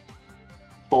question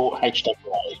for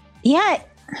HWA? Yeah.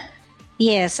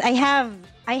 Yes, I have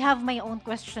my own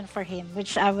question for him,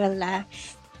 which I will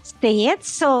say it.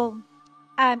 So,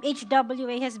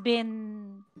 HWA has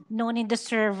been known in the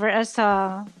server as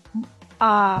a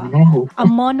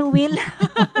monowheel,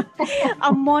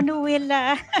 a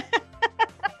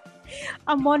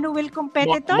monowheel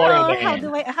competitor.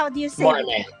 How do you say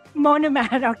it?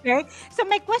 Monoman. Okay. So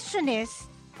my question is,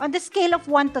 on the scale of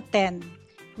 1 to 10,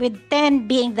 with 10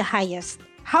 being the highest,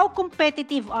 how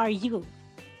competitive are you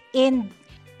in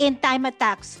time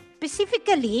attacks,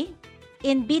 specifically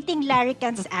in beating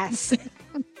Larrican's ass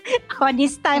on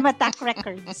his time attack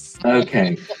records?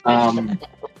 Okay.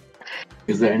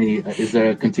 Is there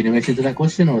a continuation to that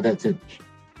question, or that's it?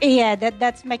 Yeah,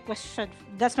 that's my question.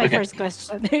 That's my first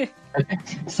question. Okay.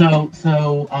 So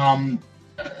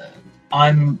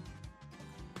I'm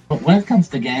when it comes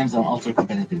to games, I'm ultra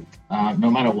competitive. No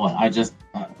matter what, I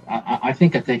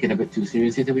think I take it a bit too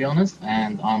seriously, to be honest,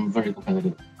 and I'm very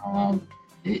competitive.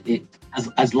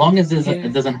 As long as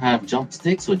it doesn't have jump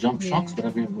sticks or jump shocks,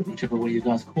 whichever way you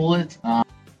guys call it,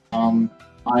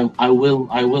 I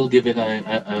will give it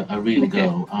a real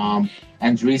go.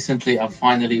 And recently,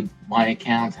 my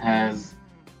account has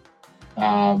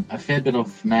a fair bit of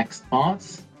maxed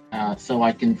parts, so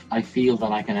I feel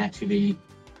that I can actually,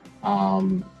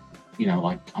 I'm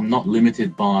not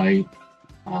limited by,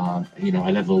 a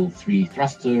level 3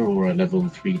 thruster or a level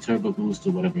 3 turbo boost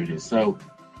or whatever it is. So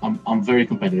I'm very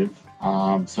competitive.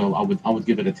 So I would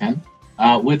give it a 10.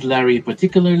 With Larry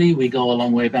particularly, we go a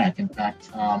long way back. In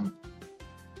fact,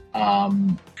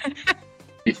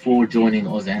 before joining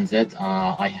AUSNZ,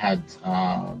 I had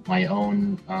my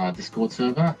own Discord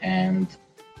server, and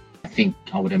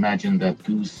I would imagine that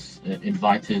Goose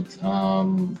invited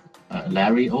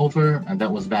Larry over, and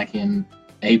that was back in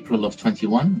April of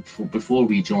 21, before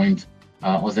we joined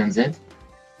AUSNZ.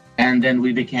 And then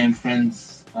we became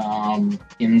friends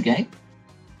in game,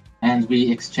 and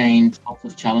we exchanged lots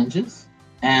of challenges.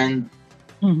 And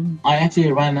I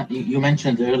actually ran. You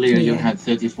mentioned earlier you had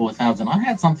 34,000. I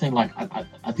had something like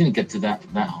I didn't get to that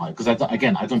high because I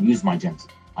don't use my gems.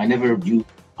 I never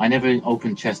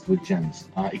open chest with gems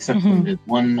except when there's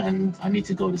one and I need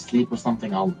to go to sleep or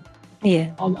something. I'll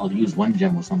use one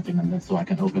gem or something, and then so I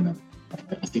can open a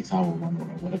 6-hour one or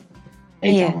whatever,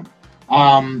 8-hour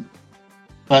one.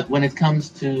 But when it comes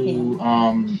to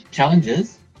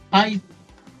challenges, I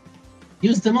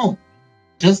use them all.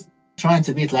 Just trying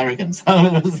to beat larrikins.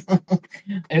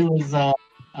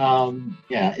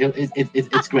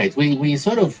 It's great. We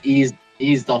sort of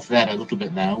eased off that a little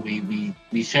bit now.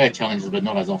 We share challenges, but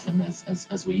not as often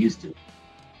as we used to.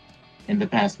 In the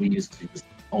past, we used to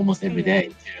almost every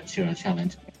day share a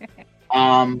challenge.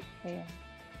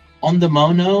 On the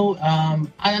mono,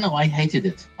 I don't know. I hated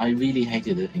it. I really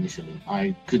hated it initially.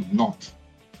 I could not.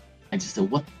 I just said,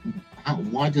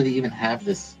 why do they even have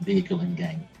this vehicle in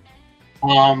game?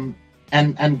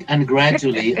 And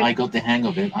gradually I got the hang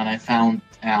of it, and I found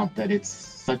out that it's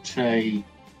such a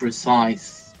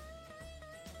precise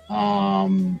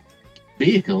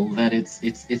vehicle that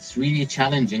it's really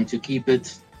challenging to keep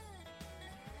it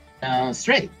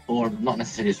straight, or not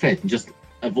necessarily straight, just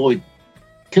avoid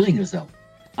killing yourself.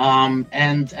 I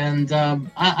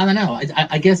don't know.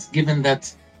 I guess given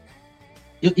that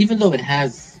even though it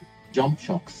has jump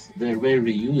shocks, they're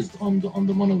rarely used on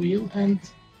the mono wheel, and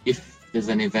if there's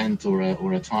an event or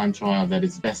a time trial that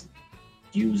is best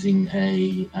using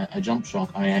a jump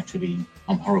shock,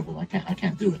 I'm horrible. I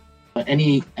can't do it. But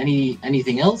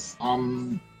anything else,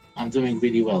 I'm doing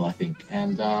really well, I think.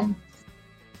 And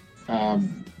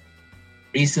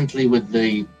recently with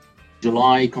the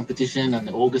July competition and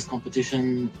the August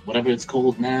competition, whatever it's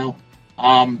called now,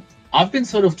 I've been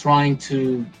sort of trying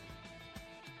to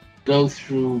go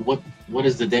through what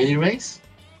is the daily race,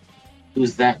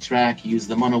 use that track, use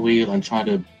the mono wheel, and try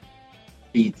to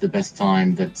beat the best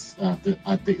time that's the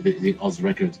Oz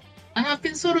record. And I've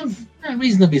been sort of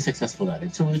reasonably successful at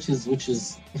it, so which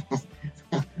is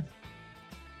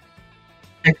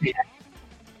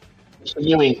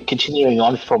continuing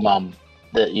on from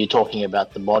you're talking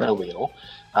about the mono wheel.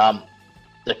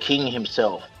 The king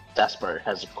himself, Daspo,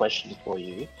 has a question for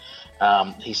you.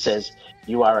 He says,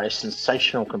 you are a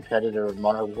sensational competitor of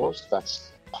mono wheels.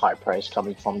 That's high praise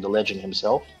coming from the legend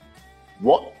himself.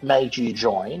 What made you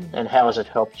join, and how has it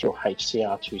helped your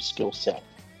HCR2 skill set?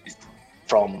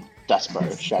 From Daspo.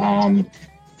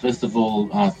 First of all,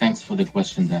 thanks for the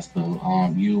question,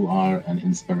 Daspo. You are an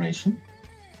inspiration.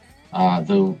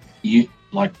 Though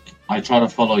I try to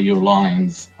follow your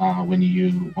lines when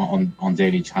you on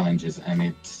daily challenges, and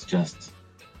it's just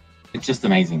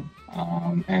amazing.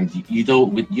 And you do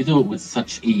it with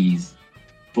such ease.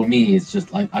 For me, it's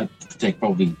just like I take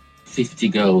probably 50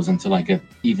 goes until I get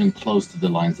even close to the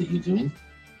lines that you're doing.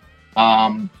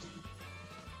 I'm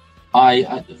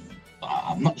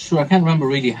not sure. I can't remember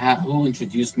really who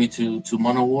introduced me to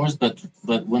Mono Wars, but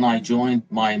when I joined,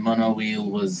 my mono wheel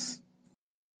was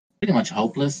pretty much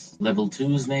hopeless. Level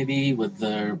 2s maybe with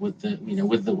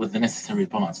the necessary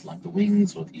parts like the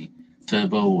wings or the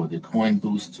turbo or the coin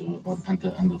boost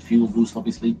and the fuel boost,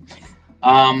 obviously.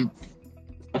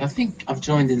 But I think I've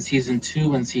joined in season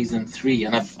 2 and season 3,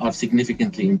 and I've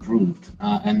significantly improved.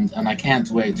 And I can't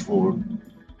wait for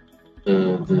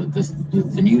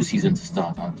the new season to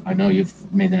start. I know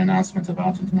you've made an announcement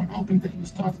about it, and I'm hoping that you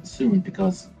start it soon,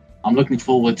 because I'm looking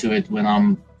forward to it when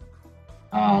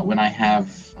I have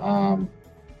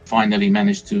finally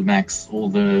managed to max all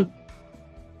the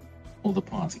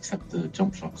parts except the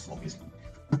jump shocks, obviously.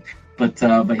 but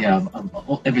yeah,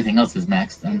 everything else is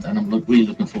maxed, and I'm really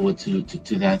looking forward to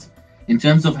that. In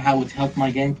terms of how it helped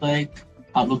my gameplay,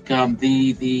 look,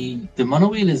 the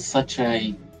monowheel is such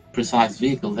a precise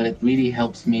vehicle that it really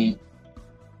helps me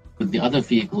with the other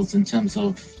vehicles in terms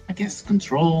of, I guess,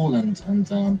 control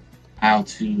and how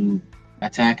to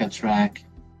attack a track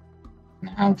and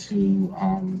how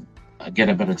to get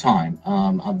a better time.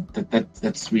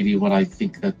 That's really what I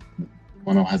think that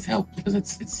mono has helped, because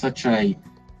it's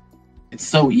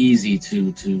so easy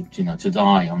to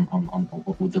die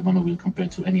on with the mono wheel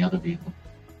compared to any other vehicle.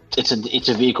 It's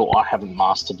a vehicle I haven't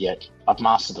mastered yet. I've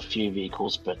mastered a few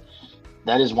vehicles, but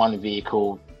that is one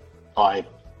vehicle I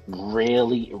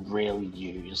rarely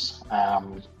use.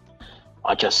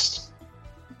 I just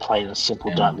plain and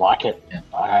simple don't like it. Yeah.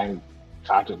 I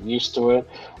can't get used to it.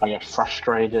 I get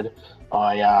frustrated.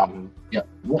 I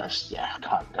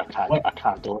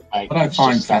can't do it, mate. What I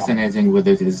find fascinating with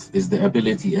it is the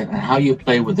ability and how you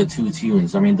play with the two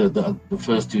tunes. I mean, the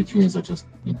first two tunes are just,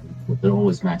 they're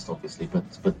always maxed, obviously, but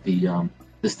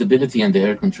the stability and the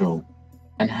air control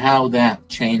and how that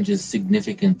changes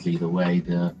significantly the way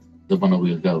the mono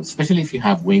wheel goes, especially if you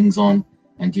have wings on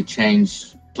and you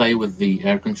play with the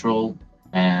air control.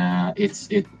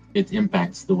 It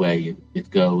impacts the way it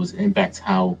goes, impacts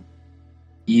how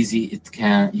easy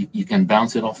you can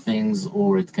bounce it off things,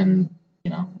 or it can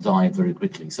die very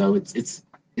quickly. So it's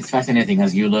fascinating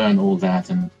as you learn all that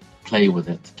and play with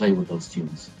those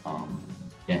tunes.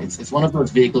 It's one of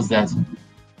those vehicles that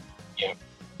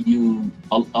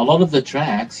a lot of the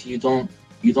tracks you don't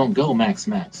go max.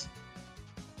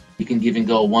 You can even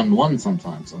go 1-1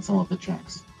 sometimes on some of the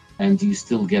tracks, and you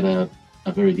still get a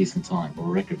very decent time or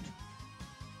record.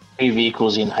 Few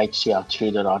vehicles in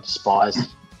HCR2 that I despise: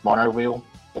 mono wheel.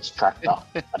 It's tractor.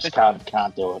 I just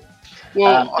can't do it.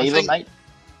 Well,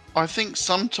 I think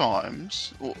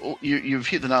sometimes you've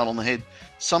hit the nail on the head.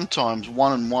 Sometimes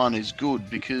 1-1 is good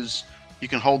because you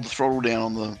can hold the throttle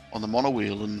down on the mono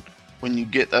wheel, and when you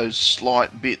get those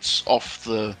slight bits off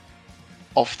the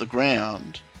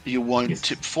ground, you won't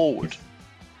tip forward.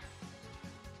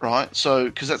 Right? So,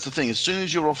 because that's the thing. As soon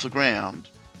as you're off the ground,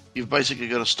 you've basically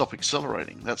got to stop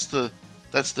accelerating. That's the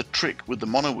trick with the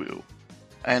mono wheel.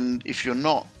 And if you're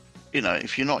not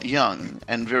young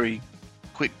and very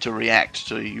quick to react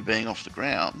to you being off the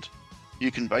ground, you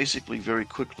can basically very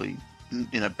quickly,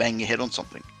 bang your head on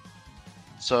something.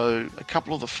 So a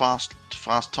couple of the fast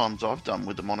times I've done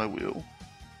with the mono wheel,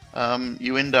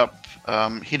 you end up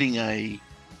hitting a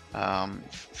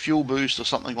fuel boost or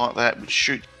something like that, which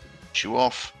shoots you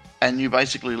off, and you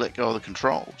basically let go of the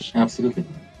controls. Absolutely.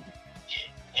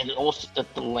 And also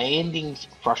that the landings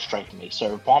frustrate me.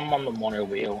 So if I'm on the mono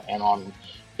wheel and I'm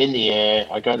in the air,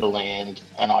 I go to land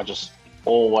and I just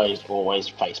always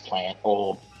face plant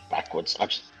or backwards. I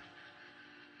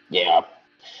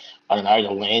don't know,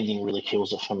 the landing really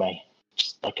kills it for me.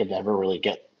 I could never really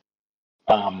get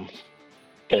a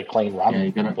clean run. Yeah,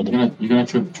 you're gonna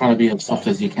try to be as soft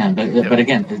as you can, but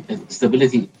again,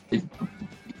 stability.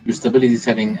 Your stability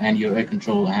setting and your air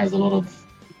control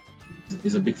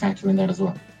is a big factor in that as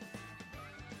well.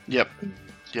 Yep.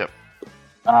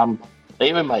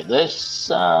 Even mate, this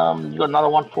you got another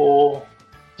one for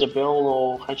Dabell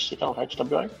or HCL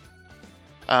HWA?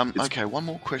 Okay, one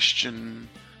more question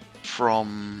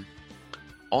from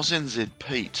AUSNZ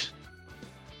Pete.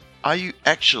 Are you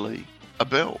actually a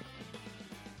bell?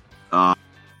 No.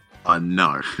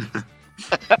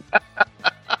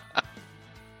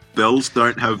 Bells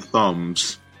don't have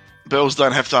thumbs. Bells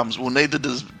don't have thumbs. Well, neither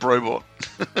does Brobot.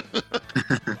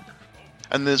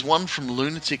 And there's one from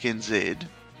Lunatic NZ.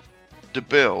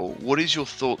 Dabell, what is your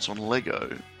thoughts on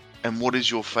Lego, and what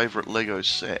is your favourite Lego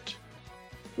set?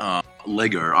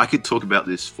 Lego. I could talk about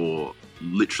this for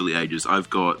literally ages. I've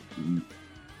got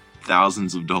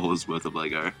thousands of dollars worth of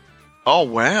Lego. Oh,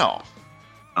 wow.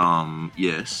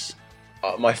 Yes.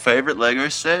 My favourite Lego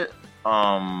set,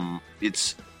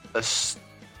 it's a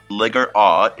Lego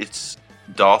art. It's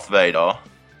Darth Vader.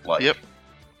 Yep.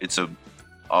 It's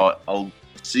I'll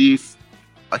see if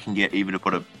I can get even to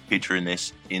put a picture in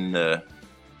the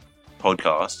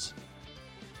podcast.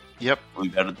 Yep.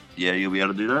 You'll be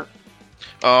able to do that.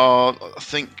 I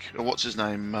think what's his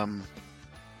name?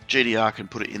 GDR can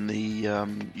put it in the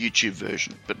YouTube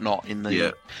version, but not in the.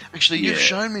 Yeah. Actually, you've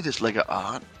shown me this Lego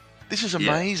art. This is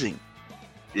amazing.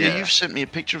 Yeah, you've sent me a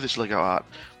picture of this Lego art.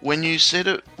 When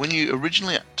you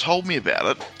originally told me about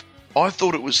it, I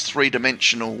thought it was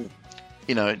 3-dimensional,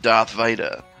 Darth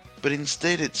Vader. but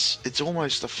instead it's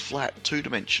almost a flat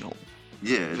two-dimensional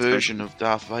Yeah, version of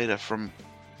Darth Vader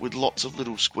with lots of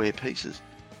little square pieces.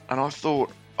 And I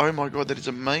thought, oh my god, that is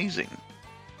amazing.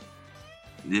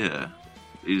 Yeah,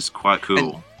 it is quite cool.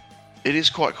 And it is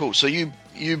quite cool. So you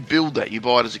build that, you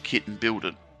buy it as a kit and build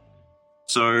it.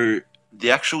 So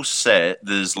the actual set,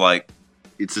 there's like,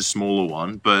 it's a smaller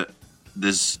one, but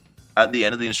there's, at the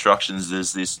end of the instructions,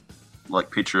 there's this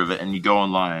like picture of it, and you go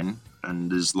online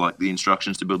and there's like the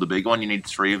instructions to build the big one. You need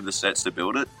 3 of the sets to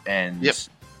build it, and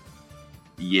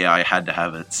yeah, I had to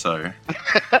have it. So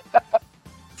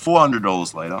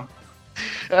 $400 later.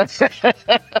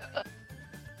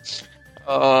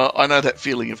 I know that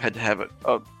feeling of had to have it.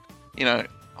 You know,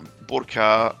 I bought a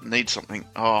car, need something.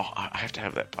 Oh, I have to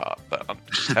have that part. I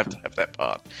just have to have that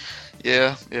part.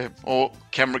 Yeah. Or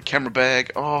camera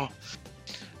bag. Oh,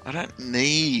 I don't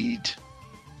need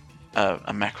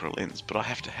a macro lens, but I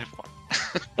have to have one.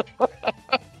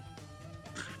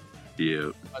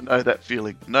 Yeah, I know that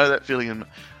feeling. And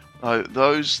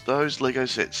those Lego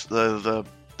sets, the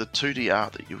 2D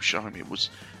art that you were showing me was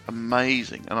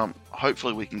amazing, and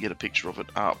hopefully we can get a picture of it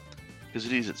up,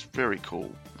 because it's very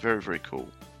cool, very, very cool.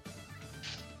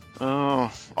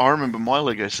 Oh, I remember my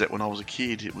Lego set when I was a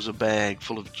kid. It was a bag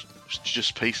full of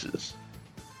just pieces,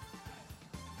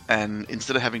 and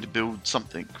instead of having to build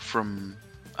something from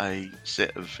a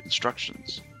set of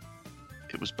instructions,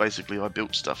 it was basically I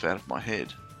built stuff out of my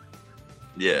head.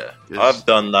 Yeah, Yes. I've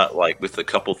done that like with a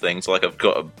couple things. Like I've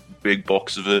got a big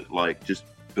box of it, like just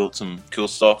built some cool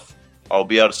stuff. I'll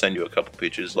be able to send you a couple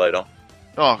pictures later.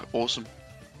 Oh, awesome.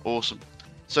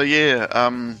 So yeah,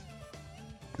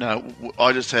 no,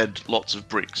 I just had lots of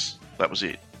bricks. That was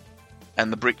it.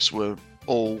 And the bricks were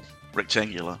all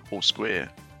rectangular, all square.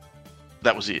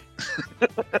 That was it.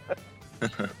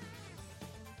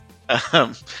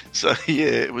 So yeah,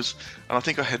 it was, and I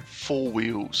think I had 4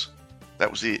 wheels. That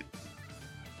was it.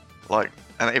 Like,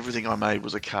 and everything I made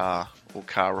was a car or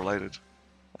car related.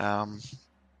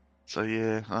 So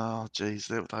yeah, oh geez,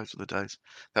 those were the days.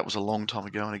 That was a long time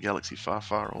ago in a galaxy far,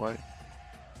 far away.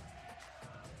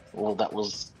 Well, that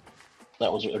was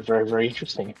very, very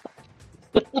interesting.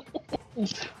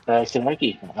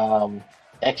 Sinaki,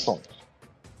 excellent.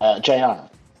 JR,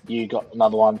 you got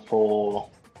another one for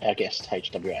our guest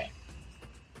HWA.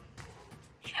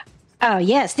 Oh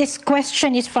yes, this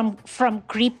question is from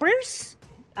Creepers.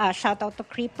 Shout out to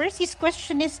Creepers. His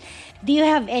question is, do you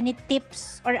have any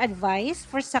tips or advice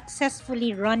for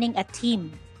successfully running a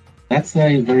team? That's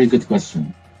a very good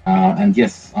question. And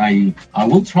yes, I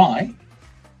will try.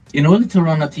 In order to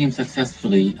run a team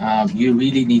successfully, you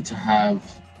really need to have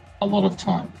a lot of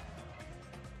time.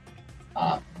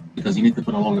 Because you need to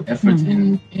put a lot of effort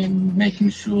in making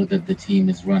sure that the team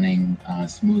is running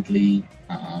smoothly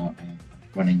and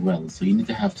running well. So you need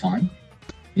to have time.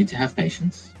 You need to have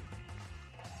patience.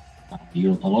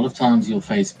 A lot of times you'll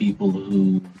face people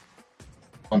who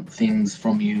want things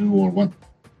from you or want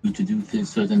you to do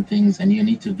certain things, and you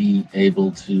need to be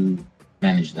able to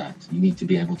manage that. You need to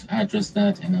be able to address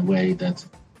that in a way that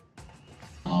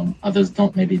others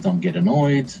don't get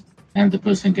annoyed, and the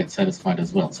person gets satisfied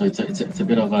as well. So it's a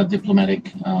bit of a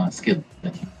diplomatic skill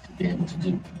that you need to be able to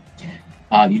do.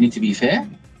 You need to be fair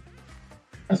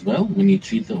as well when you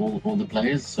treat all the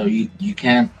players. So you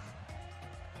can't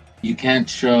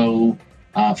show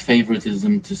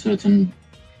favoritism to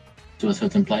a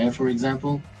certain player, for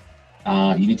example.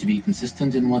 You need to be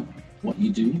consistent in what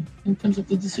you do in terms of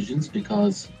the decisions,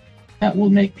 because that will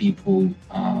make people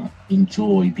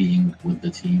enjoy being with the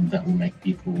team. That will make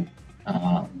people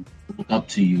look up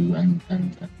to you and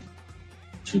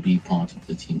to be part of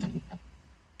the team that you have.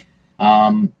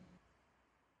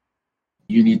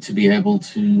 You need to be able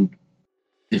to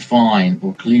define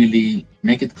or clearly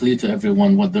make it clear to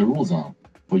everyone what the rules are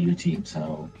for your team.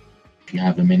 So if you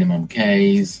have a minimum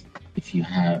Ks,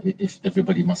 if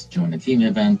everybody must join a team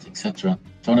event, etc.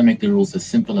 Try to make the rules as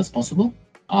simple as possible,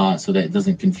 so that it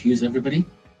doesn't confuse everybody,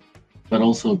 but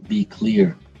also be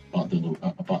clear about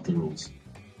the rules.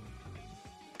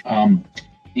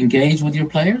 Engage with your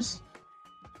players.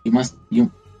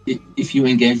 If you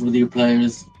engage with your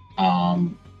players,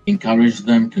 encourage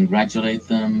them, congratulate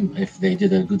them if they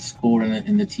did a good score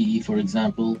in the TE, for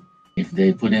example. If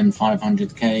they put in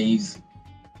 500 Ks,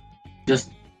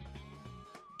 just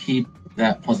keep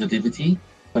that positivity.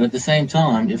 But at the same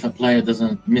time, if a player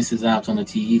misses out on a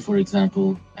TE, for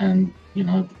example, and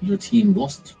your team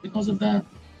lost because of that,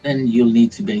 then you'll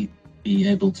need to be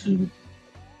able to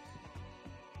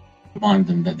remind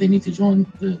them that they need to join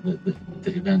the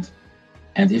event.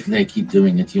 And if they keep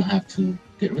doing it, you have to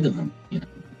get rid of them.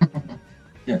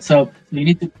 Yeah. So you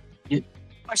need to.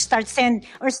 start sending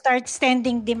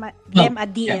them a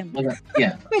DM.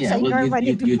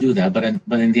 You do that, but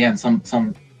in the end,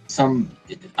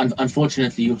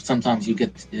 unfortunately, sometimes you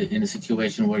get in a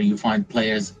situation where you find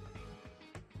players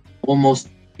almost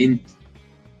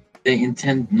they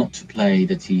intend not to play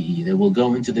the TE. They will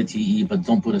go into the TE but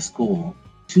don't put a score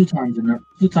two times in a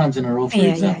row, for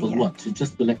example. What, to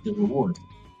just collect the reward?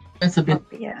 That's a bit,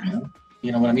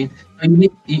 you know what I mean. So you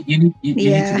need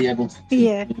to be able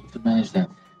to manage that.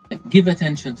 Give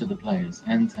attention to the players,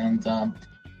 and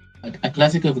a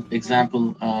classic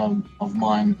example of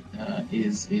mine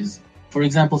is, for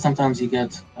example, sometimes you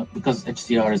get, because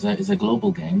HDR is a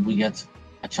global game, we get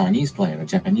a Chinese player, a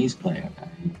Japanese player,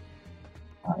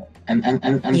 and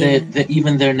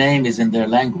even their name is in their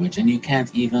language, and you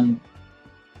don't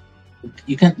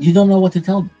know what to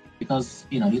tell them, because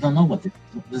you don't know what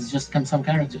there's just some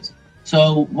characters.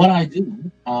 So what I do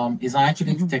is I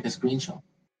actually take a screenshot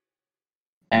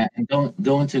and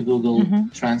go into Google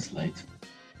Translate,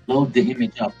 load the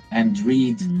image up, and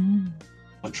read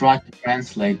or try to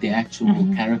translate the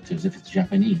actual characters if it's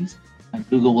Japanese, and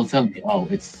Google will tell me, oh,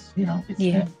 it's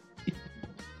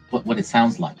what it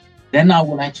sounds like. Then I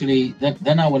will actually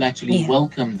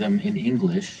welcome them in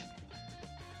English,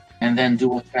 and then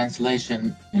do a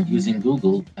translation using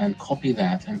Google and copy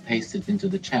that and paste it into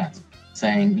the chat,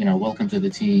 saying, welcome to the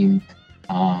team.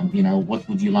 What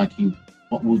would you like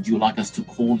us to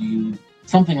call you?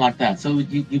 Something like that. So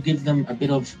you give them a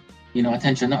bit of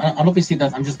attention. And obviously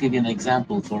that I'm just giving an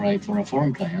example for a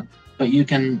foreign player, but it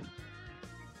can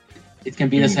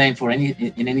be the same for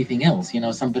anything else.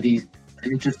 Somebody's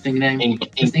an interesting name.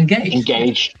 Just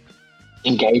engage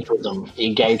with them.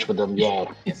 Yeah.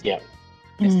 Yes. Yeah.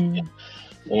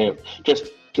 Yeah.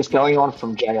 Just going on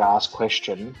from JR's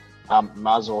question,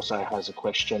 Muzz also has a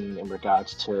question in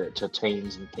regards to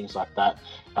teams and things like that.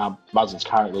 Muzz is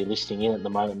currently listening in at the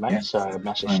moment, mate. So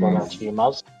massive shout out to you,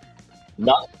 Muzz.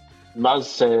 Muzz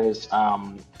says,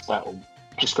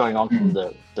 just going on from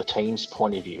the team's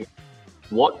point of view,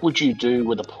 what would you do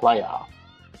with a player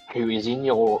who is in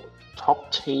your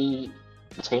top team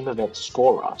event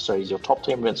scorer? So he's your top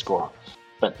team event scorer,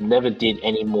 but never did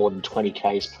any more than 20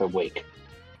 Ks per week.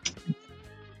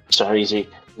 So he's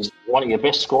one of your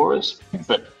best scorers,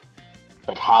 but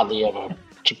hardly ever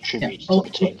contributes to the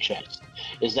team chest.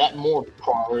 Is that more of a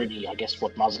priority? I guess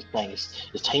what Muzz is saying is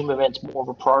team events more of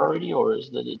a priority, or is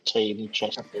the team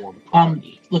chest more of a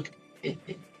priority? Look,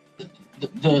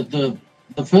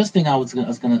 the first thing I'm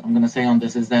gonna say on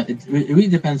this is that it really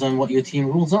depends on what your team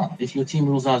rules are. If your team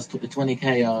rules are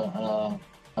 20K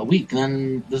a week,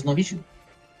 then there's no issue.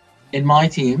 In my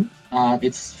team,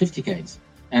 it's 50Ks.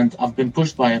 And I've been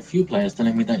pushed by a few players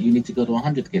telling me that you need to go to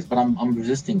 100Ks, but I'm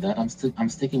resisting that. I'm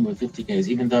sticking with 50Ks,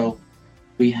 even though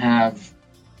we have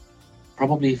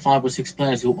probably 5 or 6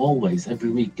 players who always, every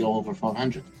week, go over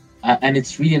 500. And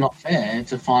it's really not fair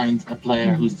to find a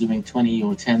player who's doing 20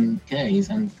 or 10Ks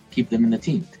and keep them in the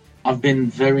team. I've been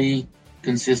very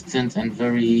consistent and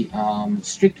very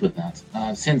strict with that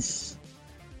since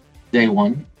day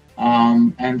one,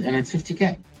 and it's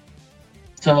 50K.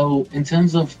 So in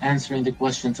terms of answering the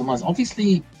question, Tomas,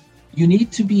 obviously you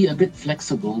need to be a bit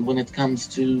flexible when it comes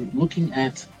to looking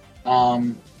at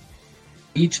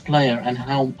each player and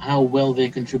how well they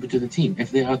contribute to the team.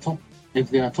 If they are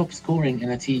top scoring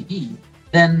in a TE,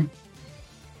 then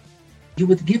you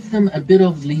would give them a bit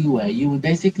of leeway. You would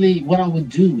basically, what I would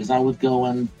do is I would go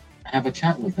and have a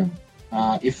chat with them.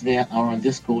 If they are on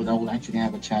Discord, I will actually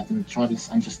have a chat and try to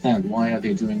understand why are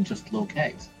they doing just low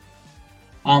Ks.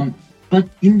 But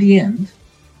in the end,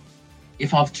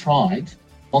 if I've tried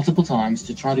multiple times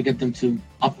to try to get them to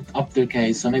up their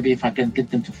Ks, so maybe if I can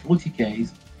get them to 40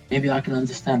 Ks, maybe I can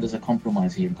understand there's a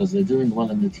compromise here because they're doing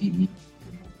well in the TE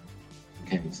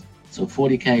Ks. So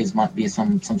 40 Ks might be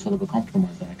some sort of a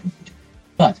compromise that I can reach.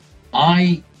 But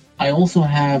I also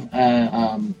have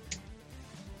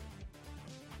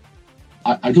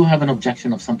I do have an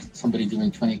objection of somebody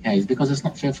doing 20 Ks because it's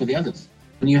not fair for the others.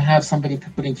 When you have somebody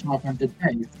putting 500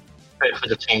 Ks, for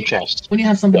the team chest. When you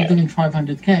have somebody doing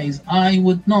 500 Ks, I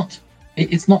would not.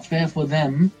 It's not fair for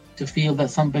them to feel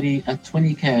that somebody at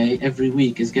 20K every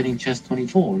week is getting chest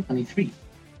 24 or 23.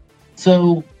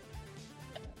 So,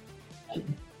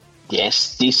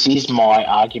 yes, this is my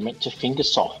argument to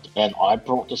Fingersoft, and I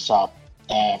brought this up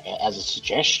as a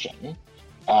suggestion,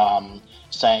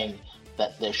 saying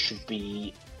that there should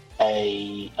be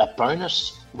a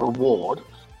bonus reward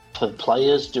for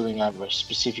players doing over a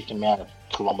specific amount of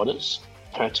kilometers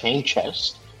per team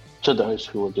chest to those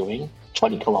who are doing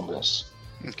 20 kilometers.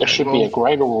 Okay, there should be a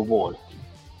greater reward.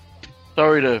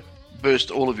 Sorry to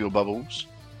burst all of your bubbles,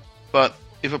 but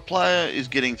if a player is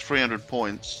getting 300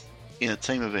 points in a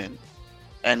team event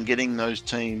and getting those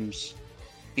teams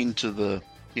into the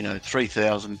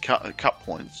 3,000 cup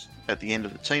points at the end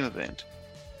of the team event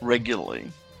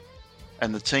regularly,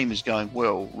 and the team is going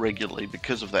well regularly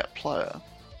because of that player,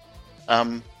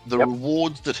 the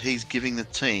rewards that he's giving the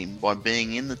team by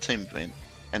being in the team event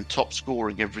and top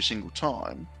scoring every single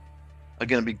time are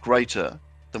going to be greater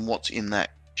than what's in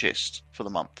that chest for the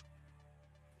month.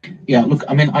 Yeah, look,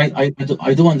 I mean, I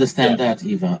do understand that,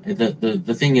 Eva.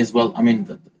 The thing is, well, I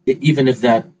mean, even if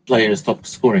that player is top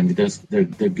scoring, they're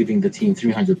giving the team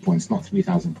 300 points, not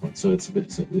 3,000 points. So it's a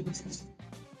bit.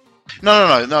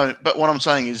 No. But what I'm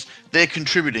saying is they're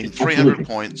contributing 300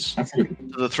 points to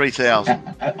the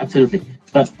 3,000. Absolutely.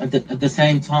 But at the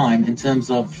same time, in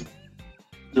terms of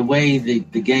the way the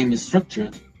game is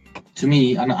structured, to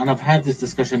me, and I've had this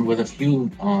discussion with a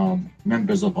few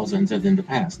members of AUSNZ in the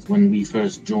past when we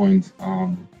first joined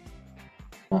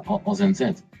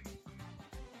AUSNZ.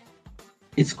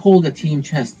 It's called a team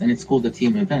chest and it's called a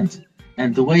team event.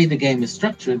 And the way the game is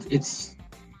structured, it's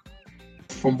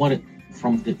from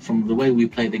the way we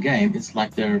play the game, it's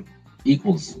like they're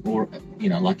equals, or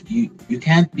like you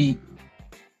can't be.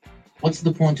 What's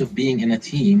the point of being in a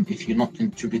team if you're not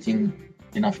contributing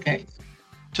enough Ks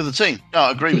to the team? No,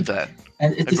 I agree with that.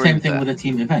 And it's the same thing with a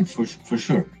team event, for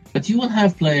sure. But you will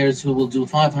have players who will do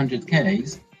 500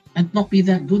 Ks and not be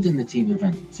that good in the team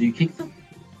event. So you kick them.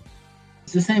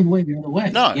 It's the same way the other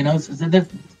way. No.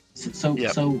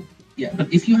 So yeah.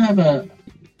 But if you have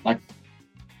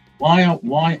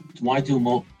why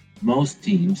do most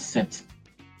teams set,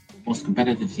 most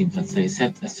competitive teams, let's say,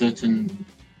 set a certain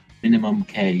minimum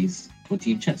Ks for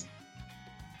team chest?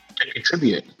 To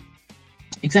contribute.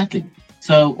 Exactly.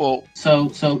 So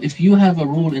if you have a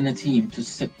rule in a team to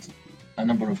set a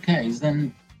number of Ks,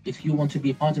 then if you want to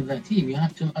be part of that team, you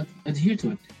have to adhere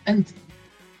to it. And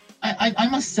I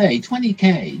must say, 20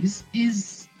 Ks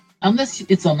is, unless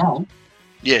it's a null.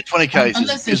 Yeah, 20 Ks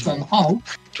unless it's a null.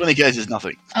 20 Ks is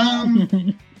nothing.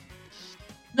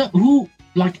 No, who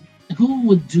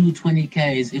would do 20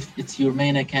 Ks if it's your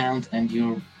main account and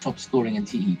you're top scoring in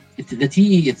TE? The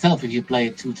TE itself, if you play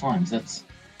it 2 times, that's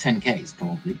 10 Ks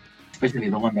probably. Especially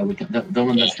the one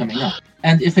that's coming up.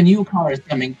 And if a new car is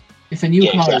coming,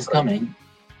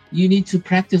 you need to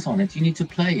practice on it. You need to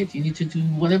play it. You need to do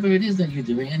whatever it is that you're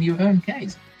doing, and you earn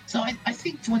Ks. So I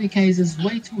think 20 Ks is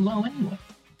way too low anyway.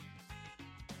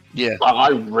 Yeah.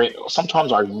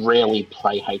 Sometimes I rarely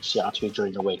play HCR2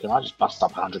 during the week, and I just bust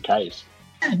up 100 Ks.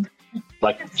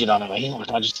 Like, you know what I mean?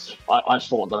 Like, I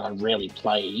thought that I rarely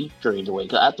play during the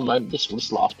week. At the moment, this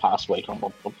past week, I'm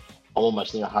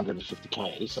almost near 150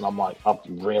 Ks, and I'm like, I've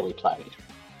rarely played.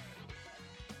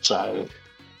 So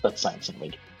that's saying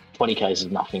something. 20 Ks is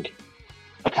nothing.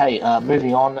 Okay,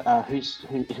 moving on. Whose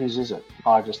is it?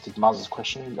 I just did Muzz's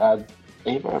question.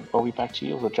 Eva, are we back to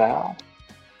you or JR?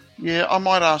 Yeah, I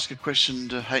might ask a question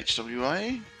to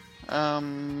HWA.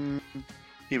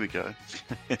 Here we go.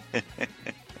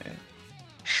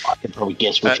 I can probably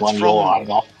guess which one you're eyeing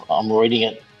off. I'm reading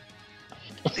it.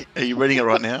 Are you reading it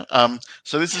right now?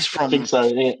 So this is from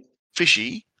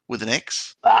Fishy with an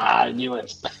X. I knew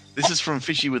it. This is from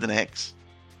Fishy with an X.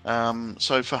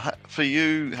 So for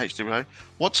you, HWA,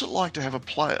 what's it like to have a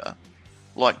player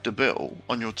like Dabell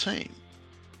on your team?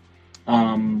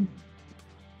 I'm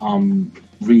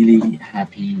really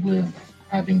happy with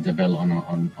having Dabell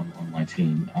on my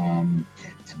team.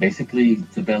 So basically,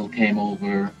 Dabell came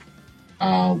over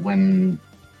when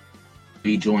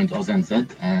we joined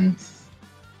AUSNZ, and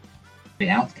the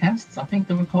Outcasts, I think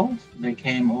they were called. They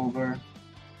came over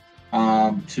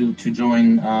to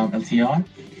join LTR,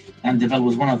 and Dabell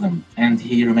was one of them, and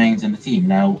he remains in the team.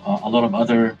 Now, a lot of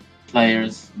other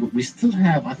players, we still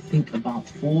have, I think, about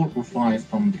 4 or 5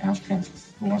 from the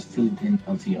Outcasts who are still in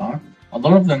LTR. A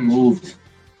lot of them moved,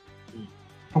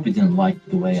 probably didn't like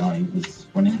the way I was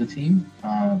running the team.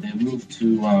 They moved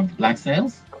to Black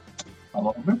Sails, a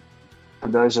lot of them. For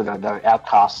those that don't know,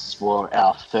 Outcasts were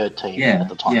our third team at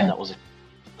the time. That was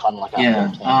kind of like our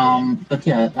third team. But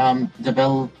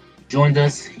Dabell joined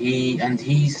us.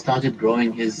 He started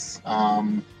growing his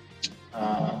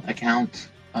account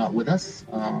with us.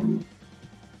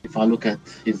 If I look at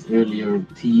his earlier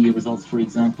TE results, for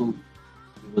example,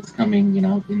 he was coming,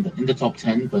 in the top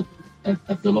 10, but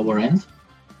at the lower end.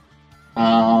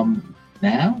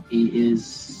 Now he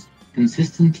is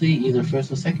consistently either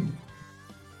first or second.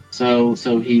 So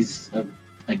he's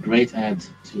a great add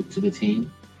to the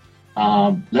team.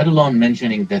 Let alone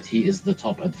mentioning that he is the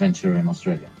top adventurer in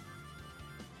Australia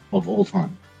of all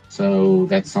time. So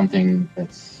that's something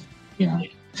that's,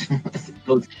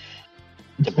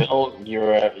 Dabell,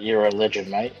 you're a legend,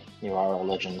 mate. You are a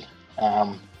legend.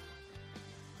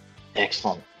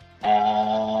 Excellent.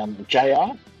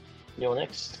 JR, you're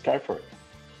next. Go for it.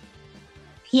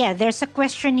 Yeah, there's a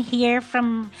question here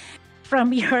from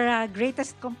your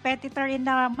greatest competitor in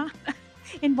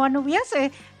in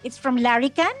Monowheels. It's from Larry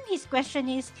Can. His question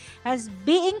is: has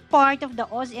being part of the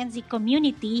AUSNZ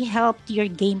community helped your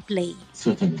gameplay?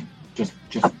 Certainly. Just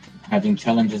having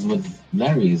challenges with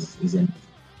Larry is in.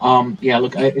 Yeah,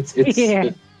 look, it's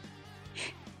Yeah.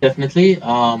 definitely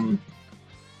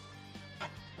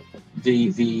the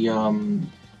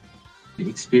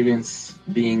experience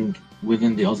being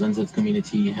within the AUSNZ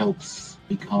community helps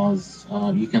because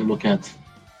you can look at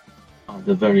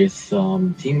the various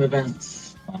team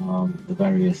events, the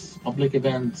various public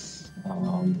events.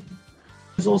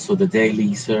 There's also the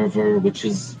daily server, which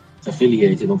is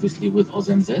affiliated obviously with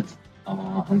AUSNZ,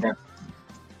 and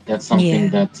that's something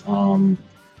that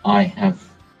I have,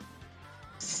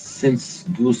 since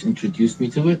Goose introduced me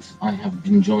to it, I have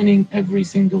been joining every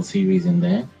single series in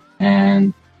there.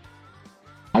 And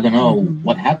I don't know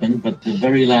what happened, but the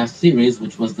very last series,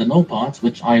 which was the no parts,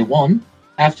 which I won,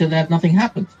 after that nothing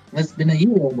happened. It's been a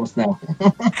year almost now.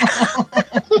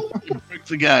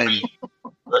 It's a game.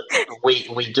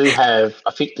 We do have.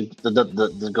 I think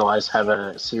the guys have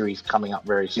a series coming up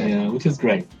very soon. Yeah, which is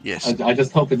great. Yes. I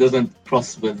just hope it doesn't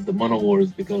cross with the Mono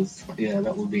Wars because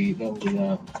that will be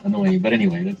annoying. But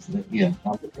anyway, I'm looking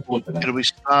forward to that. It'll be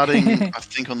starting, I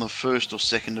think, on the 1st or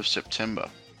 2nd of September.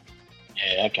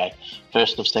 Yeah, okay.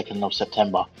 1st or 2nd of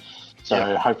September.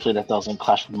 So hopefully that doesn't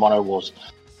clash with Mono Wars.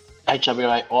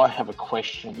 HWA, I have a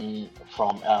question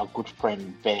from our good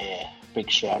friend Bear. Big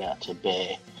shout out to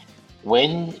Bear.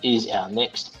 When is our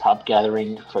next pub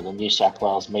gathering for the New South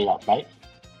Wales meetup, mate?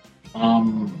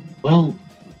 Well,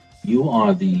 you are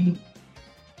as in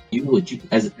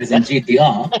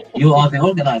GTR, you are the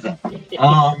organizer. So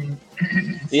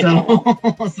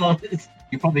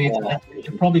you probably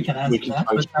can answer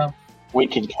that. We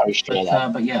can co-share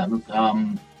that. But yeah, look,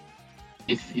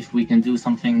 if we can do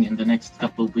something in the next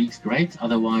couple of weeks, great.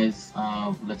 Otherwise,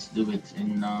 let's do it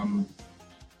in.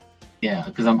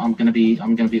 Because I'm gonna be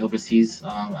overseas,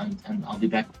 and I'll be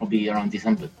back probably around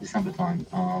December time.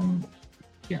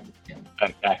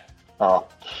 Okay. Oh,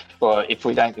 well, if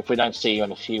we don't see you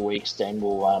in a few weeks, then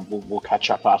we'll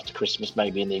catch up after Christmas,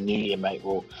 maybe in the New Year, mate.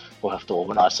 We'll have to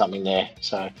organise something there.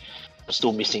 So we're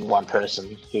still missing one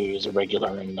person who is a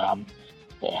regular, and I'm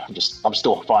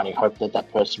still finding hope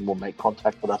that person will make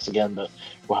contact with us again, but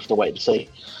we'll have to wait and see.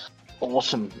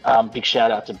 Awesome. Big shout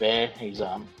out to Bear. He's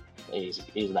an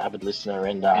avid listener,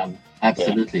 and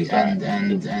absolutely.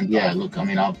 And yeah, look, I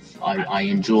mean, I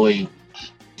enjoy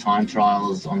time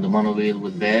trials on the monowheel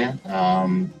with Bear.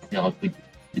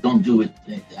 We don't do it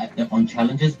on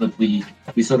challenges, but we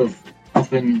sort of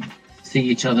often see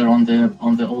each other on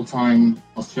the all-time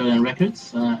Australian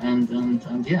records,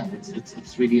 and yeah,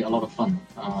 it's really a lot of fun.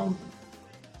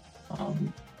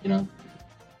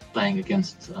 Playing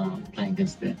against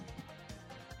Bear.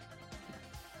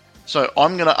 So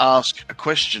I'm going to ask a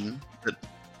question that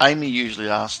Amy usually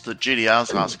asks that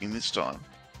GDR's asking this time,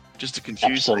 just to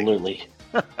confuse Absolutely.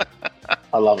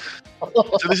 I love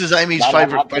it. So this is Amy's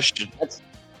favourite question. That's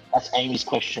Amy's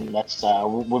question. That's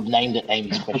we've named it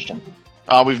Amy's question.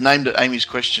 We've named it Amy's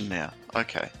question now.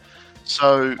 Okay.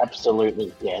 So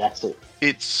absolutely, yeah, that's it.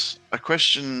 It's a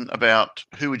question about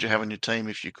who would you have on your team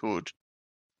if you could.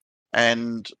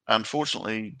 And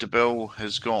unfortunately, Dabell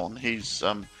has gone. He's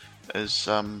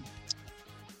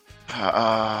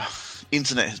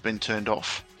internet has been turned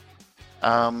off.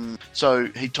 So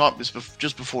he typed this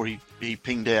just before he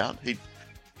pinged out. He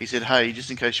said, "Hey,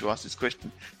 just in case you ask this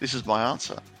question, this is my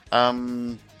answer."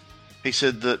 He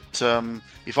said that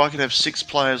if I could have 6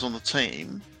 players on the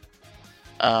team,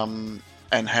 and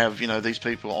have these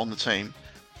people on the team,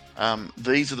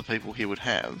 these are the people he would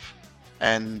have,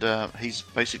 and he's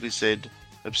basically said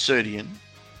Absurdian,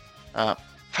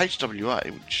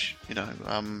 HWA, which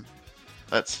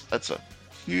that's a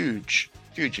huge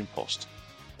impost.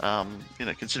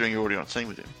 Considering you're already on a team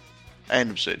with him,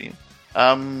 and Absurdian.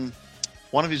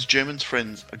 One of his German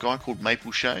friends, a guy called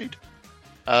Maple Shade,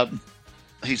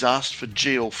 he's asked for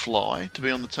GL Fly to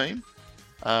be on the team.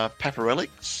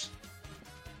 Paparelix,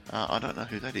 I don't know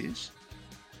who that is.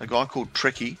 A guy called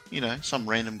Trekkie, some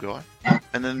random guy,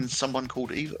 and then someone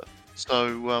called Eva.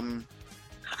 So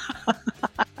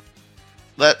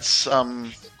that's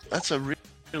a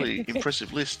really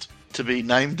impressive list to be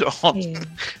named on. Yeah.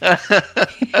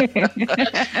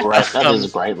 That is a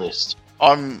great list.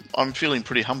 I'm feeling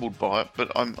pretty humbled by it,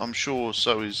 but I'm sure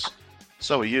so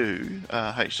are you,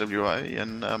 HWA,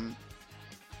 and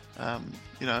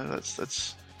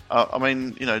that's. I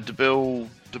mean, Dabell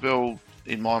Dabell,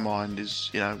 in my mind,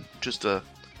 is just a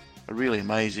really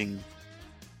amazing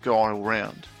guy all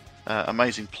round,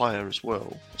 amazing player as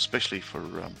well, especially for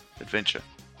adventure.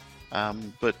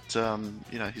 But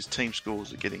his team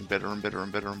scores are getting better and better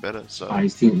and better and better. So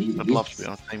I'd love to be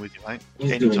on a team with you, mate.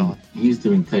 Anytime. He's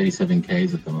doing 37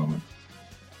 Ks at the moment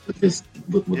with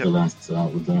the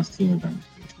last team event.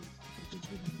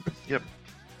 Yep.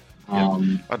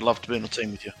 I'd love to be on a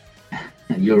team with you.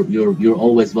 You're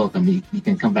always welcome. You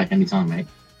can come back anytime, mate.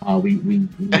 We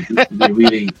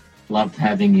really loved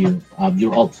having you.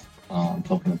 Your alt, I'm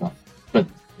talking about, but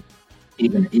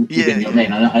even your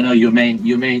main. I know your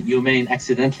main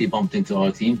accidentally bumped into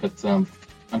our team, but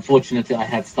unfortunately, I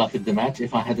had started the match.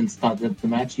 If I hadn't started the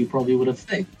match, you probably would have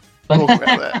stayed. Talk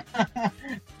about that.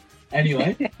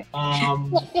 Anyway,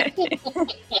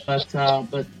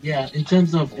 but yeah, in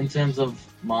terms of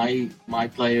my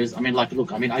players, I mean,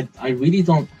 I really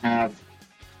don't have,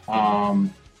 I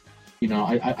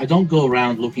don't go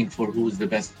around looking for who's the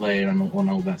best player and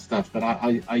all that stuff. But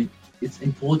it's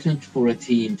important for a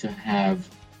team to have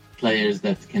players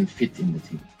that can fit in the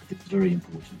team. It's very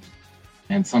important.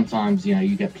 And sometimes,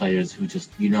 you get players who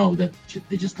just, that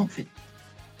they just don't fit,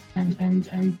 and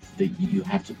you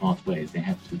have to part ways. They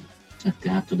have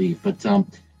to leave. But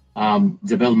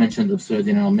Dabell mentioned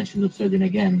Absurdin, and I'll mention Absurdin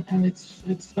again. And it's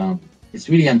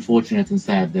really unfortunate and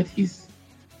sad that he's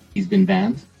been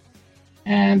banned.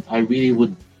 And I really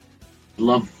would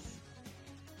love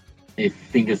if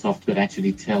Fingersoft could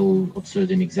actually tell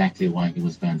Absurdin exactly why he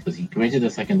was banned, because he created a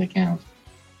second account.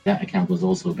 That account was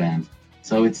also banned.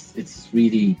 So it's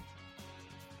really,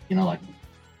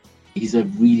 he's a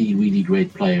really, really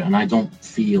great player, and I don't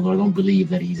feel or I don't believe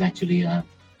that he's actually a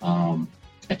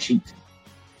cheat.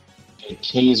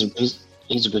 He's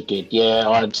a good kid. Yeah,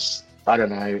 I don't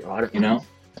know.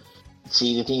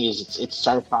 See, the thing is, it's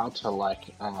so hard to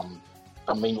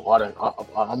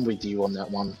I'm with you on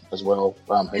that one as well.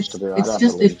 It's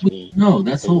just if we know,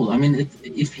 that's all. I mean,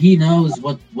 if he knows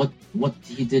what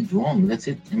he did wrong, that's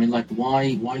it. I mean,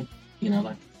 why,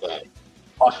 Yeah.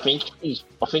 I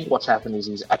think what's happened is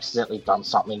he's accidentally done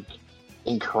something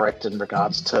incorrect in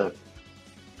regards to,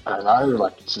 I don't know,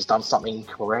 he's done something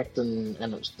incorrect and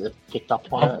it's picked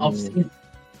up on it. I've seen.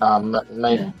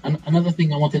 And another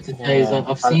thing I wanted to say is that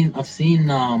I've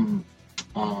seen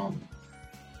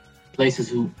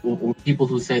places or people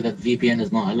who say that VPN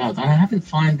is not allowed, and I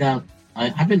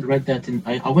haven't read that.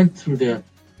 I went through the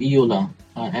EULA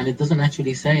and it doesn't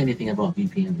actually say anything about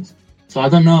VPNs. So I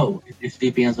don't know if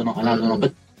VPNs are not allowed or not.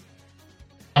 But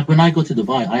when I go to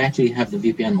Dubai, I actually have the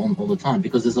VPN on all the time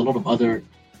because there's a lot of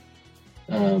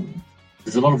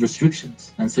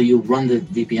restrictions, and so you run the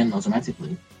VPN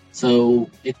automatically. So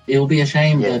it'll be a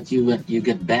shame that you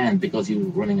get banned because you're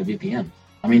running a VPN.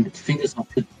 I mean, fingers not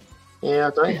good.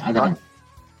 Yeah, I don't know.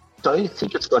 Don't you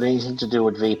think it's got anything to do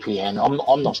with VPN?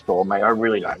 I'm not sure, mate. I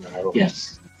really don't know.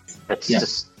 Yes. It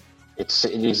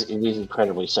is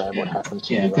incredibly sad what happened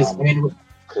to because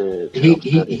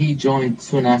he joined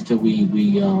soon after we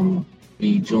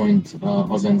joined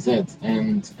AUSNZ,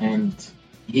 and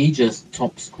he just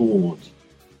top scored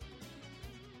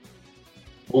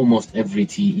almost every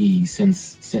TE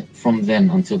from then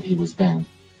until he was banned.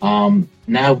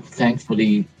 Now,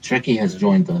 thankfully, Trekkie has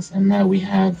joined us, and now we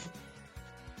have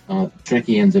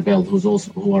Trekkie and Dabell,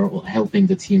 who are helping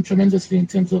the team tremendously in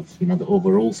terms of the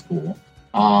overall score.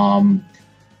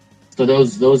 So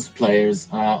those players,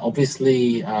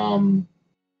 obviously,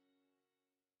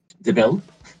 Dabell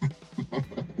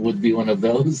would be one of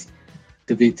those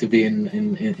to be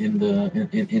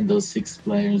in those six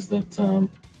players that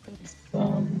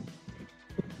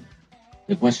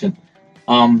the question.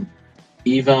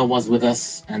 Eva was with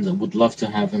us, and would love to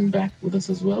have him back with us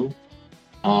as well.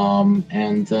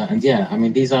 And yeah, I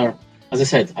mean, these are, as I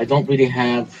said, I don't really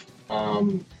have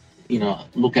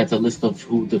look at the list of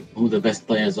who the best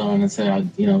players are and say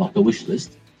like a wish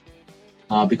list,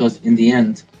 because in the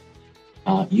end,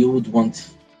 you would want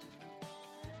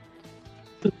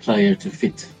the player to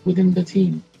fit within the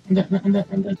team, and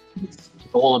that it's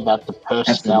all about the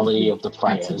personality of the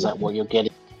player. Absolutely. Is that what you're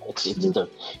getting? It's the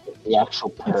actual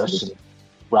person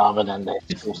rather than their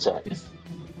skill set. Yes.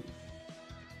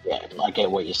 Yeah, I get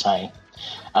what you're saying.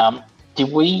 Did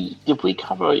we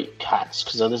cover cats?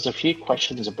 Because there's a few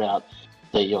questions about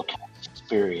your cat's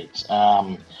experience.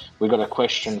 We got a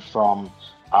question from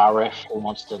RF who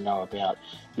wants to know about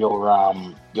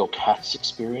your cat's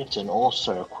experience, and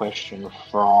also a question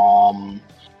from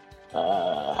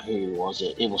who was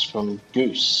it? It was from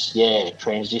Goose. Yeah,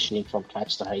 transitioning from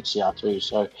cats to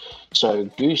HCR2. So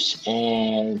Goose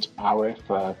and RF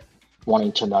are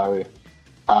wanting to know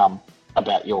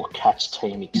about your Cats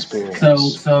team experience.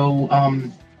 So,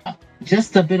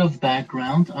 just a bit of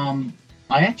background.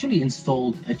 I actually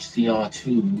installed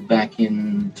HCR2 back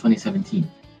in 2017,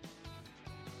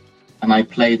 and I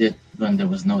played it when there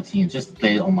was no team. Just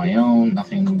played it on my own,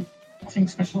 nothing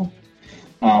special.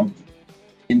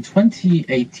 In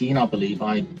 2018, I believe,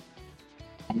 I'm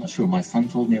not sure. My son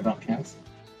told me about Cats.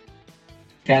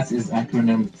 Cats is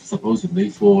acronym supposedly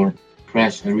for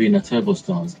Crash Arena Turbo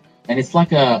Stars, and it's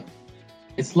not a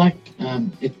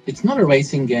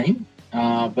racing game,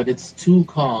 but it's two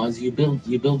cars. You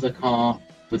build a car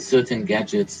with certain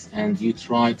gadgets, and you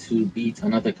try to beat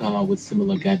another car with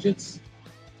similar gadgets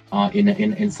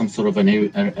in some sort of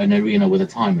an arena with a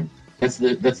timer. That's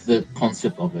the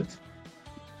concept of it.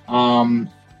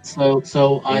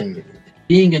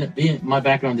 My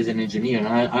background is an engineer, and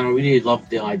I really love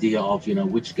the idea of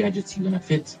which gadgets you're gonna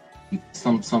fit.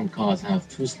 Some cars have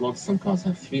 2 slots, some cars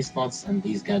have 3 slots, and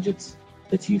these gadgets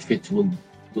that you fit will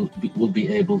be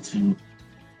able to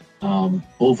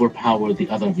overpower the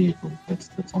other vehicle that's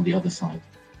on the other side.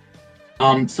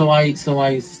 So I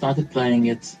started playing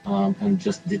it and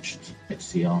just ditched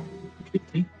HCR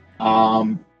completely.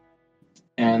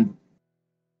 And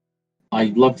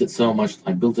I loved it so much.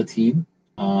 I built a team.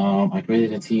 I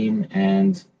created a team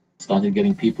and started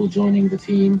getting people joining the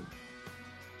team.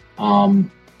 And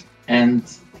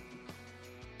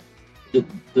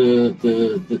the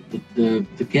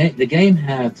game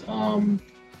had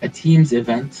a teams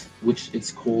event, which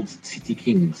it's called City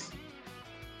Kings,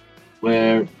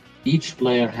 where each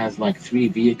player has like 3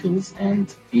 vehicles,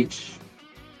 and each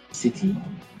city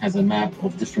has a map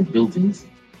of different buildings,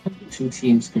 and the 2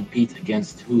 teams compete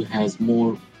against who has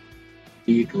more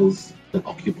vehicles that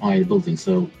occupy a building.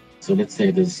 So let's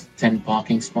say there's 10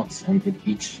 parking spots, and in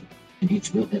each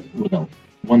building,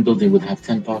 one building would have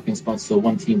 10 parking spots, so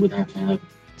one team would have to have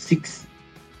 6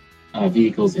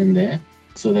 vehicles in there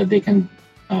so that they can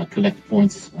collect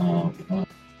points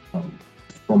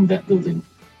from that building.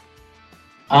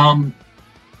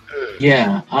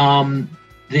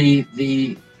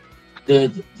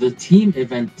 The team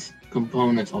event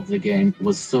component of the game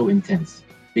was so intense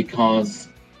because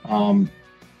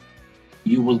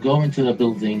you will go into the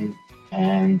building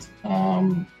and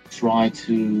try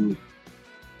to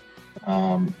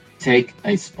take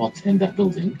a spot in that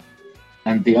building,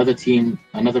 and the other team,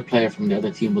 another player from the other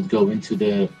team, would go into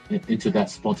that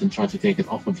spot and try to take it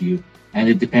off of you. And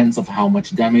it depends on how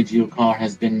much damage your car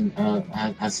has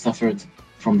suffered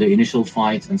from the initial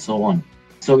fight and so on.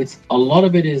 So there's a lot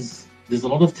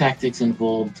of tactics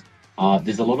involved.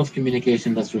 There's a lot of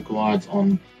communication that's required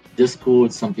on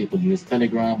Discord. Some people use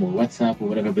Telegram or WhatsApp or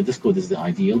whatever, but Discord is the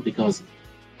ideal because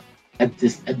at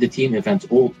the team event,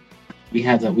 we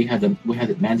had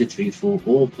it mandatory for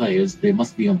all players. They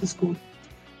must be on Discord,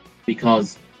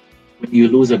 because when you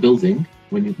lose a building,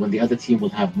 when the other team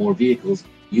will have more vehicles,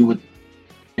 you would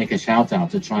make a shout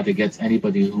out to try to get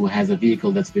anybody who has a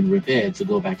vehicle that's been repaired to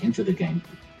go back into the game.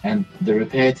 And the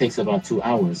repair takes about 2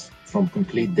 hours from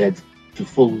complete dead to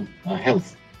full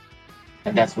health,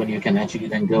 and that's when you can actually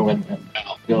then go in and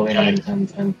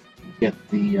get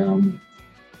the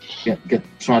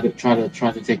try to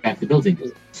take back the building.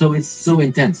 So it's so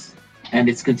intense and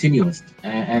it's continuous,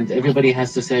 and everybody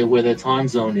has to say where their time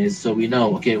zone is, so we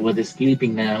know, okay, well, they're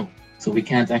sleeping now, so we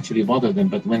can't actually bother them,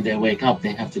 but when they wake up,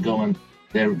 they have to go, and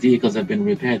their vehicles have been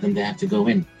repaired and they have to go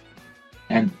in.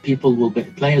 And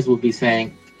players will be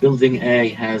saying building A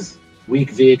has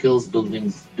weak vehicles,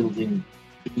 building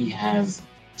B has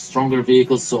stronger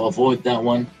vehicles, so avoid that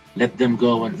one, let them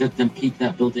go and let them keep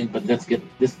that building, but let's get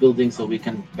this building so we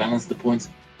can balance the points.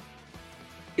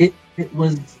 It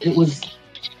was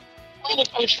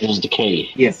communication is the key.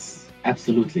 Yes,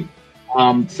 absolutely.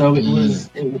 So it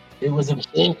was a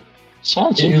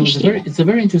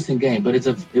very interesting game, but it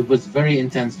was very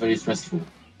intense, very stressful.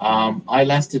 I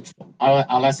lasted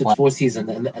 4 seasons,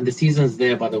 and the seasons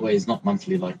there, by the way, is not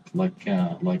monthly like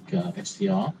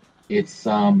HCR. It's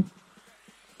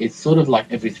sort of like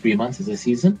every 3 months is a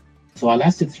season. So I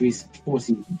lasted 4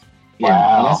 seasons. Yeah,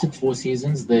 wow. I lasted 4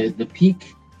 seasons. The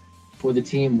peak for the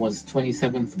team was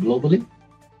 27th globally.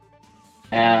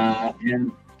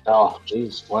 And oh,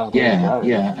 jeez, wow. Yeah.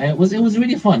 And it was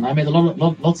really fun. I made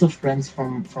lots of friends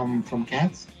from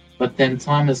Cats. But then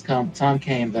time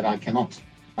came that I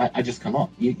just cannot.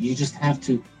 You just have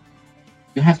to.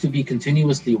 You have to be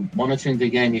continuously monitoring the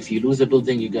game. If you lose a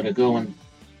building, you got to go and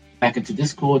back into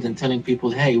Discord and telling people,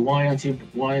 hey, why aren't you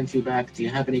back? Do you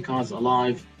have any cars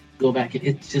alive? Go back.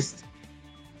 It's just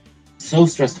so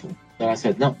stressful that I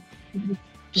said no.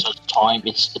 So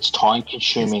it's time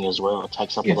consuming as well. It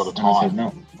takes up a lot of time. I said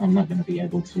no, I'm not going to be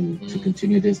able to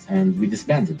continue this, and we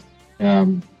disbanded.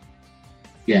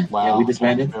 Yeah, we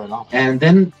disbanded. And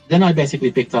then I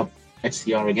basically picked up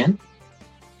HCR again,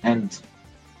 and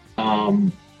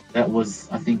that was,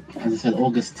 I think, as I said,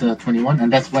 August 21,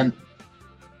 and that's when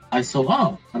I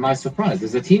saw, a nice surprise.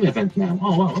 There's a team event now.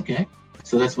 Oh, wow, okay.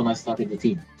 So that's when I started the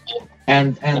team,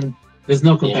 and there's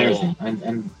no comparison.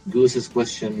 And Goose's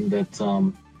question that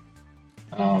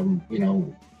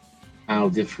how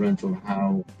different or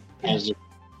how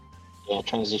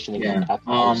transitioning.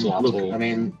 Look, I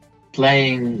mean,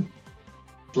 playing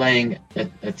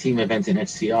a team event in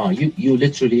HCR, you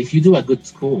literally, if you do a good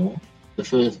score,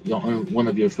 one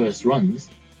of your first runs,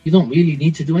 you don't really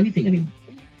need to do anything anymore.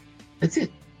 That's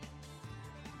it.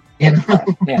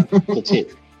 That's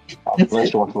it.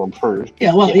 Unless you want to improve.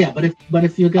 But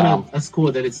if you got a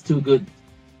score that it's too good,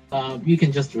 you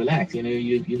can just relax.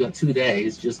 You got 2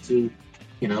 days just to,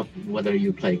 whether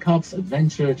you play cups,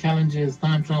 adventure, challenges,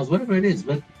 time trials, whatever it is.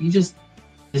 But there's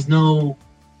no,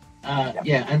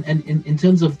 and in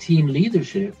terms of team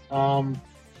leadership,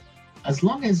 as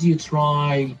long as you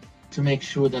try to make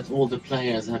sure that all the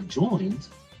players have joined,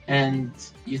 and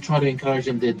you try to encourage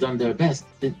them, they've done their best.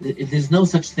 There's no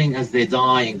such thing as they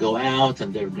die and go out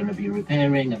and they're going to be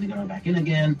repairing and they're going to back in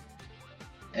again.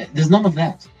 There's none of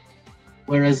that.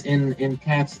 Whereas in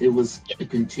CATS, it was a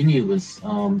continuous.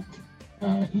 You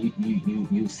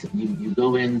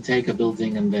go in, take a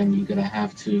building, and then you're going to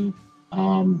have to.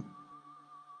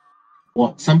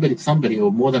 Somebody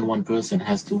or more than one person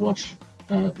has to watch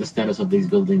the status of these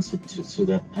buildings so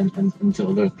that and to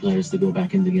alert players to go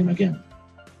back in the game again.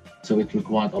 So it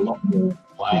required a lot more.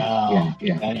 Wow.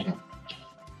 Yeah.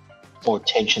 More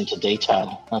attention to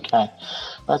detail. Okay,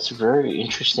 that's very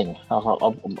interesting.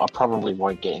 I probably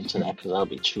won't get into that because that'll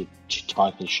be too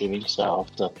time consuming. So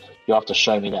you'll have to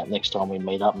show me that next time we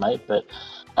meet up, mate. But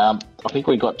I think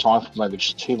we've got time for maybe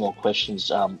just 2 more questions,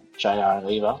 JR and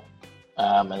Eva,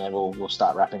 and then we'll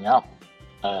start wrapping up.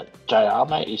 JR,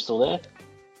 mate, you still there?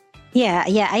 Yeah.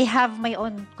 I have my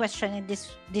own question, and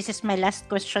this is my last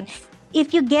question.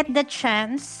 If you get the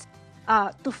chance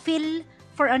to fill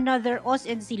for another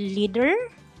AUSNZ leader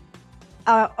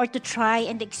or to try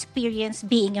and experience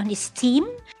being on his team,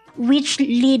 which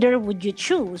leader would you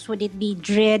choose? Would it be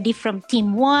Dreddy from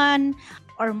Team 1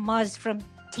 or Muzz from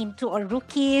Team 2 or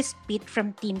Rookies, Pete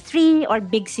from Team 3 or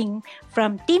Big Sing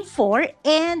from Team 4?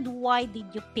 And why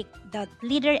did you pick that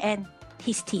leader and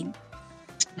his team?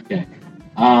 Okay.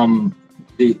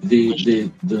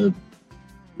 The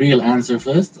real answer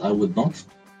first, I would not.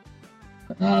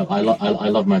 I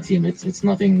love my team. It's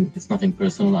nothing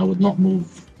personal. I would not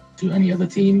move to any other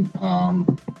team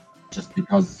just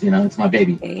because it's my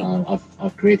baby.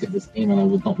 I've created this team and I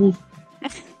would not move.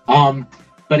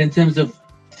 But in terms of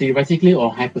theoretically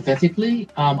or hypothetically,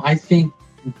 I think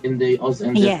in the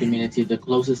AUSNZ community, the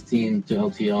closest team to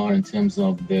LTR in terms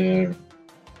of their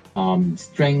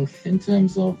strength, in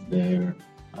terms of their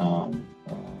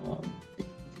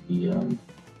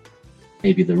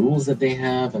maybe the rules that they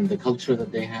have and the culture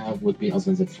that they have would be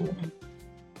AUSNZ 4.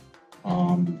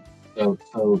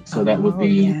 So that would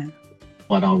be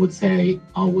what I would say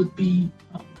I would be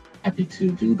happy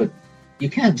to do. But you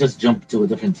can't just jump to a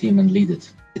different team and lead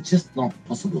it. It's just not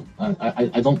possible.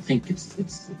 I don't think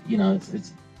it's you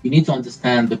need to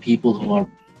understand the people who are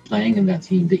playing in that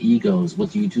team, the egos,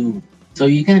 what you do. So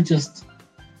you can't just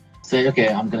say, okay,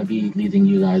 I'm going to be leading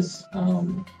you guys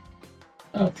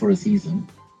for a season.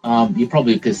 You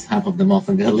probably piss half of them off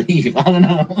and they'll leave. I don't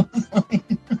know.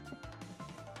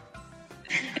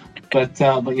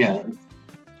 but yeah.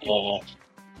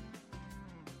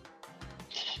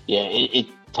 It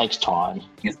takes time.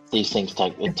 Yes. These things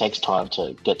takes time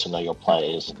to get to know your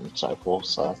players and so forth.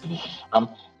 So,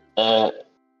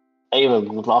 Eva,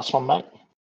 last one, mate.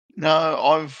 No,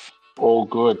 I've all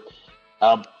good.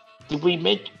 Did we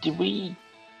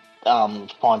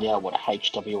find out what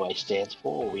HWA stands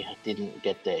for? We didn't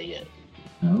get there yet.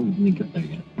 No, we didn't get there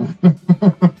yet.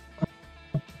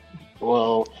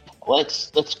 Well,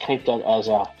 let's keep that as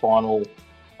our final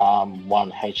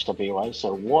one, HWA.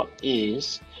 So what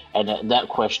is, and that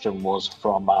question was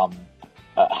from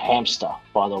Hamster,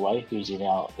 by the way, who's in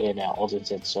our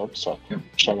AUSNZ server. So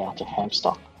shout out to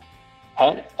Hamster.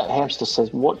 Hamster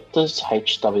says, what does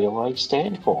HWA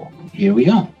stand for? Here we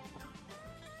are.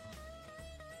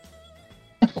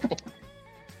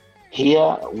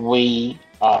 Here we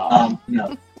are.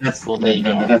 No, that's well, there you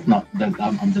go. That's not.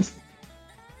 I'm just.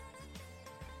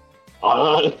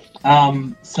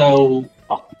 So.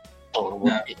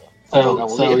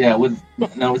 Yeah.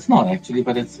 No, it's not actually,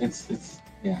 but it's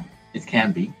yeah, it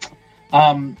can be.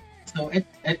 So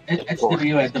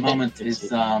HWA at the moment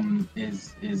is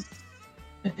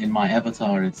in my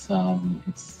avatar. It's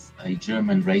a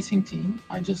German racing team.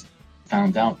 I just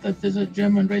found out that there's a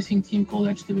German racing team called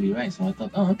HWA. So I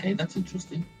thought, oh, okay, that's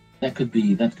interesting. That could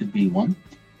be one.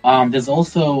 There's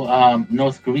also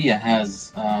North Korea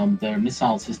has their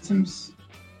missile systems.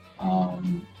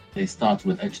 They start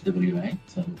with HWA,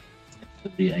 so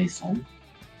HWA song.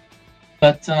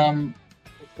 But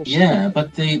yeah,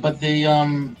 but the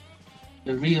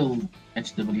real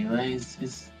HWA is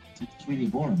it's really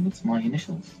boring. It's my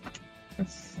initials.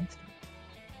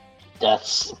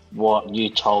 That's what you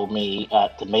told me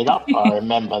at the meetup. I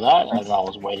remember that, and I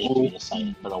was waiting for you to say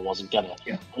it, but I wasn't gonna.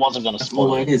 Yeah. I wasn't gonna That's spoil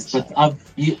all it is. But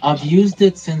I've used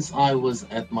it since I was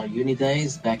at my uni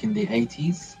days back in the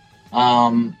 80s.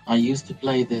 I used to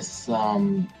play this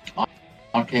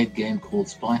arcade game called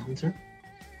Spy Hunter,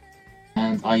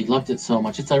 and I loved it so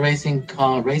much. It's a racing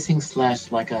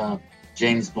 / like a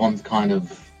James Bond kind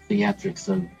of theatrics.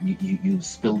 So you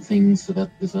spill things so that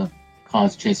there's a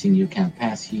cars chasing you, can't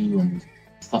pass you, and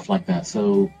stuff like that.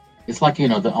 So it's like,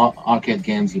 the arcade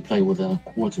games you play with a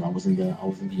quarter. I was in the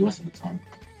US at the time,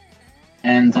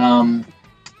 and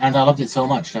I loved it so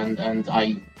much, and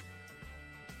I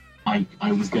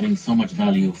was getting so much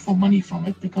value for money from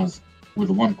it, because with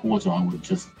one quarter I would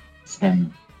just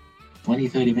spend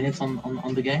 20-30 minutes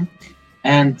on the game,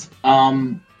 and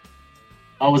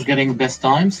I was getting best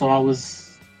time. So I was,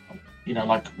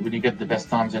 like when you get the best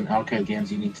times in arcade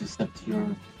games, you need to set your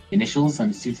initials,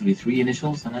 and it's usually 3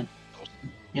 initials. And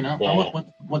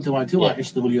what do I do? Yeah.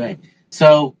 HWA.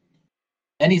 So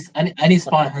any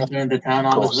Spy Hunter in the town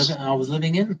I was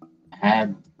living in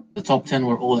had the top 10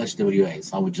 were all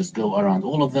HWAs. I would just go around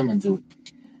all of them and do it.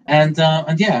 And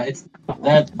yeah, it's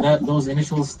that those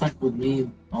initials stuck with me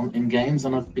in games,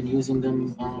 and I've been using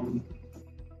them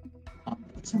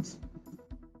since.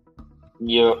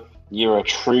 You're a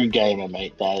true gamer,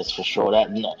 mate. That is for sure.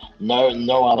 That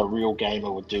no other real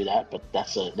gamer would do that. But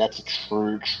that's a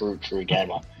true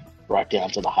gamer, right down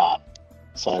to the heart.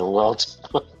 So well,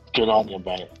 good on you,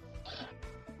 mate.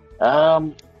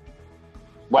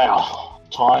 Wow,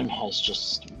 time has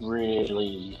just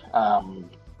really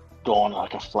gone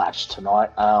like a flash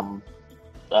tonight.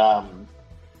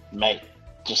 Mate,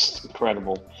 just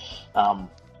incredible.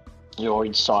 Your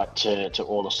insight to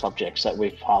all the subjects that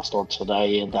we've passed on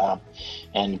today, and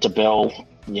Dabell,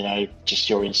 just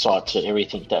your insight to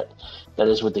everything that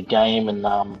is with the game,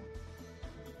 and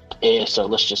yeah. So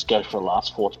let's just go for the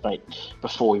last thoughts, mate,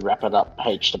 before we wrap it up.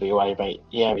 HWA, mate.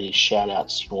 Yeah, any shout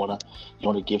outs you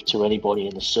wanna give to anybody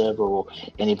in the server, or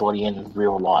anybody in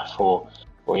real life, or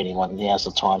anyone? Now's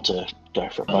the time to go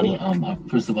for it, buddy.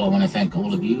 First of all, I want to thank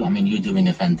all of you. I mean, you're doing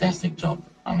a fantastic job.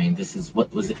 I mean, this is,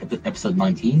 what was it, episode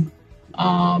 19?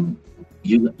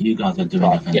 You guys are doing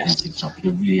a fantastic job.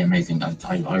 You're really amazing.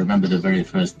 I remember the very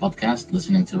first podcast,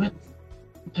 listening to it.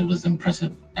 It was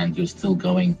impressive, and you're still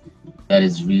going. That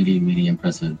is really, really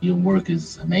impressive. Your work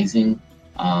is amazing.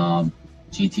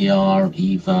 GTR,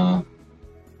 Eva,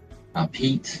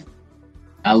 Pete,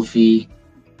 Alfie,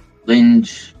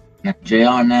 Lynch,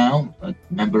 JR now, a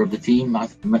member of the team,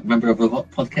 member of the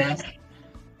podcast.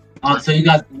 So you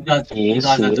guys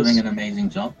are doing an amazing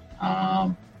job.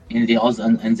 In the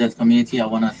AUSNZ community, I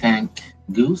want to thank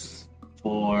Goose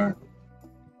for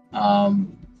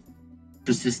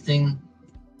persisting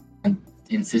and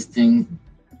insisting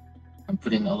and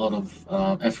putting a lot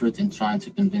of effort in trying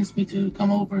to convince me to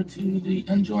come over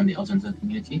and join the AUSNZ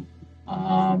community.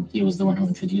 He was the one who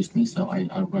introduced me, so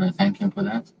I want to thank him for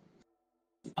that.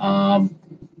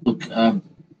 Look,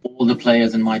 all the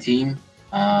players in my team,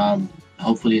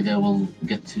 hopefully they will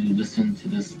get to listen to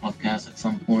this podcast at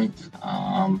some point.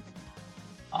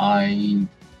 I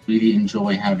really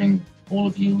enjoy having all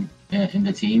of you in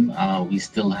the team. We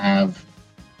still have,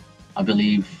 I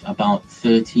believe, about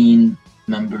 13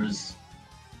 members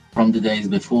from the days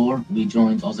before we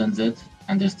joined AUSNZ,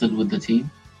 and they're still with the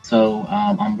team. So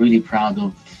I'm really proud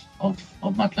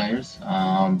of my players.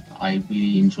 I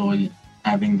really enjoy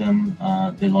having them.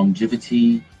 The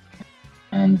longevity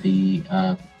and the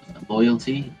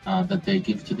loyalty that they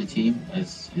give to the team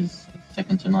is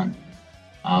second to none.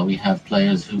 We have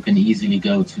players who can easily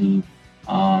go to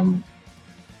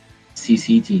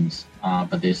CC teams,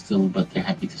 but they're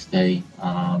happy to stay.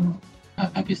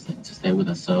 Happy to stay with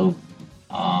us. So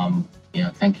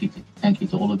thank you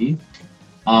to all of you.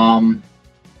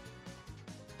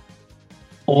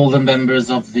 All the members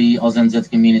of the AUSNZ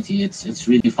community, it's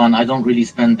really fun. I don't really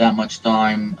spend that much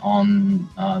time on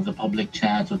the public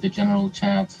chat or the general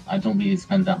chat. I don't really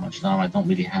spend that much time. I don't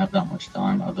really have that much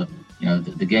time.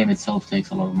 The game itself takes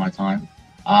a lot of my time.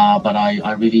 But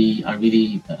I really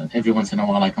every once in a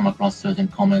while I come across certain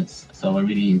comments, so I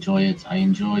really enjoy it. I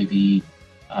enjoy the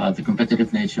the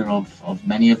competitive nature of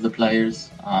many of the players.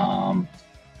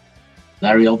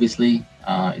 Larry, obviously,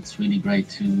 it's really great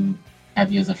to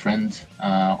have you as a friend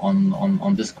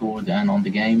on Discord and on the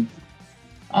game.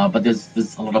 But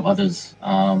there's a lot of others,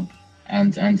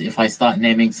 and if I start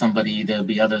naming somebody, there'll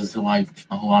be others who I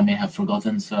may have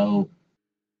forgotten. So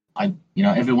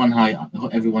everyone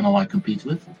who I compete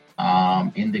with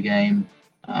in the game,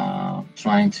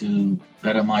 trying to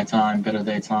better my time, better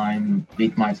their time,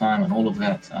 beat my time, and all of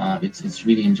that. It's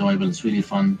really enjoyable. It's really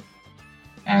fun,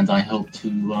 and I hope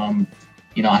to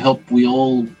I hope we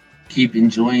all keep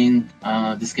enjoying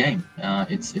this game.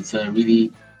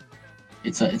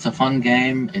 It's a fun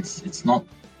game. It's not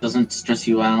doesn't stress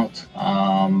you out,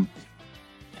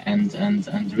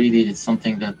 and really it's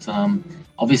something that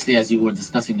obviously, as you were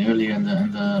discussing earlier in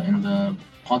the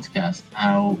podcast,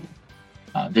 how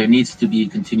there needs to be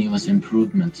continuous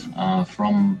improvement or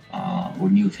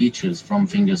new features from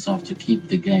Fingersoft to keep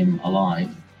the game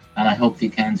alive, and I hope they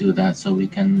can do that so we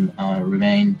can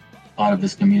remain part of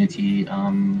this community,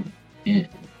 and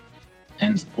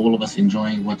all of us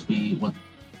enjoying what the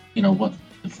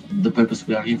purpose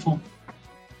we are here for.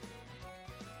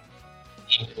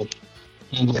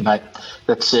 Yeah, mate.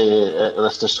 Let's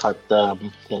just hope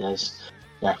there's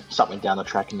something down the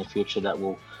track in the future that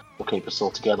will keep us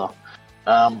all together.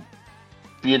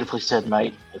 Beautifully said,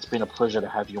 mate. It's been a pleasure to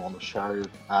have you on the show.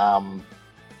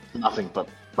 Nothing but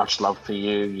much love for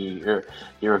you.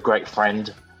 You're a great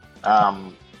friend,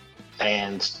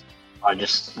 and I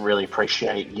just really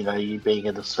appreciate you being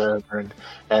in the server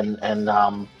and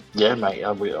yeah, mate.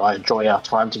 I enjoy our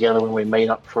time together when we meet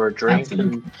up for a drink,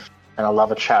 and I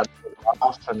love a chat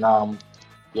and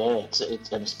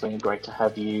it's been great to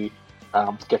have you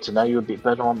get to know you a bit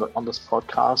better on this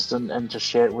podcast and to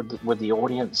share it with the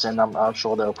audience, and I'm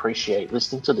sure they'll appreciate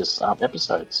listening to this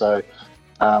episode. So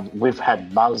we've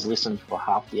had Muzz listen for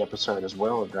half the episode as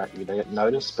well, that you didn't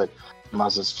notice, but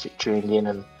Muzz has tuned in,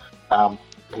 and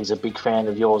he's a big fan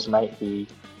of yours, mate. He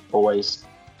always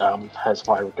has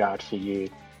high regard for you.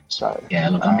 So yeah,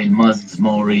 look, I mean, Muzz,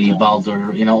 Maury,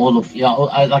 Baldur, all of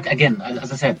again,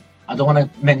 as I said, I don't want to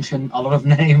mention a lot of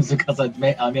names because I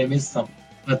may miss some,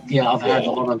 but I've had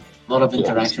a lot of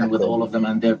interaction with all of them,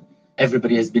 and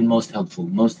everybody has been most helpful.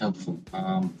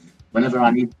 Whenever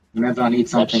I need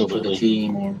something for the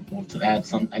team or to add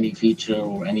any feature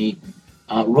or any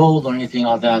role or anything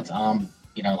like that,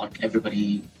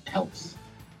 everybody helps.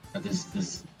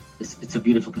 It's a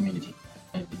beautiful community.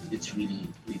 It's really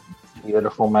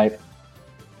beautiful, mate.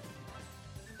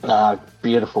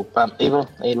 Beautiful. Eva,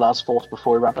 any last thoughts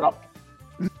before we wrap it up?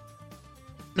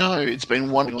 No, it's been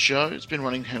one wonderful show. It's been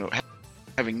running,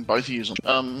 having both of you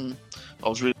on. I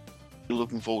was really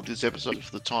looking forward to this episode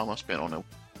for the time I spent on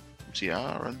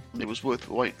LTR, and it was worth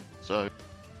the wait. So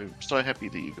happy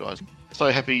that you guys,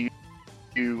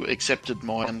 you accepted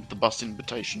the bus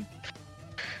invitation.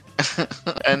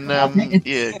 And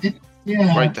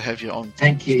great to have you on.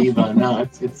 Thank you, Eva. No,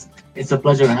 it's a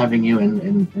pleasure having you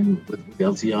in with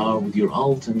LTR, with your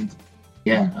alt, and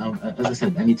as I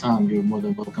said, anytime you're more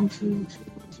than welcome to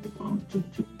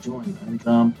join.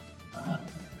 And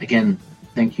again,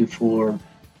 thank you for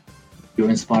your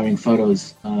inspiring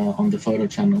photos on the photo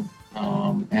channel,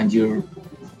 and you're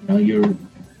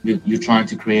trying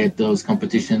to create those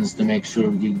competitions to make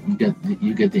sure you get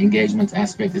the engagement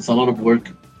aspect. It's a lot of work,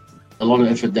 a lot of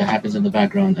effort that happens in the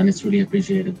background, and it's really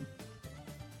appreciated.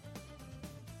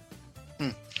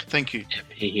 Thank you.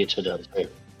 Here to the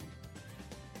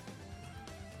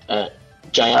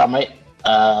JR, mate,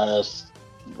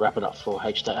 wrap it up for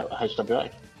HWA.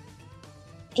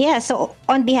 Yeah, so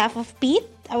on behalf of Pete,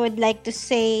 I would like to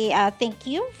say thank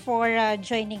you for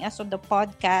joining us on the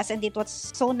podcast, and it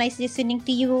was so nice listening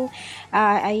to you.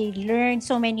 I learned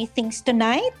so many things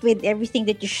tonight with everything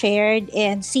that you shared,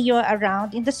 and see you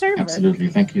around in the server. Absolutely.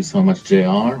 Thank you so much,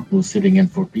 JR, who's sitting in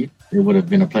for Pete. It would have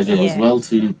been a pleasure as well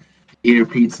to hear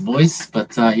Pete's voice,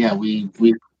 but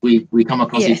we come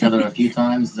across each other a few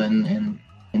times in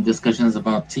discussions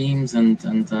about teams and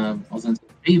AUSNZ,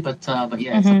 but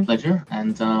it's a pleasure,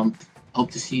 and hope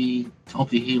to hear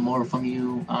more from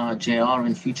you, JR,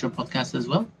 in future podcasts as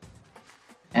well.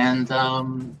 And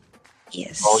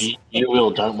yes, oh, you will.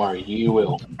 Don't worry, you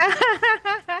will.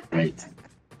 Great.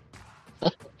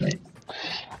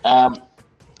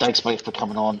 Thanks, mate, for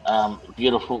coming on.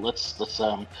 Beautiful. Let's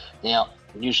now.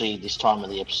 Usually, this time of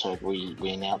the episode, we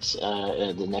announce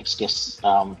the next guest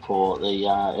for the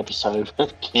episode.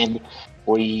 Again,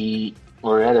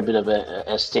 we're at a bit of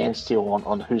a standstill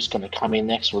on who's going to come in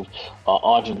next.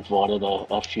 I've invited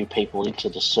a few people into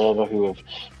the server who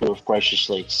have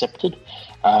graciously accepted.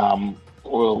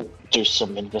 We'll do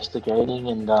some investigating,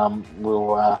 and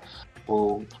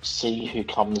we'll see who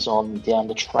comes on down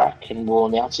the track, and we'll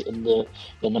announce it in the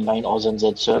main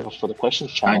AUSNZ server for the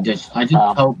questions channel.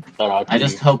 I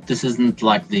just hope this isn't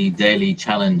like the daily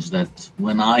challenge that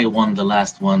when I won the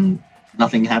last one,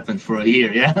 nothing happened for a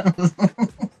year. Yeah.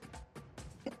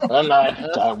 No,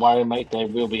 don't worry, mate. There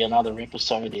will be another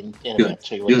episode in about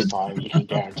 2 weeks' time. You can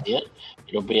guarantee it.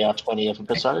 It'll be our 20th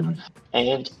episode.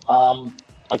 And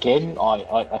again,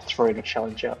 I throw a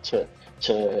challenge out to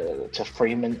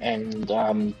Freeman and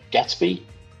Gatsby,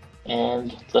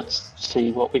 and let's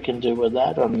see what we can do with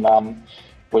that. And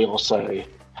we also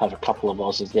have a couple of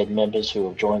AUSNZ members who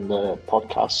have joined the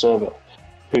podcast server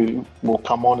who will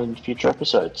come on in future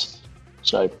episodes.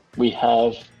 So we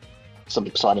have some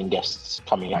exciting guests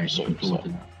coming up soon. So,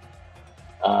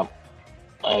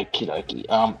 okie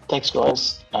dokie. Thanks,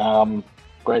 guys.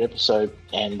 Great episode,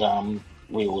 and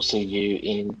we will see you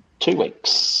in 2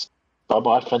 weeks. Bye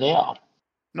bye for now.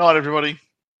 Night, everybody.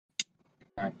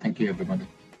 All right, thank you, everybody.